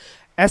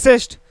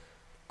assist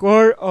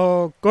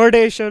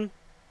coordination,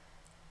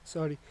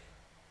 sorry,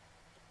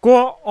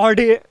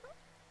 coordi-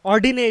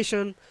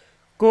 ordination,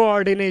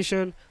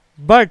 coordination.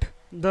 But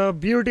the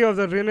beauty of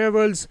the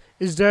renewables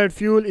is that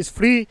fuel is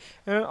free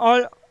and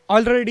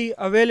already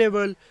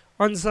available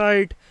on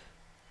site,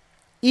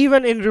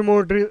 even in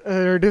remote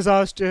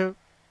disaster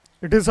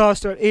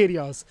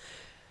areas.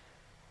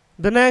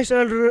 The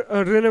National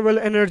Renewable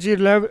Energy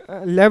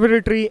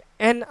Laboratory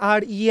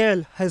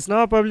 (NREL) has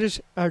now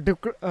published a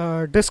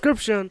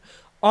description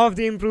of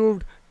the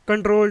improved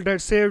control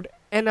that saved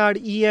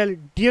NREL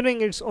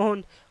during its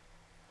own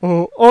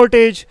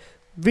outage,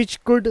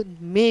 which could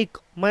make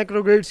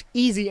microgrids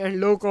easy and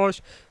low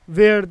cost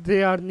where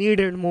they are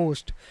needed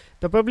most.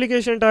 The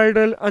publication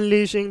titled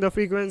Unleashing the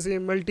Frequency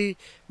Multi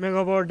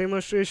Megawatt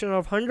Demonstration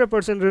of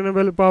 100%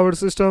 Renewable Power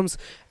Systems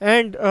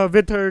and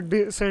with a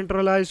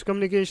decentralized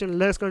communication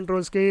less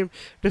control scheme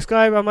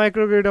describe a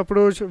microgrid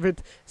approach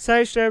with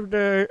sidestepped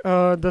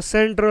the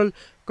central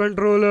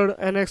controller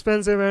and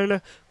expensive and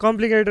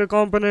complicated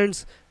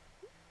components,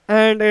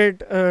 and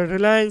it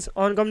relies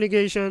on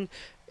communication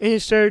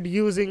instead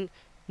using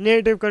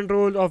native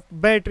control of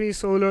battery,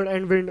 solar,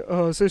 and wind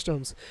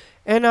systems.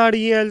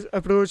 NREL's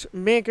approach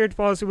make it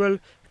possible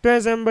to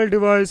assemble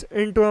device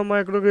into a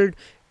microgrid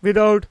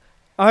without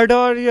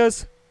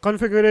arduous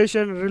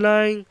configuration,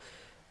 relying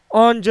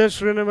on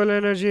just renewable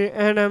energy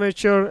and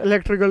amateur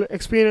electrical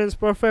experience,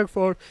 perfect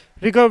for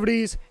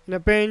recoveries in a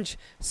pinch,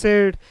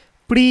 said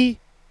pre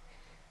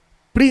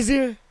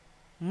Prezi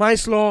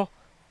Myslao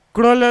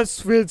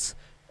Krolewicz,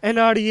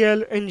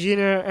 NREL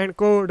engineer and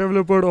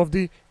co-developer of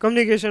the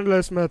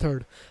communication-less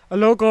method, a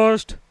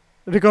low-cost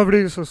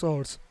recovery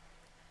source.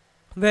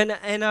 When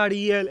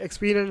NREL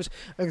experienced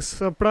a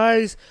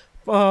surprise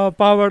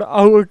power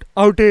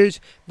outage,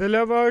 the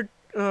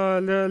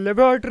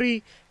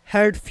laboratory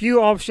had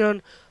few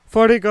options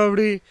for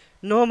recovery: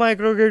 no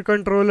microgrid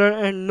controller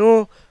and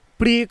no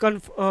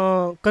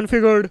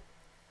pre-configured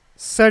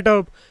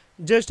setup,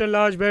 just a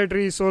large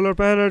battery, solar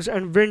panels,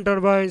 and wind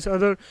turbines.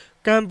 Other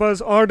campus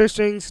or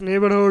districts,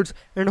 neighborhoods,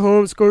 and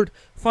homes could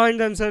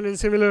find themselves in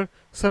similar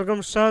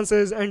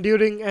circumstances, and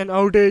during an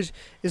outage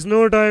is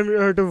no time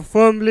to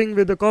fumbling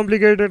with the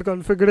complicated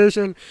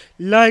configuration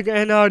like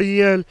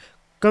NREL.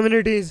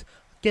 Communities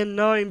can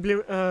now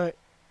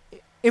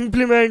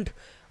implement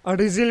a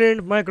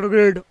resilient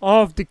microgrid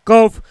off the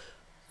cuff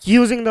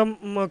using the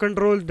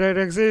controls that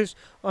exist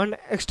on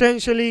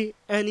essentially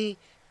any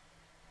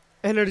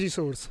energy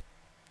source.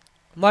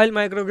 While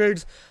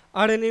microgrids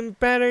are an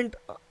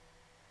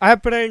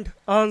apparent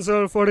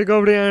answer for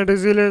recovery and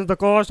resilience, the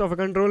cost of a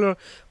controller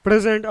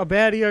present a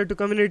barrier to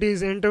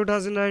communities. In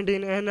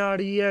 2019,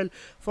 NREL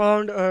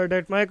found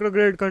that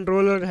microgrid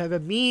controllers have a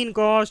mean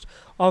cost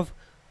of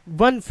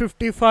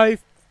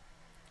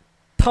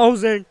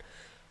 155,000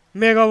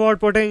 megawatt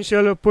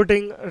potential,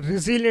 putting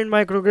resilient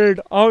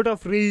microgrid out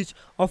of reach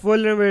of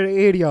vulnerable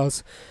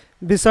areas.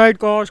 Beside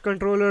cost,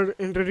 controller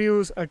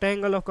introduce a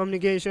tangle of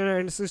communication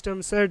and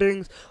system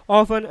settings,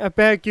 often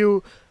opaque,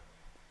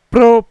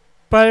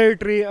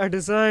 proprietary,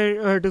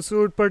 designed to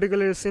suit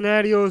particular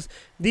scenarios.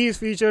 These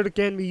features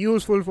can be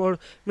useful for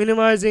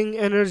minimizing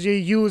energy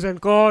use and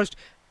cost,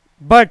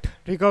 but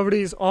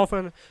recoveries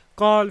often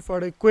call for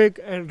a quick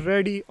and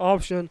ready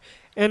option.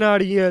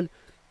 NREL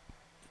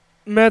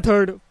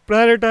method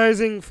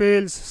prioritizing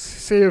fails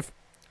safe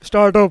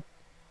startup,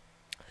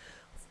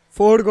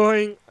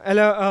 foregoing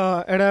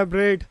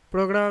elaborate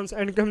programs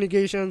and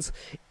communications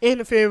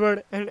in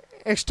favor and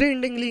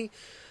extendingly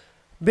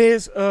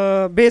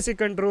basic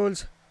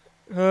controls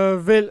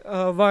will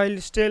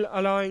while still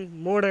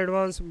allowing more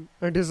advanced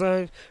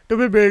design to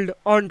be built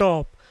on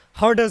top.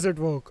 How does it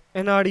work?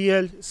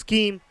 NREL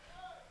scheme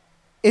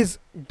is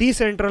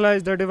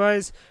decentralized. The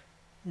device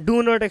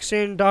do not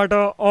exchange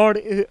data or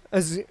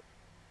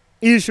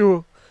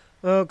issue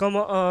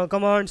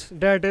commands,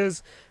 that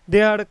is,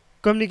 they are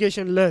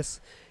communication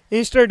less.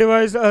 Instead,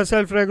 devices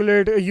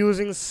self-regulate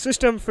using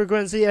system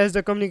frequency as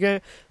the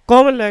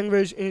common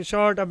language. In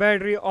short, a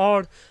battery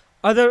or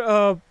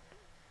other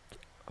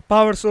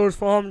power source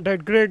form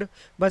that grid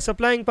by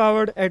supplying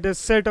power at a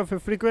set of a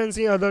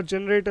frequency. Other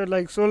generator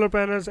like solar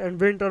panels and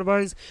wind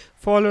turbines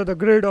follow the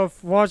grid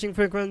of watching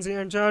frequency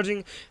and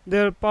charging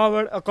their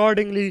power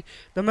accordingly.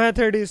 The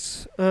method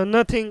is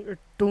nothing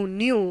too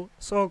new,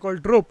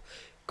 so-called droop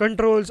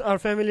controls are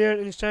familiar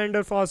in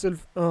standard fossil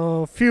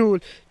fuel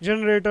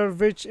generator,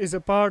 which is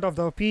a part of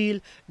the appeal.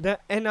 The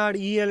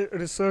NREL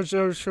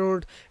researchers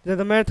showed that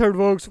the method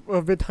works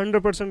with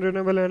 100%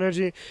 renewable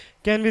energy,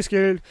 can be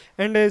scaled,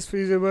 and is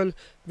feasible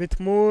with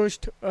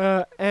most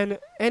and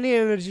any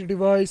energy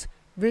device.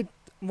 With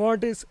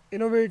what is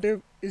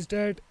innovative is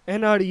that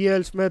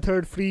NREL's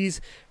method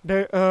frees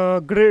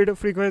the grid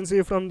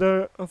frequency from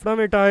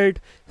a tight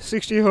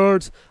 60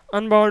 Hz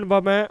unbound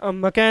by a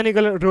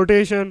mechanical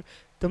rotation.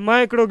 The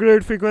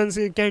microgrid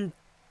frequency can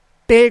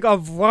take a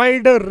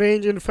wider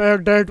range. In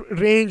fact, that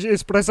range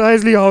is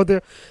precisely how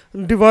the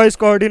device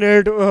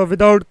coordinate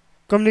without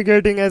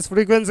communicating. As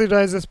frequency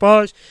rises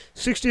past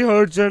 60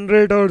 Hz,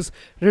 generators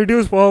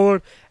reduce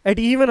power. At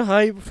even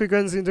high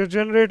frequency, the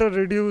generator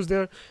reduce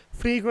their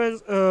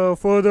frequency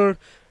further,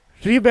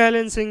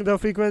 rebalancing the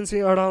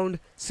frequency around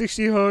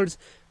 60 Hz.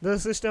 The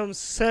system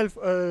self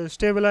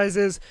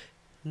stabilizes,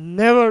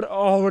 never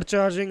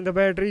overcharging the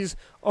batteries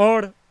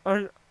or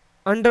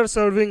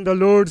underserving the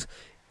loads.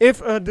 If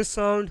this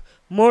sound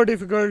more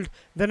difficult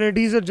than a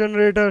diesel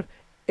generator,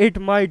 it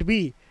might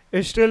be.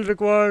 It still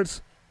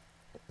requires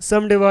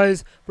some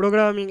device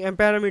programming and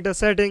parameter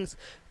settings,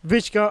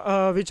 which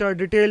are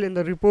detailed in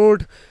the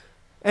report.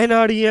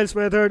 NREL's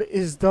method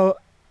is the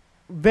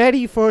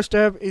very first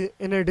step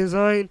in a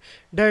design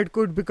that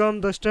could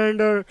become the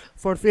standard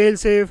for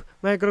fail-safe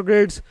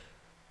microgrids.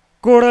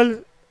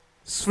 Coral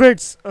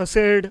Switz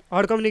said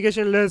our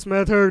communication-less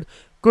method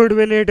could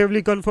be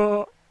natively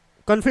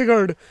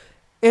configured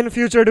in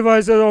future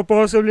devices or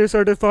possibly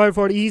certified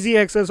for easy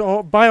access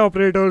by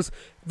operators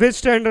with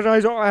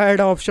standardized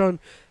adoption.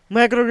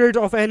 Microgrids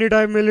of any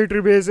type,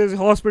 military bases,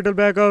 hospital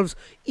backups,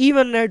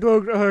 even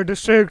network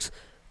districts,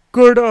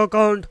 could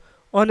count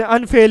on an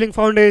unfailing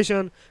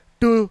foundation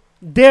to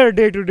their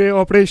day-to-day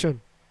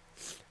operation.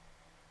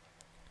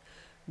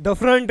 The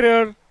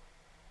frontier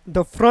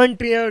the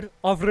frontier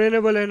of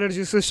renewable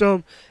energy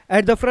system.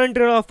 At the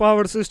frontier of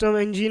power system,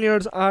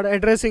 engineers are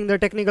addressing the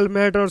technical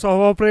matters of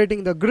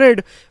operating the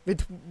grid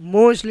with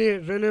mostly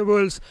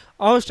renewables.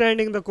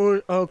 Outstanding the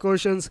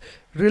questions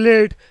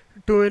relate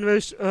to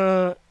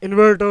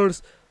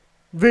inverters,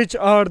 which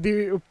are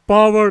the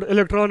powered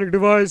electronic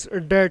device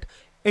that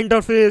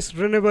interface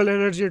renewable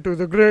energy to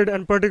the grid,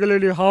 and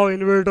particularly how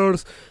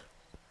inverters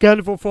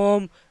can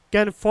perform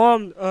can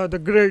form the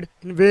grid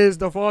in ways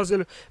the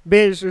fossil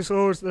based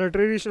resource the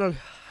traditional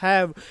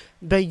have.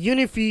 The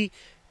Unifi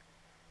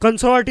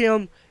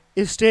consortium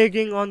is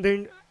taking on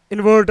the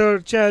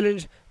inverter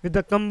challenge with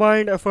the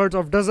combined efforts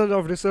of dozens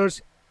of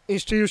research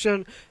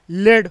institutions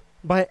led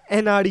by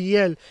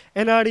NREL.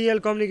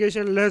 NREL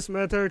communication less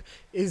method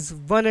is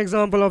one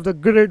example of the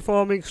grid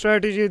forming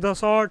strategy, the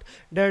sort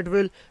that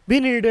will be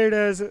needed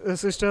as a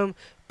system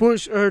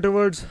push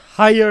towards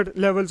higher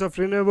levels of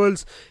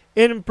renewables.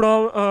 In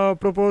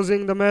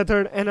proposing the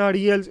method,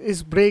 NREL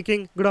is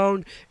breaking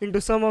ground into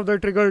some of the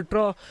triggered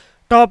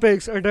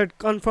topics that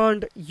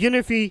confront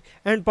Unifi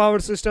and power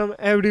system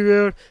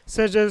everywhere,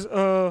 such as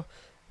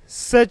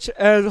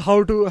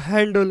how to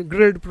handle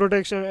grid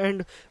protection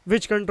and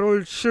which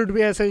control should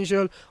be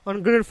essential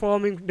on grid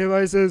forming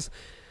devices.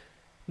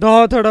 The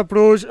author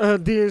approached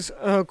this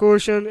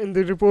question in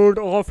the report,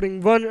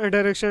 offering one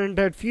direction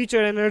that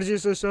future energy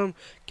system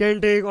can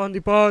take on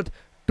the path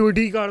to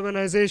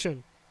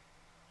decarbonization.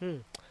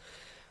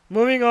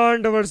 Moving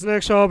on towards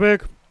next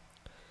topic,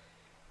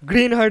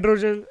 green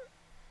hydrogen.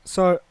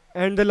 So,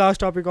 and the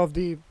last topic of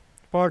the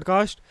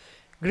podcast,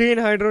 green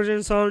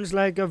hydrogen sounds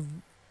like a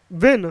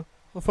win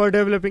for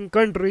developing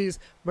countries,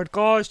 but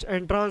cost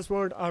and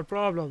transport are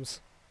problems.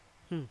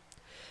 Hmm.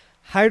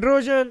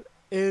 Hydrogen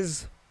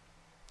is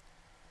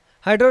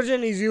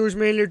Hydrogen is used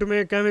mainly to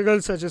make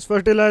chemicals such as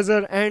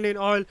fertilizer and in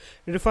oil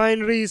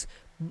refineries.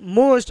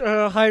 Most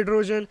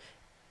hydrogen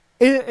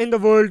in the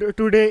world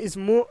today is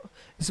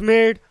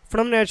made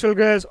from natural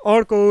gas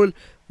or coal,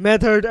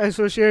 method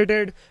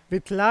associated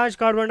with large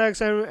carbon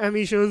dioxide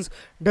emissions.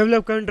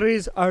 Developed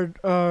countries are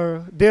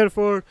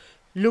therefore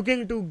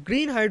looking to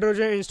green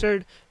hydrogen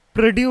instead,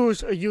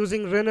 produced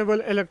using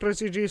renewable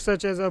electricity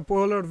such as a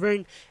polar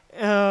wind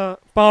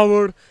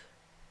powered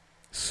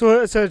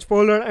such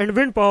polar and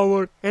wind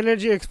powered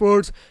energy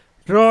experts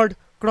Rod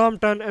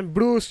Crompton and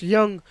Bruce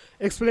Young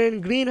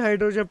explain green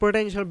hydrogen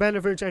potential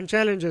benefits and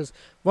challenges.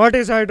 What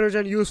is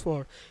hydrogen used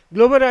for?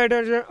 Global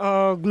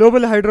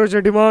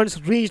hydrogen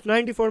demands reached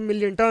 94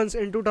 million tons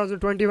in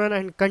 2021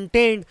 and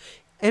contained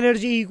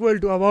energy equal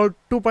to about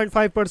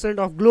 2.5%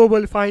 of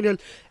global final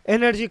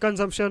energy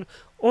consumption.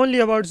 Only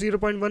about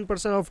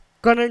 0.1% of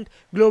current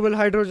global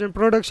hydrogen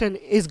production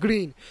is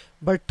green,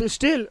 but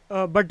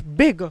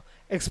big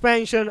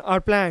expansion are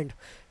planned.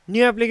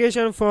 New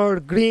applications for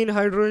green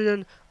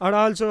hydrogen are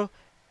also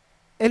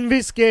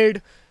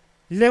envisaged.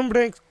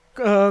 Limerick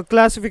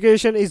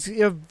classification is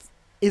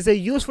a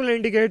useful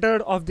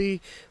indicator of the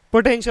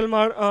potential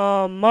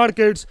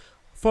markets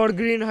for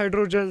green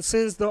hydrogen,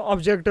 since the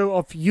objective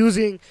of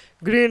using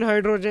green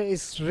hydrogen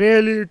is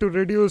really to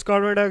reduce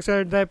carbon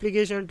dioxide. The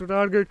application to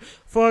target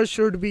first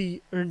should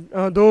be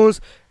those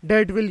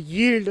that will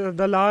yield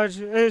the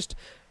largest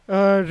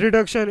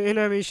reduction in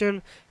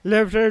emission.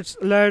 Left's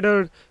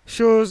ladder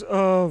shows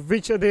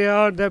which they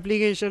are. The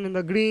application in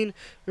the green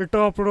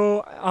top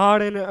row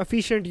are an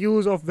efficient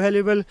use of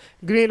valuable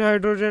green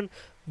hydrogen,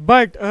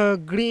 but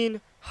green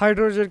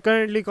hydrogen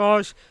currently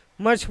costs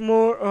much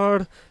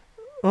more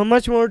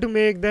to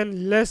make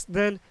than less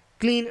than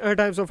clean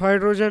types of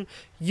hydrogen,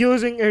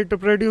 using it to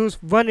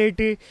produce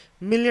 180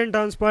 million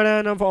tons per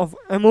annum of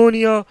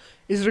ammonia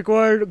is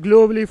required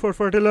globally for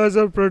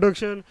fertilizer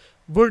production,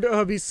 would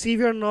be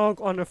severe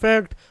knock-on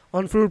effect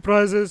on food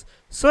prices.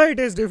 So it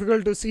is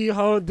difficult to see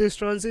how this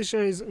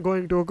transition is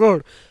going to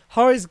occur.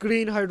 How is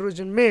green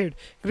hydrogen made?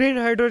 Green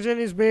hydrogen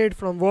is made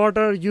from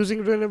water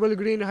using renewable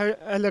green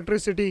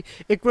electricity.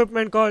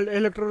 Equipment called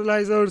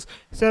electrolyzers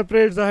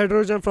separates the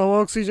hydrogen from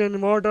oxygen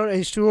in water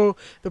H2O.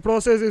 The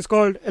process is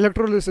called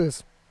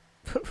electrolysis.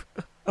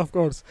 Of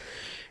course.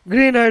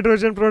 Green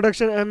hydrogen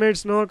production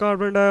emits no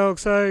carbon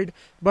dioxide,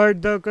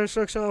 but the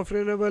construction of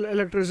renewable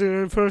electricity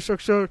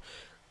infrastructure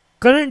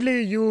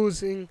currently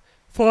using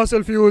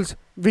fossil fuels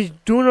which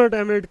do not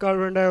emit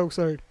carbon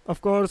dioxide, of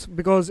course,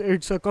 because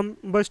it's a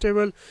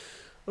combustible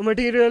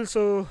material,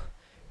 so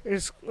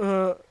it's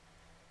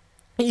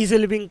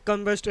easily being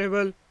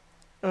combustible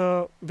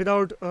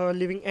without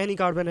leaving any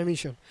carbon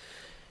emission.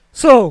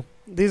 So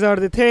these are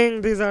the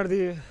things, these are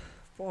the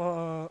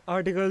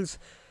articles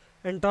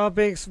and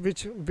topics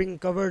which being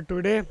covered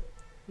today,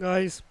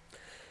 guys.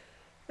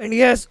 And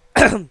yes,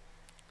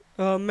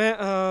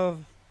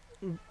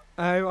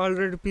 I've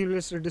already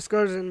previously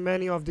discussed in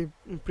many of the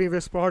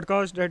previous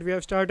podcasts that we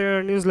have started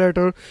a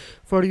newsletter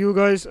for you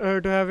guys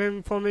to have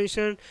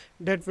information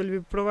that will be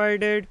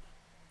provided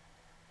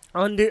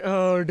on the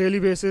daily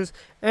basis,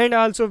 and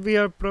also we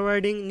are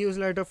providing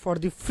newsletter for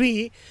the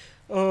free.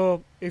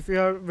 If you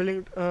are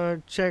willing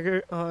check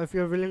it, if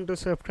you are willing to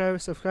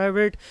subscribe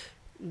it.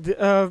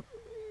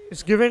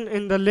 It's given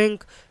in the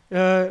link,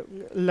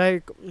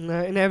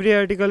 in every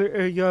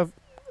article you have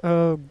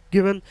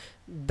given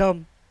the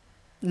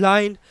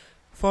line.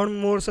 For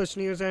more such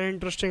news and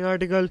interesting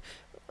article,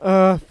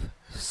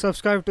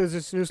 subscribe to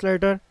this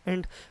newsletter,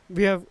 and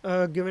we have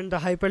given the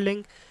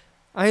hyperlink.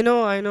 I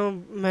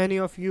know many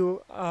of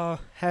you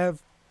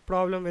have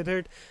problem with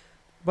it,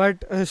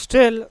 but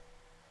still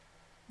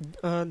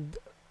uh,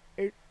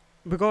 it,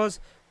 because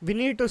we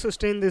need to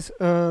sustain this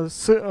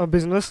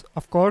business,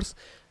 of course,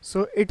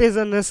 so it is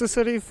a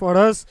necessary for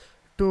us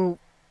to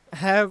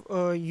have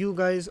you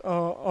guys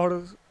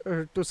or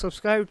to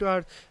subscribe to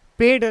our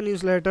paid a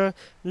newsletter,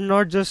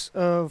 not just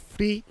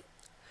free,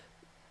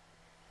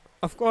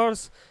 of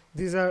course.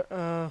 These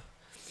are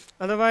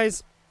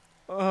otherwise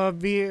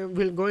we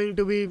will going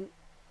to be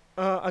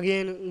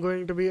again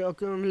going to be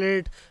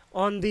accumulate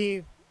on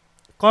the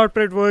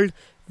corporate world,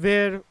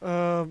 where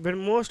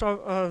most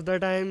of the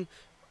time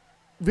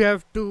we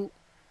have to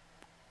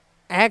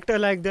act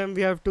like them,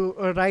 we have to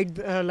write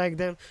like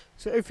them.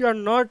 So if you are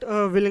not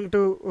willing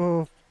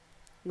to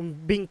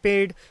being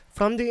paid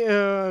from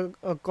the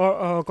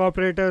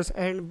corporators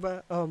and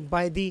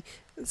by the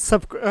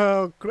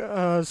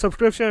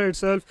subscription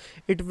itself,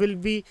 it will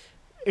be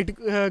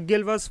it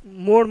give us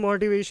more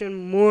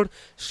motivation, more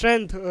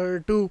strength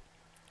to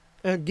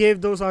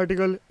give those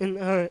article in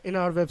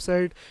our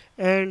website,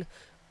 and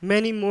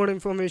many more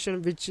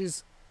information which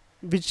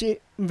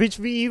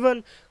we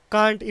even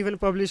can't even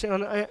publish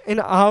on in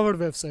our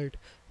website.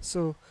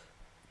 So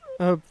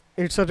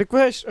it's a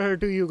request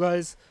to you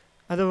guys,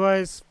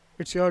 otherwise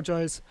it's your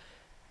choice.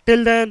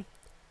 Till then,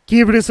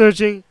 keep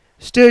researching,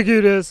 stay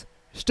curious,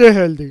 stay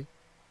healthy.